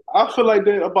that. I feel like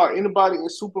that about anybody in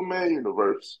Superman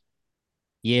universe.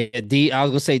 Yeah, I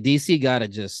was gonna say DC gotta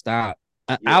just stop.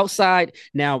 Yeah. Outside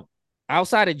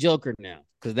of Joker now,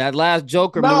 because that last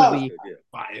Joker movie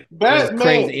was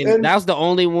crazy, and that was the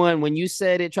only one. When you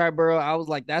said it, Triborough, I was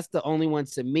like, that's the only one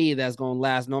to me that's gonna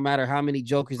last, no matter how many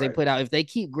Jokers they put out. If they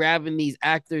keep grabbing these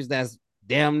actors that's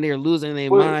damn near losing their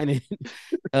mind,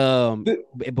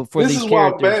 before this these is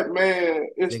characters, why Batman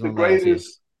is the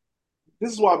greatest.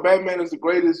 This is why Batman is the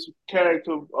greatest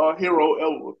character hero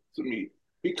ever to me,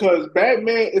 because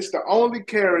Batman is the only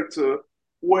character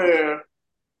where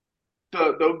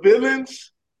the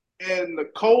villains and the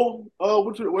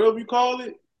whatever you call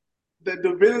it, that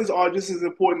the villains are just as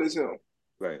important as him.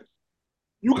 Right.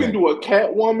 You can do a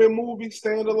Catwoman movie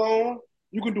standalone.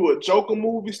 You can do a Joker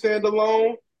movie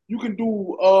standalone. You can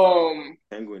do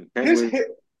Penguin.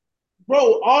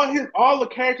 All the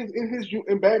characters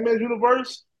in Batman's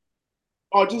universe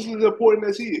are just as important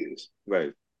as he is.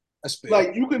 Right.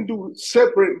 Like you can do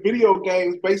separate video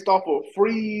games based off of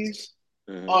Freeze,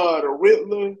 the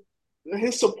Riddler.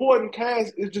 His supporting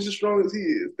cast is just as strong as he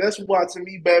is. That's why, to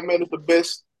me, Batman is the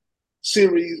best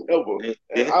series ever. I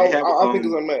think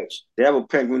it's unmatched. They have a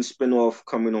Penguin spinoff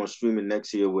coming on streaming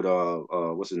next year with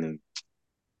what's his name?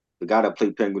 The guy that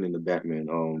played Penguin in the Batman.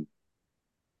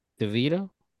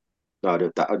 DeVito? No,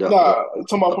 talking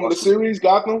about from the series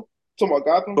Gotham. Talking about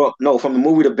Gotham? Well, no, from the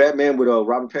movie The Batman with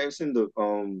Robert Pattinson, the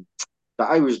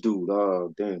Irish dude.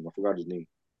 Damn, I forgot his name.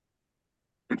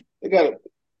 They got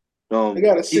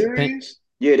a series.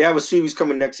 Yeah, they have a series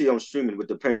coming next year on streaming with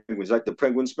the Penguins, like the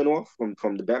Penguin spinoff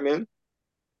from the Batman.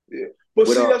 Yeah, but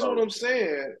see, that's what I'm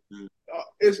saying.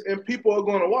 And people are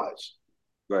going to watch.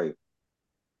 Right.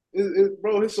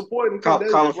 Bro, his supporting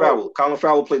Colin Farrell. Colin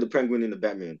Farrell played the Penguin in the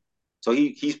Batman, so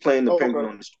he's playing the Penguin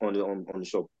on the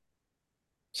show.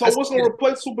 So what's going to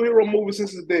replace superhero movies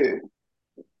since it's dead?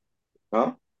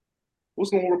 Huh?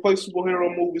 What's gonna replace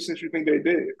superhero movies since you think they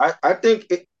did? I think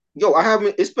I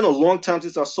haven't. It's been a long time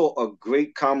since I saw a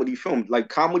great comedy film. Like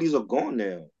comedies are gone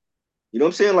now. You know what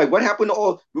I'm saying? Like what happened to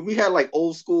all when we had like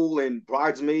Old School and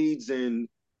Bridesmaids and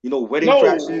Wedding No,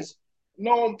 Crashes?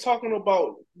 no, I'm talking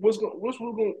about what's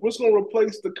gonna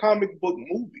replace the comic book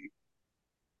movie.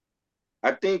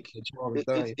 I think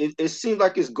it seems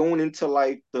like it's going into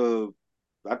like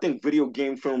I think video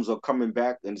game films are coming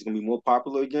back and it's gonna be more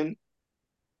popular again.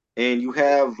 And you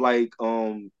have like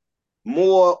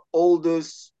more older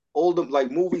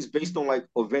like movies based on like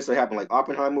events that happened. Like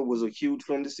Oppenheimer was a huge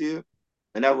film this year,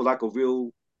 and that was like a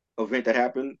real event that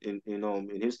happened in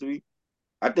history.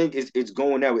 I think it's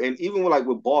going that way. And even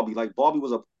with Barbie, like Barbie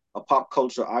was a pop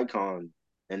culture icon,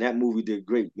 and that movie did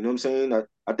great. You know what I'm saying? I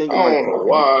think I it might don't know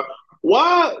why.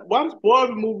 Why is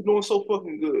Barbie movie doing so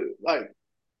fucking good? Like,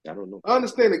 I don't know. I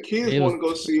understand the kids want to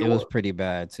go see it. It was pretty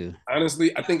bad too.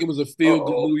 Honestly, I think it was a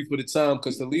feel-good movie for the time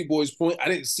because to Lee Boy's point, I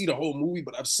didn't see the whole movie,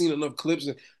 but I've seen enough clips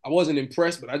and I wasn't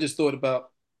impressed, but I just thought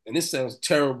about, and this sounds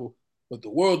terrible, but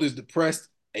the world is depressed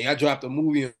and I dropped a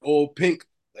movie in all pink.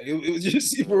 Like it was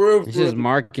just for real. It's just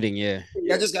marketing, yeah.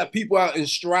 I just got people out in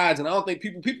strides, and I don't think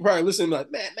people probably listen like,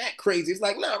 Matt crazy. It's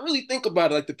like, nah, really think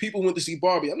about it. Like the people went to see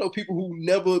Barbie. I know people who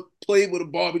never played with a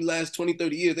Barbie the last 20,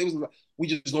 30 years. They was like, we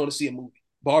just going to see a movie.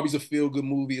 Barbie's a feel-good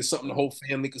movie. It's something the whole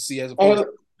family could see as opposed to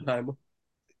Oppenheimer.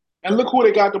 And look who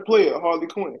they got to play it, Harley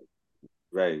Quinn.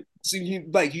 Right. See,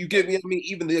 you get me. I mean,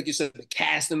 even like you said, the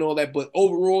cast and all that. But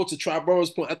overall, to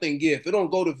Triboro's point, I think if it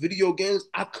don't go to video games,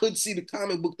 I could see the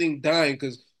comic book thing dying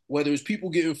because whether it's people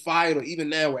getting fired or even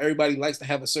now where everybody likes to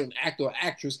have a certain actor or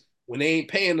actress, when they ain't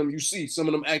paying them, you see some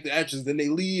of them actor actresses, then they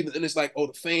leave, and it's like,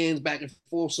 the fans back and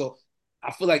forth. So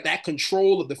I feel like that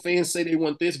control of the fans say they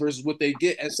want this versus what they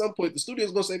get. At some point, the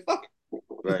studio's gonna say, "Fuck it,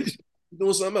 right,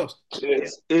 doing something else."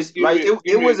 It's like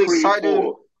it was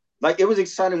exciting. Like it was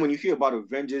exciting when you hear about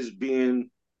Avengers being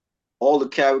all the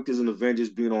characters in Avengers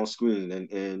being on screen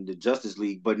and the Justice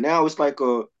League, but now it's way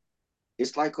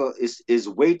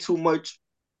too much.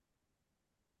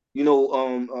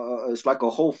 It's like a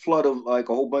whole flood of like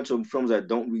a whole bunch of films that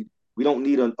we don't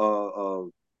need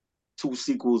two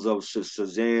sequels of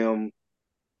Shazam.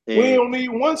 We don't need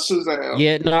one Shazam.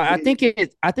 Yeah, no, I think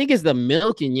it's the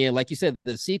milking, yeah, like you said,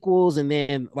 the sequels, and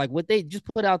then like what they just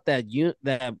put out that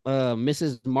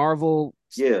Mrs. Marvel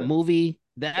movie.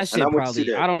 That shit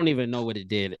probably I don't even know what it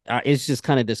did. It's just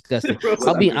kind of disgusting.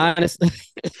 I'll be honest.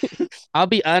 I'll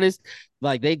be honest.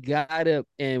 Like they got it,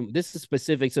 and this is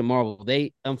specific to Marvel.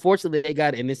 Unfortunately they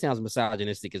got it, and this sounds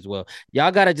misogynistic as well. Y'all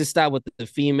gotta just stop with the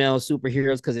female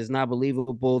superheroes because it's not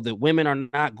believable. The women are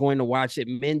not going to watch it.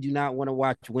 Men do not want to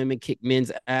watch women kick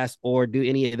men's ass or do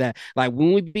any of that. Like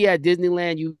when we be at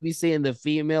Disneyland, you be seeing the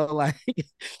female like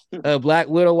Black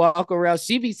Widow walk around.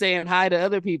 She be saying hi to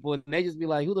other people, and they just be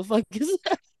like, "Who the fuck is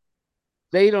that?"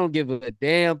 They don't give a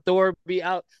damn. Thor be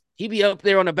out. He be up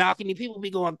there on the balcony. People be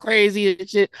going crazy and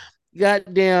shit.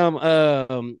 Goddamn,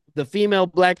 the female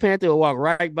Black Panther will walk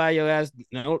right by your ass.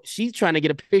 No, she's trying to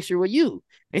get a picture with you.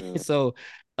 So,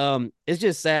 it's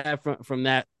just sad from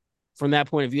that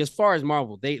point of view. As far as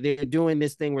Marvel, they're doing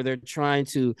this thing where they're trying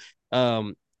to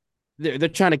they're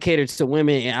trying to cater to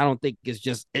women, and I don't think it's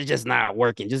just not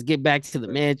working. Just get back to the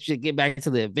man shit, get back to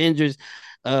the Avengers.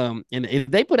 And if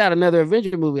they put out another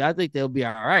Avenger movie, I think they'll be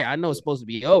all right. I know it's supposed to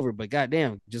be over, but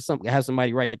goddamn, just have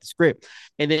somebody write the script.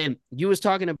 And then you was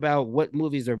talking about what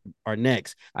movies are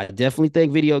next. I definitely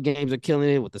think video games are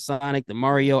killing it with the Sonic, the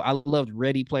Mario. I loved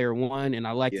Ready Player One, and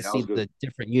I like to see the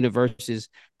different universes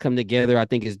come together. I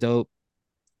think it's dope.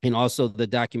 And also the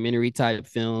documentary type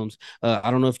films.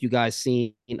 I don't know if you guys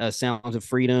seen Sounds of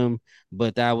Freedom,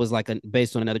 but that was like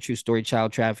based on another true story,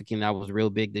 child trafficking. That was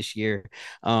real big this year.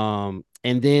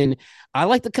 And then I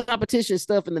like the competition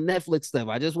stuff and the Netflix stuff.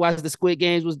 I just watched the Squid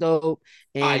Games was dope.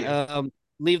 And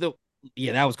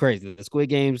that was crazy. The Squid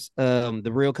Games,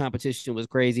 the real competition was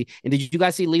crazy. And did you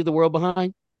guys see Leave the World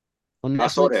Behind on Netflix? I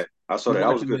saw that.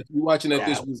 That was good. You watching that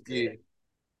this week?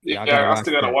 Yeah, I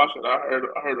still gotta watch it. I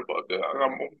heard about that.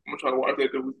 I'm trying to watch that.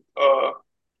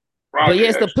 But yeah,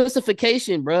 it's the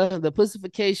pussification, bro. The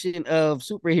pussification of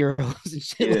superheroes and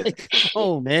shit. Yeah. Like, come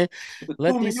on, man.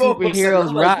 Let these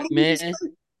superheroes rock, man.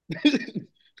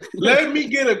 Let me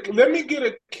get a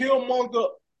Killmonger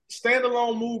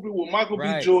standalone movie with Michael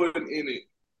B. Jordan in it.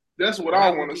 That's what I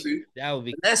want to see. That would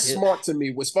be. That's smart to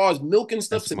me. As far as milking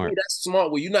stuff, to me, that's smart.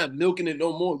 Where you're not milking it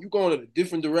no more. You're going in a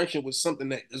different direction with something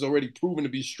that is already proven to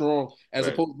be strong, as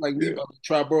opposed to like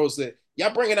Triborough said.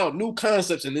 Y'all bringing out new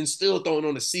concepts and then still throwing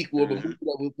on a sequel of a movie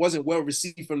that wasn't well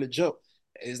received from the jump.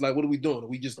 It's like, what are we doing? Are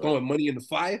we just throwing money in the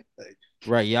fire? Like,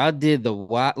 Right, y'all did the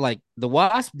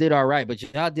Wasp did all right, but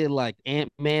y'all did like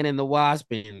Ant-Man and the Wasp,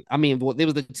 and I mean, there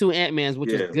was the two Ant-Mans,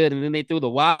 which was Yeah, good, and then they threw the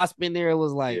Wasp in there. It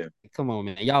was like, yeah. come on,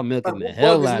 man, y'all milking the What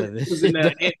hell bug out of this was in shit.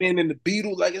 there? Ant-Man and the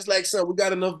Beetle. Like it's like, son, we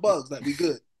got enough bugs. Like we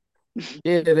good.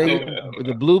 Yeah, Yeah,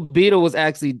 the Blue Beetle was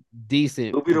actually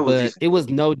decent, Blue Beetle was but decent. it was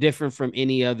no different from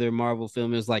any other Marvel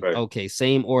film. It was like, Right. okay,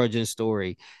 same origin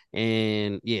story,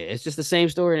 and yeah, it's just the same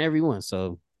story in every one.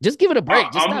 So just give it a break.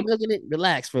 Just stop I'm milking it.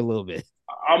 Relax for a little bit.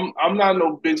 I'm not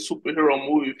no big superhero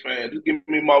movie fan. Just give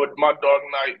me my Dark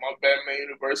Knight, my Batman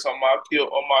universe, on my Kill,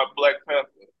 on my Black Panther,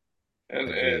 and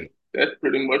Agreed. that's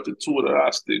pretty much the two that I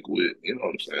stick with. You know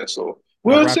what I'm saying? So I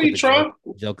we'll rock with see, the Joker, Trump.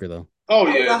 Joker though. Oh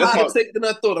That was yeah, a that's hotter my take than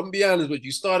I thought. I'm gonna be honest with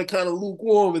you. Started kind of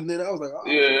lukewarm, and then I was like, oh,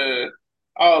 yeah.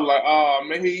 I was like, oh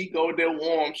man, here you go with that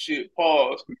warm shit.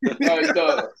 Pause.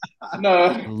 Duh.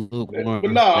 Nah, but Lukewarm. That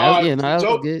was nah, yeah, no, that was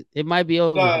Joe. good. It might be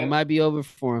over. It Nah, might be over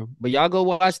for him. But y'all go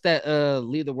watch that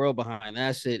Leave the World Behind.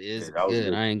 That shit Yeah, is that was good.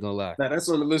 good. I ain't gonna lie. now that's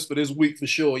on the list for this week for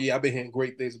sure. Yeah, I've been hearing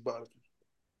great things about it.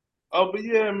 oh, but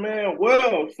yeah, man.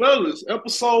 Well, fellas,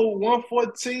 episode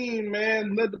 114,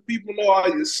 man. Let the people know all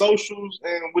your socials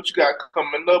and what you got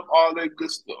coming up, all that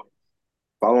good stuff.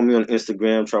 Follow me on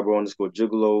Instagram,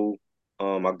 trouble_gigolo.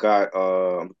 I got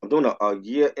I'm doing a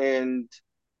year end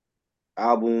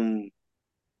album,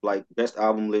 like best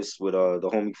album list with the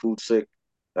homie Food Sick.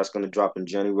 That's gonna drop in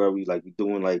January. Like we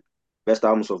doing like best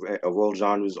albums of all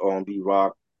genres, R&B,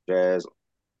 rock, jazz,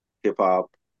 hip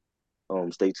hop.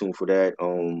 Stay tuned for that.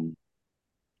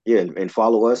 Yeah, and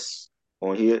follow us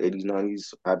on here, 80s,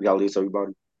 90s. Happy holidays,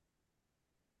 everybody.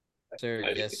 Sir,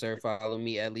 yes, Hey, sir. Follow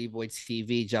me at Leeboy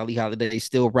TV. Jolly Holiday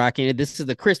still rocking it. This is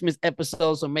the Christmas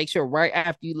episode, so make sure right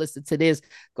after you listen to this,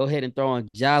 go ahead and throw on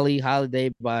Jolly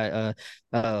Holiday by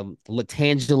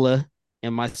Latangela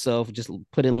and myself. Just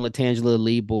put in Latangela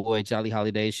Leeboy. Jolly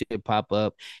Holiday should pop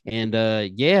up. And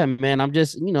yeah, man, I'm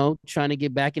just trying to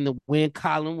get back in the win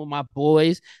column with my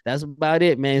boys. That's about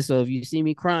it, man. So if you see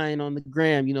me crying on the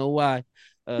gram, you know why.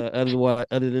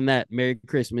 Other than that, Merry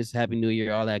Christmas, Happy New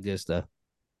Year, all that good stuff.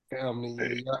 hey.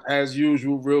 Yeah, as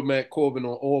usual, Real Matt Corbin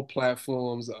on all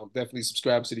platforms. Definitely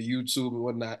subscribe to the YouTube and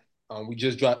whatnot. We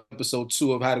just dropped episode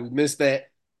 2 of How Did We Miss That?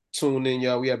 Tune in,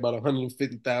 y'all. We have about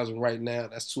 150,000 right now.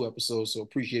 That's 2 episodes, so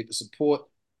appreciate the support.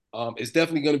 It's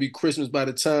definitely going to be Christmas by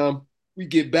the time we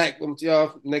get back with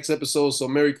y'all next episode. So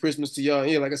Merry Christmas to y'all.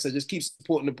 Yeah, like I said, just keep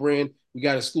supporting the brand. We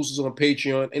got exclusives on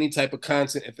Patreon. Any type of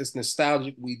content, if it's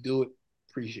nostalgic, we do it.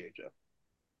 Appreciate y'all.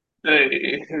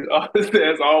 Hey,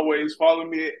 as always, follow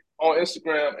me on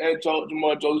Instagram at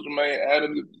Jamal Joseph Jermaine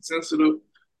Adams. If you're sensitive,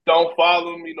 don't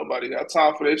follow me. Nobody got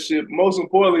time for that shit. Most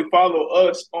importantly, follow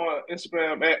us on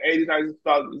Instagram at 89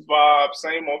 Vibe.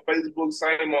 Same on Facebook,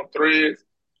 same on Threads.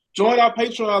 Join our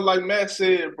Patreon, like Matt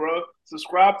said, bro.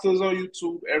 Subscribe to us on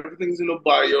YouTube. Everything's in the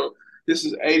bio. This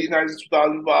is 89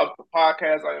 2000 Vibe, the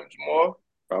podcast. I am Jamal.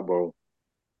 Bravo.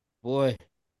 Boy.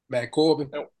 Matt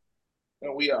Corbin.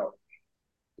 And we out.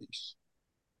 Peace.